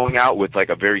campaign going out with like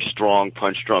a very strong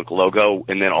Punch Drunk logo,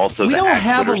 and then also We the don't at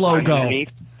have a Twitter sign logo. underneath.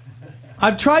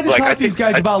 I've tried to talk to these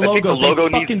guys about I think logo. the logo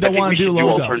They fucking don't want to do do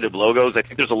logo. alternative logos. I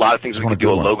think there's a lot of things we could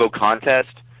do. A logo contest.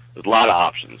 There's a lot of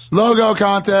options. Logo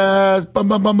contest. Bum,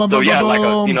 bum, bum, bum, So bum, yeah,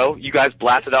 bum. you guys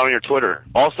blast it out on your Twitter.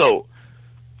 Also,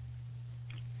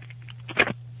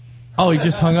 Oh, he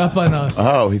just hung up on us.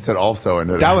 Oh, he said also. And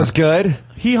That was good.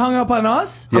 He hung up on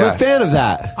us? I'm a fan of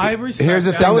that. I respect Here's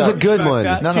the that. thing, That was though. a good one.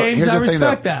 That. James, I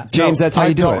respect that. James, that's how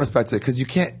you do I don't it. respect it because you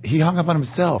can't. He hung up on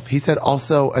himself. He said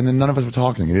also, and then none of us were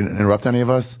talking. He didn't interrupt any of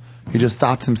us. He just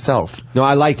stopped himself. No,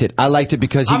 I liked it. I liked it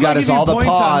because he I'm got gonna us give you all the points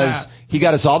on pause. that. He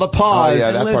got us all the pause. Oh,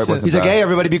 yeah, that part wasn't He's like, bad. "Hey,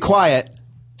 everybody, be quiet.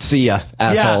 See ya,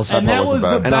 assholes." Yeah, and that was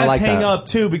the And I best like hang that. up,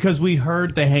 too, because we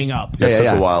heard the hang up. Yeah, it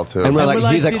took a while too. And we're And like, we're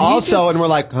like, he's like, did he also, just- and we're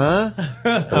like,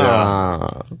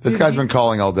 huh? This guy's been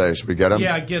calling all day. Should we get him?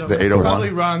 Yeah, get him. The It's 801. probably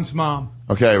Ron's mom.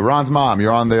 Okay, Ron's mom.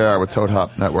 You're on the air with Toad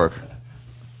Hop Network.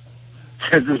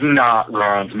 This is not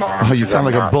Ron's mom. Oh, you sound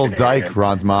like a I'm bull not dyke,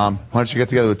 Ron's mom. Why don't you get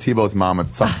together with Tebow's mom and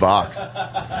suck box?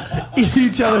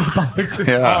 Each other's box is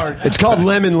hard. It's called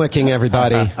lemon licking,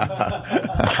 everybody.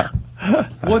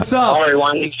 What's up? All right,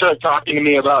 why don't you start talking to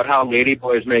me about how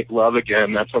ladyboys make love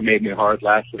again? That's what made me hard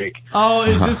last week. Oh,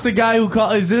 is this the guy who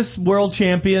called? Is this world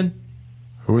champion?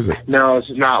 Who is it? No, this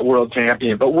is not world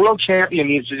champion. But world champion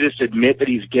needs to just admit that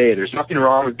he's gay. There's nothing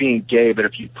wrong with being gay, but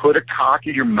if you put a cock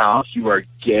in your mouth, you are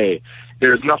gay.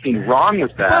 There's nothing wrong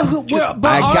with that.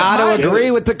 I got to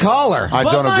agree with the caller. I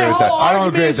don't agree with that. I don't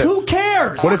agree with that. Who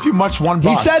cares? What if you munch one He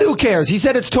box? said, "Who cares?" He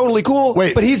said it's totally cool.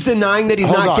 Wait. but he's denying that he's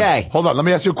Hold not on. gay. Hold on. Let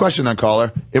me ask you a question then,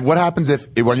 caller. What happens if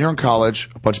when you're in college,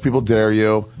 a bunch of people dare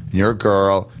you, and you're a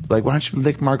girl, like, why don't you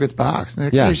lick Margaret's box? And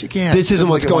they're like, Yeah, she can't. this isn't Just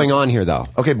what's lick it going once. on here, though.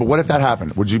 Okay, but what if that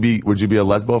happened? Would you be a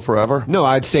lesbo forever? No,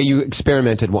 I'd say you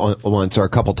experimented once or a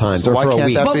couple times So or why for a can't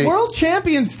week. that But be- world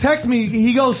champions text me.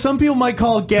 He goes, "Some people might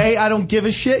call it gay. I don't give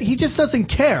a shit." He just doesn't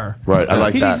care. Right, I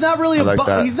like that. He's not really I like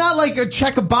that. he's not like a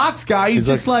check a box guy. He's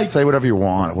just like say whatever you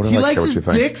want. What do he I likes care what his you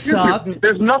think? dick sucked.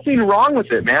 There's nothing wrong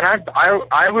with it, man.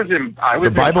 I was in.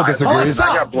 The Bible disagrees.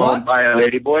 I got blown What? by a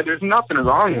ladyboy. There's nothing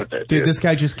wrong with it, Dude, this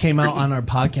guy just came out on our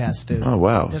podcast, dude. Oh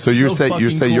wow! That's So you so say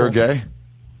fucking you're cool. gay?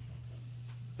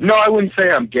 No, I wouldn't say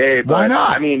I'm gay. But, Why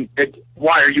not? I mean,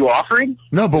 why are you offering?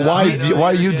 No, but why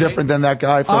are you different than that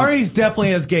guy? Ari's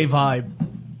definitely has gay vibe.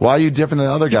 Why are you different than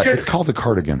the other guy? Because- It's called a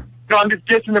cardigan. No, I'm just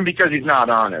dissing him because he's not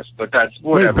honest. But that's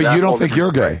whatever. Wait, but That's you don't all think the-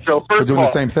 you're gay So for first doing of the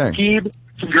all, same thing? Keeb,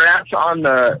 congrats on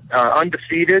the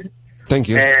undefeated Thank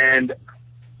you. and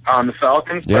on the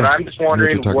Falcons. Yeah, But I'm just I know what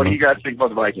wondering, you're talking what do about. you guys think about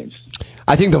the Vikings?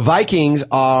 I think the Vikings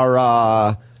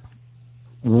are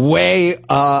way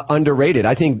underrated.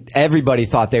 I think everybody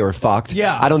thought they were fucked.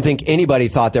 Yeah. I don't think anybody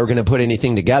thought they were going to put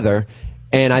anything together.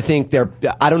 And I think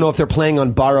I don't know if they're playing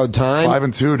on borrowed time.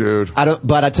 5-2, dude.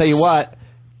 But I tell you what,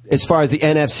 as far as the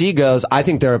NFC goes, I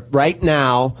think they're right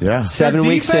now, 7 Their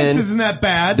weeks defense in. isn't that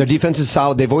bad. Their defense is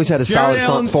solid. They've always had a Jared solid front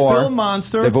Allen's four. still a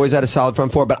monster. They've always had a solid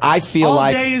front four, but I feel All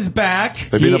like day is back.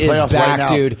 They'd be he in the playoffs is back, right now.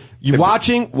 dude. You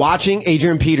watching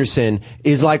Adrian Peterson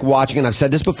is like watching, and I've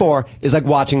said this before, is like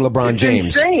watching LeBron It's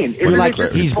James. insane. You're like,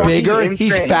 It's he's fucking bigger, insane.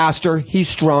 he's faster, he's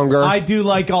stronger. I do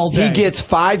like all day. He gets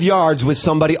 5 yards with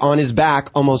somebody on his back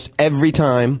almost every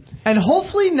time. And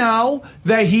hopefully now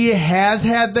that he has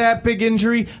had that big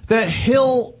injury, that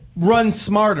he'll run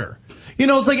smarter. You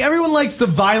know, it's like everyone likes the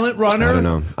violent runner. I don't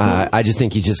know. I just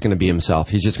think he's just going to be himself.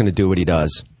 He's just going to do what he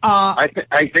does. I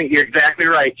think you're exactly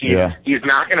right, Keith. Yeah. He's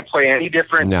not going to play any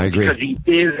different No, I agree. because he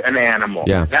is an animal.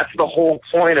 Yeah. That's the whole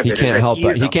point of He it. can't is that help he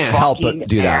but- is he a can't help but fucking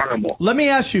do that. Animal. Let me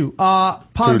ask you,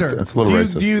 Ponder, Dude, it's a little do you,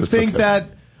 racist. do you It's think okay. that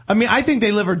I mean, I think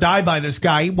they live or die by this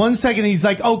guy. 1 second he's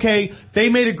like, okay, they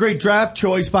made a great draft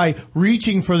choice by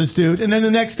reaching for this dude. And then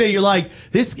the next day you're like,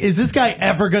 is this guy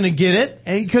ever going to get it?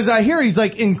 Because I hear he's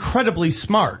like incredibly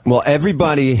smart. Well,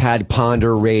 everybody had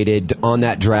Ponder rated on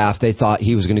that draft. They thought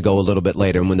he was going to go a little bit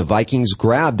later. And when the Vikings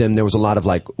grabbed him, there was a lot of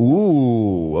like,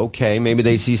 ooh, okay, maybe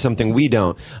they see something we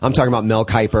don't. I'm talking about Mel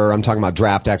Kiper. I'm talking about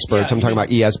draft experts. I'm talking about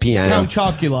ESPN. Count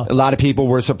Chocula. A lot of people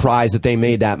were surprised that they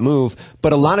made that move.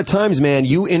 But a lot of times, man,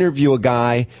 you interview a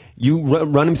guy, you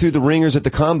run him through the ringers at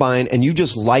the combine, and you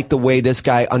just like the way this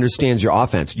guy understands your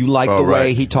offense. You like the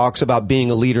way he talks about being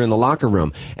a leader in the locker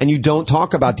room. And you don't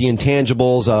talk about the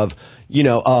intangibles of, you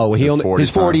know,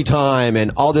 his 40 time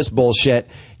and all this bullshit.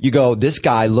 You go, this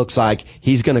guy looks like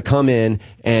he's going to come in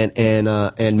and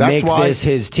make this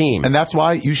his team. And that's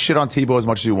why you shit on Tebow as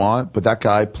much as you want, but that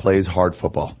guy plays hard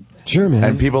football. Sure, man.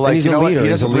 And people like, he's you know what? leader. He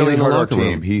He's a doesn't leader really in the hurt our locker room.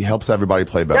 team. He helps everybody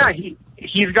play better. Yeah,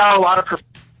 he's got a lot of.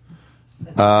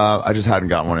 I just hadn't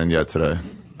gotten one in yet today.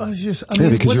 Because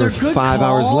you're 5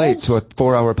 hours late to a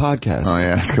 4-hour podcast. Oh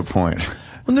yeah, that's a good point.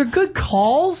 When they're good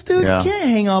calls, dude, Yeah. you can't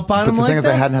hang up on But him the like thing is,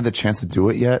 that. I hadn't had the chance to do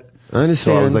it yet. I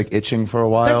understand. So I was like itching for a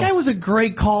while. That guy was a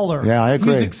great caller. Yeah, I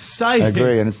agree. He's excited. I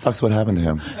agree, and it sucks what happened to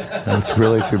him. It's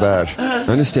really too bad. I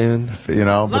understand. You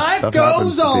know, but Life stuff goes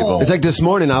happens to on. people. It's like this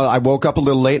morning, I woke up a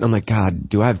little late and I'm like, God,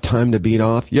 do I have time to beat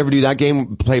off? You ever do that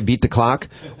game, play Beat the Clock?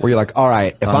 Where you're like, all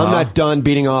right, if I'm not done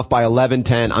beating off by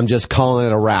 11:10, I'm just calling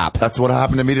it a wrap. That's what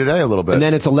happened to me today a little bit. And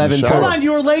then it's 11:30. Hold on,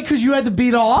 you were late because you had to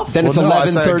beat off? Then it's Well, no, I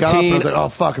 11:13. was like, oh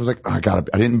fuck! I was like, I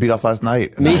didn't beat off last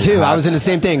night. Me too. I was in the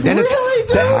same thing. Then it's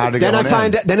 11:13.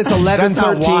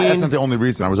 That's not the only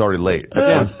reason. I was already late. It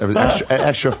was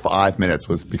extra 5 minutes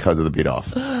was because of the beat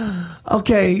off.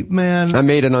 Okay, man. I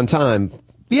made it on time.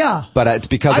 Yeah. But it's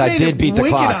because I I made did it beat the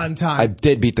wicked clock. on time. I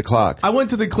did beat the clock. I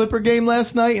went to the Clipper game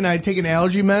last night and I had taken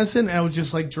allergy medicine and I was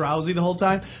just like drowsy the whole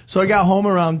time. So I got home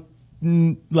around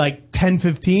like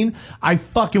 10:15. I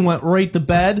fucking went right to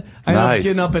bed. I ended up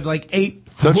getting up at like 8.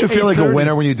 Don't you feel like a 8:30.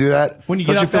 winner when you do that? When you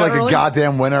Don't get you up feel that like early? a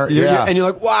goddamn winner? And you're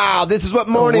like, wow, this is what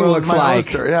morning world's looks my like.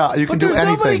 oyster. Yeah, you can But do there's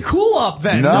anything. nobody cool up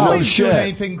then. No Nobody's shit. doing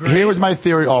anything great. Here was my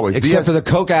theory always. Except for the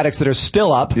coke addicts that are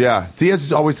still up. Yeah.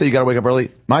 Diaz always say you got to wake up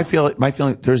early. My feeling,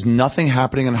 there's nothing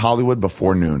happening in Hollywood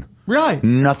before noon. Right.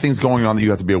 Nothing's going on that you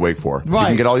have to be awake for. You Right.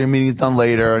 can get all your meetings done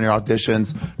later and your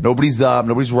auditions. Nobody's up.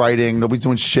 Nobody's writing. Nobody's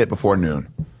doing shit before noon.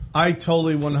 I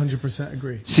totally 100%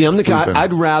 agree. See, I'm the guy. Sleeping.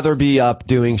 I'd rather be up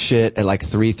doing shit at like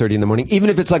 3:30 in the morning, even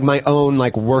if it's like my own,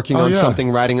 like working on something,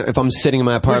 writing. If I'm sitting in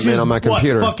my apartment Which is on my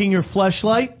computer, What, fucking your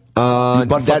fleshlight? You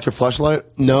butt fucked your fleshlight?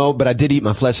 No, but I did eat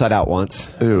my fleshlight out once.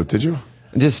 Ew, did you?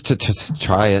 Just to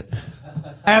try it.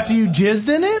 After you jizzed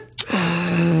in it?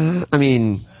 I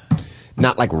mean,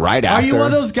 not like right Are after. you one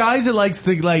of those guys that likes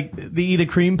to eat a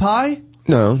cream pie?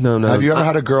 No. Have you ever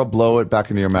had a girl blow it back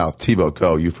into your mouth? Tebow,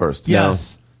 go. You first.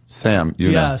 Yes. No. Sam,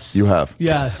 you Yes. know. You have.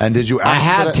 Yes. And did you I ask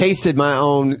have for that? tasted my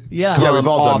own Yeah. cum Yeah, we've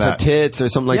all done off that. of tits or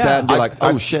something like Yeah. that. And be I- like,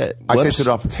 oh shit. I Whoops. tasted it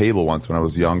off a table once when I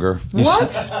was younger.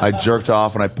 What? I jerked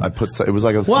off and I put, it was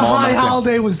like a What small high enough thing.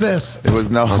 holiday was this? It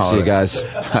was no I'll see you holiday. guys.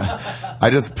 I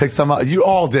just picked some up. You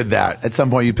all did that. At some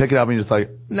point, you pick it up and you're just like,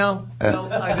 No,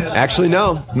 I didn't. Actually,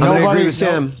 no. I'm gonna agree with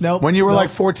Sam. Nope. when you were Nope. like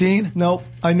 14? Nope.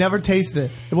 I never tasted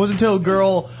it. It wasn't until a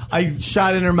girl I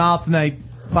shot in her mouth and I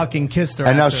fucking kissed her.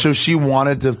 And now, after. so she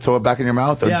wanted to throw it back in your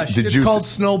mouth? Or Yeah, it's called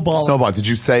snowballing. Snowball. Did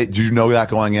you know that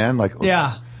going in? Like,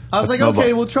 Yeah. I was a like, snowball.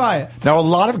 okay, we'll try it. Now, a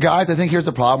lot of guys, I think here's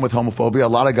the problem with homophobia. A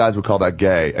lot of guys would call that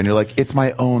gay. And you're like, it's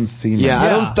my own semen. Yeah, I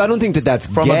don't think that's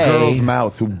From gay. a girl's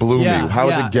mouth who blew Yeah, me. How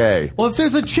is yeah. it gay? Well, if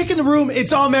there's a chick in the room,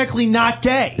 it's automatically not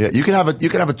gay. Yeah, you can have a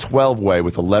 12-way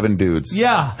with 11 dudes.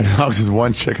 Yeah. As long as there's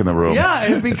one chick in the room. Yeah,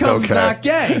 it it's becomes okay. not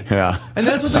gay. Yeah. And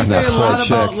that's what they And say that a lot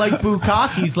poor about chick. like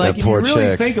bukkakis. Like That if you poor really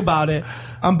chick. think about it,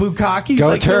 on bukkakis, Go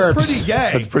like they're Terps. pretty gay.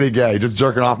 That's pretty gay. Just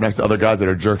jerking off next to other guys that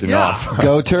are jerking Yeah. off.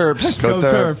 Go Terps. Go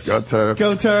Terps. Go Terps.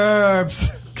 Go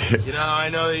Terps. You know how I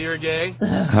know that you're gay?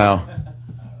 How?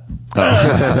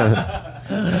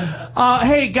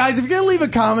 Hey guys, if you're gonna leave a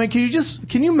comment,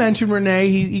 can you mention Renee?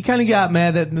 He kind of got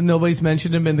mad that nobody's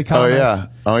mentioned him in the Oh comments.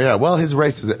 yeah. Well, his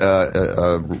race is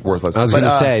worthless. I was going to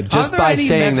say, just Are there by any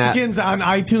saying Mexicans on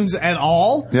iTunes at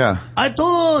all? Yeah.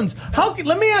 iTunes.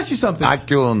 Let me ask you something.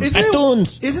 iTunes.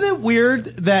 Isn't it weird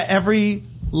that every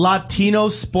Latino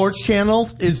sports channel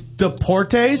is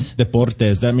Deportes?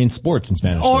 Deportes. That means sports in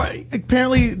Spanish. Or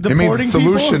apparently It deporting means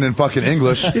solution people? in fucking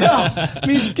English. Yeah,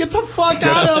 means get the fuck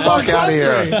out the of our fuck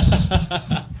outta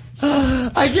country.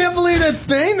 I can't believe that's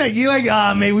thing that you like.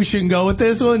 Maybe we shouldn't go with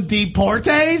this one.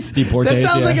 Deportes. Deportes, That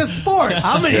sounds yeah. like a sport.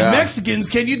 How many Yeah. Mexicans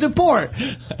can you deport?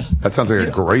 That sounds like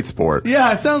a great sport.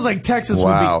 Yeah, it sounds like Texas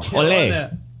Wow. would be killing Ole.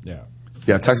 it. Yeah.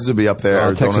 Yeah, Texas would be up there.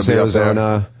 Arizona Texas, would be up there.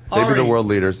 Arizona. They'd be the Alright. world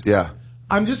leaders. Yeah.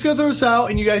 I'm just going to throw this out,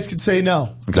 and you guys could say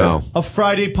no. Okay. No. A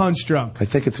Friday punch drunk. I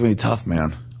think it's going to be tough,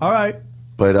 man. All right.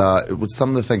 But it was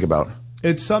something to think about.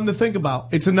 It's something to think about.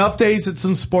 It's enough days that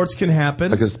some sports can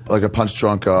happen. Like a punch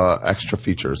drunk extra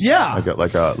features. Yeah.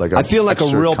 Like a I feel like a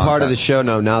extra real part of content. the show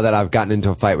now that I've gotten into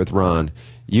a fight with Ron.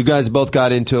 You guys both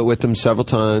got into it with him several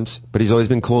times, but he's always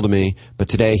been cool to me. But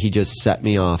today he just set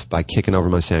me off by kicking over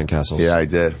my sandcastles. Yeah, I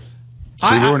did.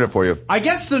 She ruined it for you. I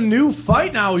guess the new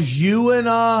fight now is you and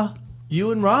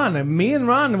Ron. And me and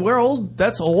Ron, we're old.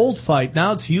 That's an old fight.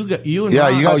 Now it's you and Yeah,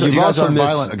 Ron. you guys aren't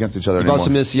violent against each other You've anymore. also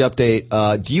missed the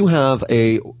update. Do you have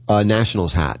a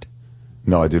Nationals hat?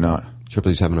 No, I do not.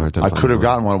 Triple H's having a hard time. I could have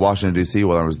gotten one in Washington, D.C.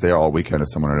 while I was there all weekend if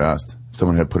someone had asked. If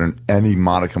someone had put in any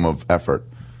modicum of effort.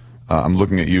 I'm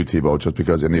looking at you, Tebow, just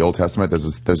because in the Old Testament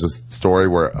there's this story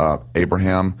where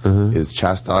Abraham is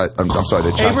chastised. I'm sorry, they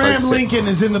chastised Abraham Lincoln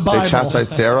is in the Bible. They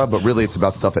chastised Sarah, but really it's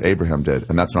about stuff that Abraham did,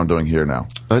 and that's what I'm doing here now.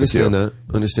 I understand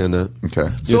that.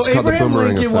 Okay. So Abraham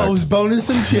Lincoln was boning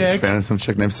some chick. Boning some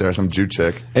chick named Sarah, some Jew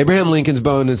chick. Abraham Lincoln's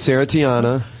boning Sarah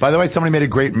Tiana. By the way, somebody made a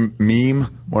great meme,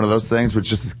 one of those things, with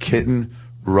just this kitten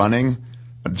running.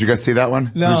 Did you guys see that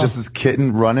one? No. It was just this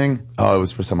kitten running. Oh, it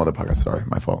was for some other podcast. Sorry,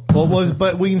 my fault.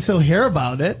 But we can still hear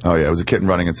about it. Oh, yeah, it was a kitten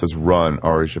running. It says, "Run,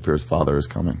 Ari Shafir's father is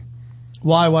coming."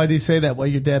 Why? Why do you say that? Why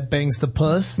your dad bangs the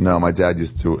puss? No, my dad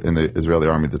used to, in the Israeli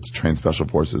army that trained special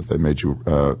forces, they made you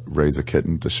raise a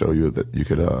kitten to show you that you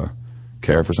could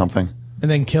care for something.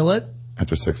 And then kill it?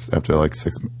 After 6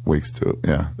 weeks to,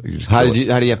 yeah. You just How kill do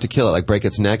it. you have to kill it? Like break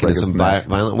its neck in Break some its neck.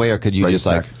 violent way, or could you Break just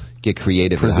its like neck. get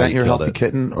creative? with how Present you your killed healthy it?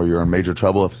 kitten, or you're in major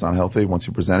trouble if it's unhealthy. Once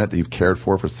you present it, that you've cared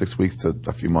for 6 weeks to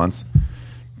a few months,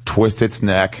 twist its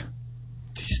neck.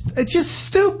 It's just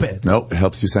stupid. Nope, it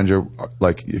helps you send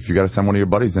if you got to send one of your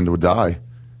buddies in to die,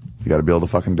 you got to be able to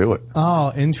fucking do it.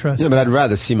 Oh, interesting. Yeah, but I'd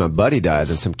rather see my buddy die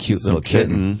than some cute little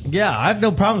kitten. Yeah, I have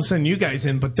no problem sending you guys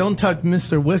in, but don't touch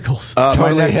Mr. Wickles.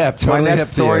 My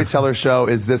next storyteller show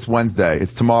is this Wednesday.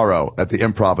 It's tomorrow at the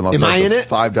Improv in Los Am I Angeles. in it?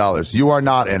 $5. You are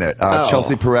not in it. Oh.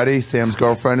 Chelsea Peretti, Sam's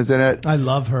girlfriend, is in it. I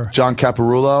love her. John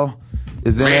Caparulo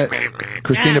is in it.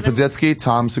 Christina Pazitsky,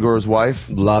 Tom Segura's wife.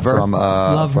 Love her. From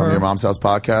her. Your Mom's House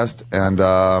podcast.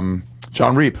 And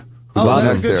John Reap. who's Oh, on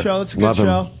that's next a good here. show. That's a good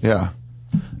show. Yeah.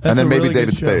 That's and then a maybe really David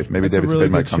good show. Spade. Maybe That's a David really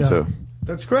Spade might good come show. too.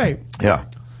 That's great. Yeah.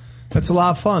 That's a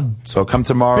lot of fun. So come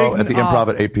tomorrow Big, at the Improv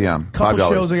at 8 p.m. Couple $5.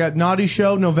 shows. I got Naughty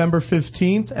Show November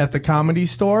 15th at the Comedy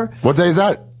Store. What day is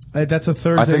that? That's a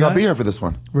Thursday I think I'll night. be here for this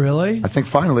one. Really? I think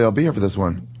finally I'll be here for this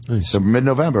one. So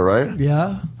mid-November, right?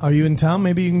 Yeah. Are you in town?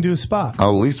 Maybe you can do a spot. I'll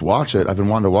at least watch it. I've been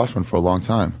wanting to watch one for a long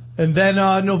time. And then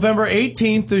November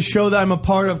 18th, the show that I'm a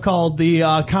part of called the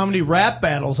Comedy Rap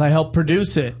Battles. I helped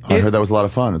produce it. I heard that was a lot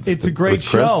of fun. It's a great with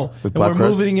Chris, show. With And Black we're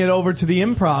Chris. moving it over to the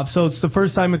Improv. So it's the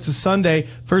first time it's a Sunday,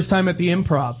 first time at the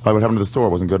Improv. Why, what happened to the store?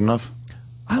 Wasn't good enough?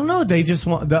 I don't know. They just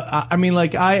want,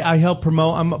 I help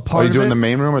promote. I'm a part Are you of doing it. the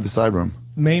main room or the side room?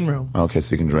 Main room. Okay,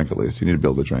 so you can drink at least. You need to be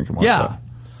able to drink and watch Yeah. that.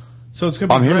 So it's going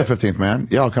to be I'm here great. the 15th, man.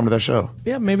 Yeah, I'll come to that show.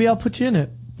 Yeah, maybe I'll put you in it.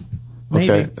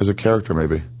 Maybe. Okay, as a character,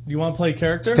 maybe. You want to play a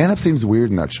character? Stand-up seems weird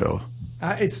in that show.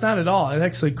 It's not at all. It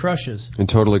actually crushes. It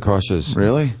totally crushes.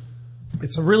 Really?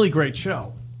 It's a really great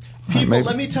show. People,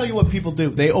 let me tell you what people do.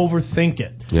 They overthink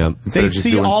it. Yeah. They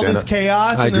see all this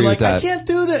chaos I and they're agree like, with I that. can't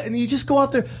do that. And you just go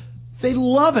out there. They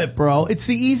love it, bro. It's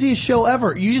the easiest show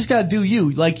ever. You just got to do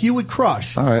you. Like you would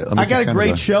crush. All right. I got a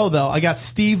great show, though. I got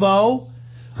Steve-O.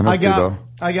 I know Steve-O.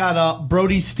 I got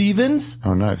Brody Stevens.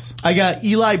 Oh, nice. I got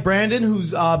Eli Brandon,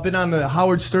 who's been on the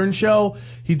Howard Stern show.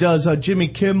 He does Jimmy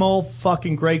Kimmel,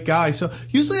 fucking great guy. So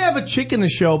usually I have a chick in the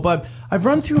show, but I've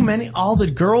run through all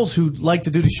the girls who like to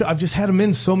do the show. I've just had them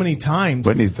in so many times.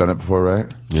 Whitney's done it before,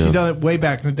 right? She done it way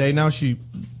back in the day. Now she's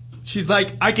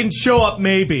like, I can show up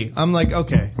maybe. I'm like,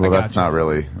 okay. Well, I got that's you. not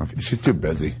really. Okay. She's too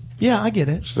busy. Yeah, I get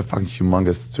it. She's a fucking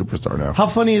humongous superstar now. How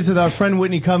funny is it our friend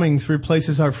Whitney Cummings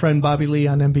replaces our friend Bobby Lee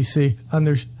on NBC? On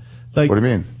their, like, What do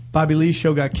you mean? Bobby Lee's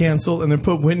show got canceled and they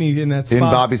put Whitney in that spot. In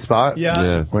Bobby's spot?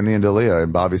 Yeah. Whitney and Dalia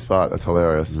in Bobby's spot. That's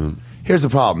hilarious. Here's the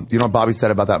problem. You know what Bobby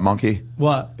said about that monkey?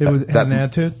 What? It was had an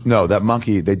attitude? No, that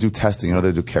monkey, they do testing. You know,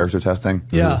 they do character testing.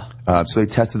 Yeah. So they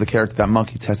tested the character. That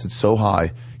monkey tested so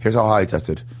high. Here's how high he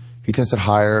tested. He tested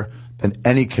higher than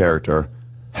any character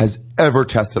has ever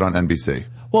tested on NBC.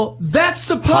 Well, that's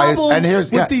the problem and here's,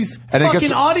 with these and it fucking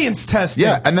gets- audience testing.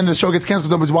 Yeah, and then the show gets canceled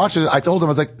because nobody's watching it. I told him, I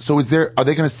was like, so are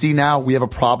they going to see now we have a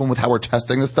problem with how we're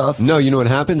testing this stuff? No, you know what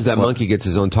happens? That monkey gets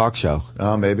his own talk show.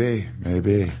 Oh, maybe.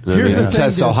 Here's the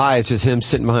test so high, it's just him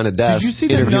sitting behind a desk Did you see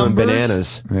the interviewing numbers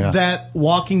bananas. that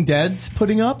Walking Dead's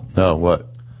putting up? No, what?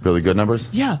 Really good numbers?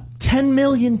 Yeah, 10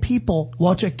 million people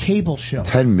watch a cable show.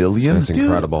 10 million? That's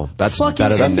incredible. That's fucking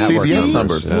better than network NBC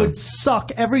numbers. would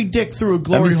suck every dick through a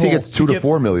glory NBC hole. gets 2 to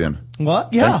 4 million. What?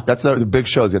 Yeah. That's the big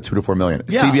shows get 2 to 4 million.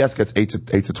 Yeah. CBS gets 8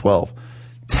 to 12.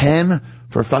 10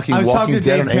 for fucking I was Walking talking to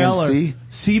Dead Dave on Taylor. AMC?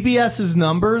 CBS's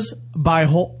numbers by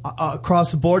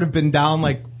across the board have been down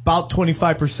like about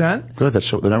 25%. Good, that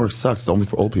show. The network sucks. It's only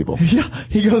for old people. Yeah,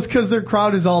 he goes because their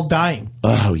crowd is all dying.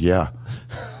 Oh yeah.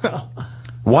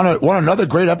 Want another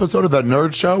great episode of that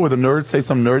nerd show where the nerds say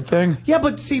some nerd thing? Yeah,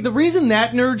 but see, the reason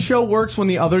that nerd show works when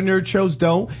the other nerd shows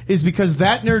don't is because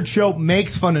that nerd show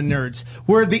makes fun of nerds.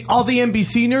 Where all the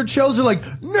NBC nerd shows are like,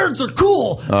 nerds are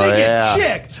cool. They get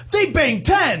chick. They bang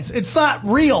tens. It's not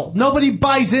real. Nobody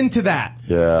buys into that.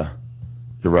 Yeah,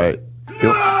 you're right.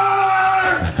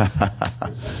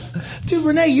 Dude,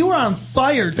 Renee, you were on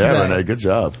fire today. Yeah, Renee, good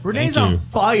job. Renee's on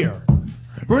fire.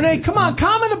 Renee, come on,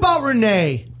 comment about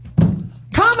Renee.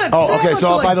 Comment. Oh, okay.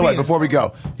 So, like by the way, Peter. before we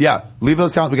go, leave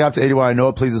those comments. We got up to 81. I know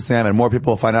it pleases Sam, and more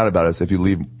people will find out about us if you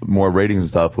leave more ratings and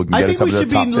stuff. We can I get think us we up should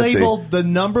to the be top 50. labeled the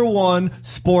 #1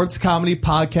 sports comedy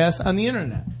podcast on the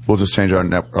internet. We'll just change our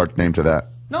name to that.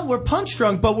 No, we're Punch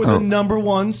Drunk, but we're the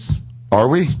 #1 Are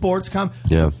we? sports com.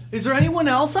 Yeah. Is there anyone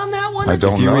else on that one? I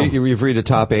don't know. If you read the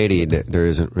top 80, there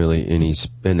isn't really any,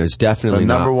 and there's definitely The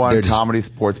number not. one There's- comedy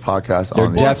sports podcast There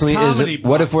on the definitely comedy isn't.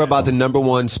 What if we're about the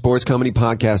 #1 sports comedy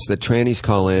podcast that trannies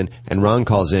call in and Ron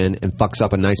calls in and fucks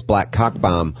up a nice black cock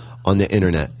bomb on the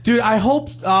internet? Dude, I hope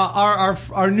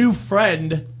our new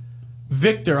friend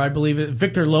Victor,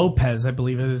 Victor Lopez, I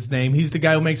believe is his name. He's the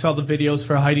guy who makes all the videos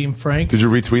for Heidi and Frank. Did you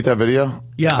retweet that video?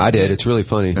 Yeah, I did. It's really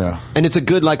funny. Yeah. And it's a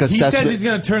good He assessment. says he's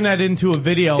going to turn that into a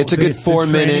video. It's a good the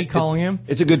 4-minute. tranny calling him.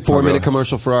 It's a good 4-minute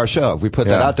commercial for our show. If we put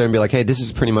that Yeah. out there and be like, "Hey, this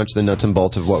is pretty much the nuts and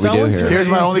bolts of what we do Someone here." Here's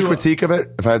my only into a- critique of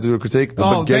it. If I had to do a critique, the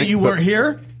Oh, beginning, that you weren't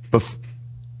here?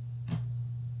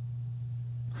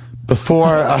 Before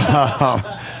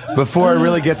it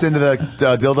really gets into the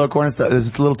dildo corner stuff,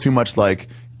 there's a little too much like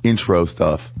intro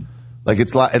stuff. Like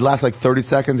it lasts like 30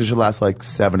 seconds. It should last like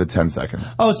 7 to 10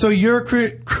 seconds. Oh, so you're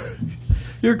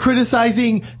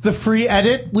criticizing the free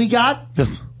edit we got?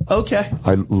 Yes. Okay.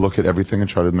 I look at everything and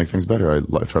try to make things better. I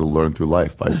try to learn through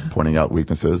life by pointing out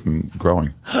weaknesses and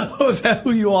growing. Oh, is that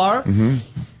who you are? Mm-hmm.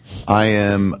 I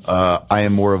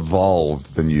am more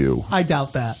evolved than you, I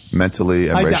doubt that. mentally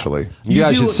and I doubt- racially. You do a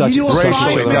Racially,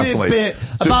 5-minute definitely. bit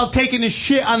about taking a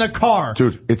shit on a car.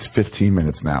 Dude, it's 15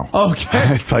 minutes now.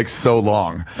 Okay. It's like so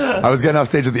long. I was getting off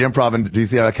stage at the Improv in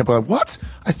DC and I kept going, what?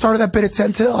 I started that bit at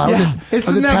 10 till. It's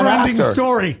a never-ending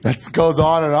story. That goes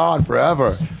on and on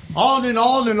forever. On and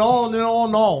on and on and on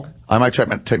and on. I might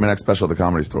take my next special at the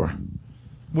Comedy Store.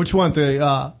 Which one? The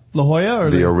La Jolla or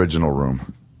The original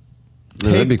room.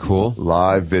 Yeah, that'd be cool.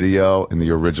 Live video in the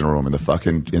original room in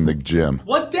the gym.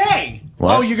 What day?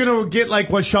 What? Oh, you're going to get like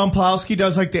what Sean Plowski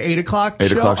does, like the 8 o'clock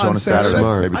 8 o'clock show on a Saturday.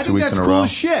 Maybe I 2 think weeks that's in a cool row.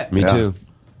 as shit. Me too.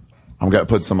 I'm going to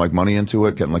put some like money into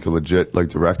it, getting like a legit like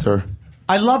director.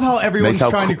 I love how everyone's Make how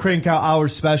trying to cool- crank out hour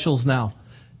specials now.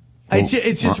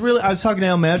 It's just really. I was talking to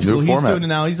Al Magical. New He's format. doing it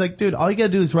now. He's like, dude, all you got to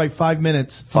do is write 5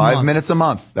 minutes. 5 minutes a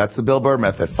month. That's the Bill Burr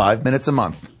method. 5 minutes a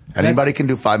month. Anybody can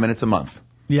do 5 minutes a month.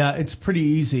 Yeah, it's pretty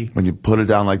easy. When you put it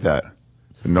down like that.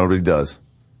 But nobody does.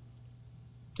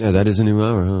 Yeah, that is a new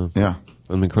hour, huh? Yeah.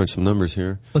 Let me crunch some numbers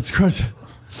here. Let's crunch.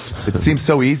 It seems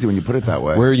so easy when you put it that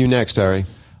way. Where are you next, Ari?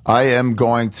 I am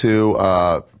going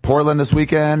to Portland this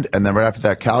weekend, and then right after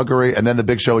that, Calgary, and then the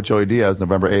big show with Joey Diaz,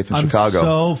 November 8th in I'm Chicago.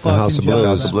 so fucking House of jealous. Blues.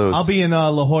 House of Blues. I'll be in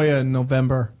La Jolla in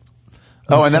November.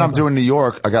 Oh, and then I'm doing New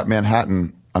York. I got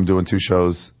Manhattan. I'm doing 2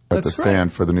 shows at That's the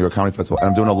Stand for the New York Comedy Festival, and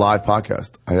I'm doing a live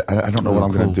podcast. I don't know what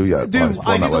I'm going to do yet. Dude,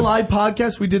 I did the a live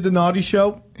podcast. We did the Naughty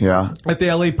Show Yeah. at the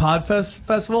LA Podfest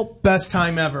Festival. Best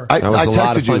time ever. I That was a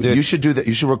lot of texted fun, you. dude. You should do that.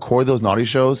 You should record those naughty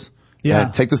shows. Yeah.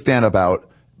 And take the stand up out,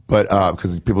 but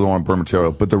because people don't want to burn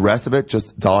material. But the rest of it,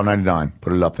 just $1.99.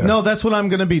 Put it up there. No, that's what I'm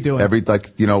going to be doing. Every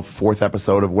 4th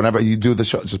episode of whenever you do the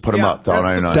show, just put them up.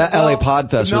 $1.99 That LA Podfest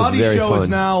the was Naughty very Show fun. is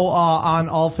now on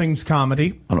All Things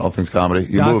Comedy. on All Things Comedy.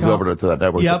 You .com. moved over to that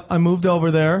network. Yep, I moved over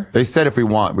there. They said if we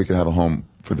want, we can have a home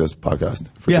for this podcast.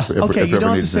 Yeah, If okay, you ever don't have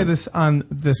to needs say it. this on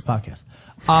this podcast.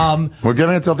 We're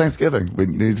giving it till Thanksgiving. We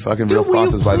need fucking Dude, real will you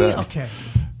sponsors by please- then. Okay.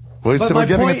 Well, But so my we're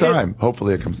giving it point is- time.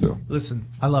 Hopefully it comes through. Listen,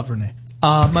 I love Renee.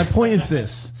 My point is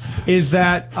this, is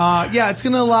that, it's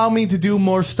going to allow me to do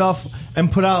more stuff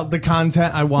and put out the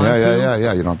content I want to.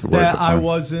 Yeah. You don't have to worry That about I time.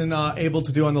 wasn't able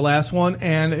to do on the last one.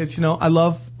 And it's, I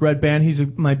love Red Band. He's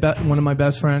one of my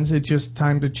best friends. It's just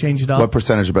time to change it up. What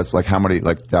percentage of best, like how many,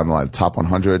 like down the line, top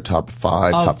 100, top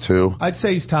 5, top 2? I'd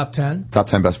say he's top 10. Top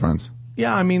 10 best friends.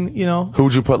 Yeah, I mean, you know. Who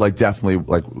would you put like definitely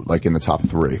like in the top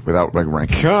 3 without like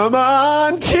ranking? Come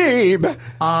on, team.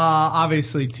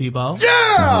 Obviously Tebow.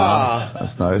 Yeah,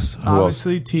 that's nice. Who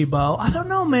Obviously Tebow. I don't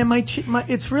know, man. My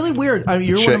it's really weird. I mean,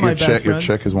 you're one of my best friends. Your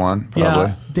chick is one,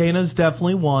 probably. Yeah, Dana's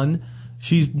definitely one.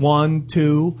 She's 1,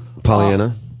 2.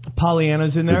 Pollyanna.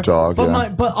 Pollyanna's in there. Your dog, but yeah.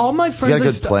 but all my friends. You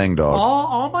got a good playing dog.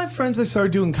 All my friends I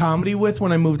started doing comedy with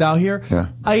when I moved out here. Yeah.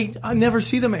 I never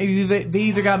see them. They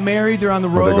either got married, they're on the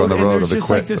Or they road, go on the and road, or there's they just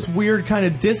quit. like this weird kind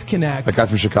of disconnect. That guy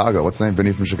from Chicago. What's his name?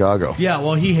 Vinny from Chicago. Yeah,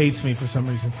 well, he hates me for some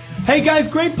reason. Hey, guys,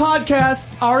 great podcast.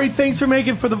 Ari, thanks for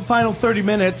making for the final 30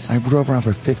 minutes. I drove around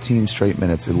for 15 straight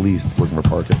minutes at least looking for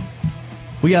parking.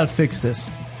 We got to fix this.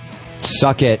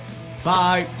 Suck it.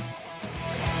 Bye.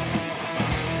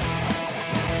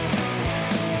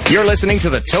 You're listening to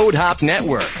the Toad Hop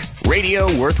Network, radio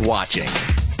worth watching.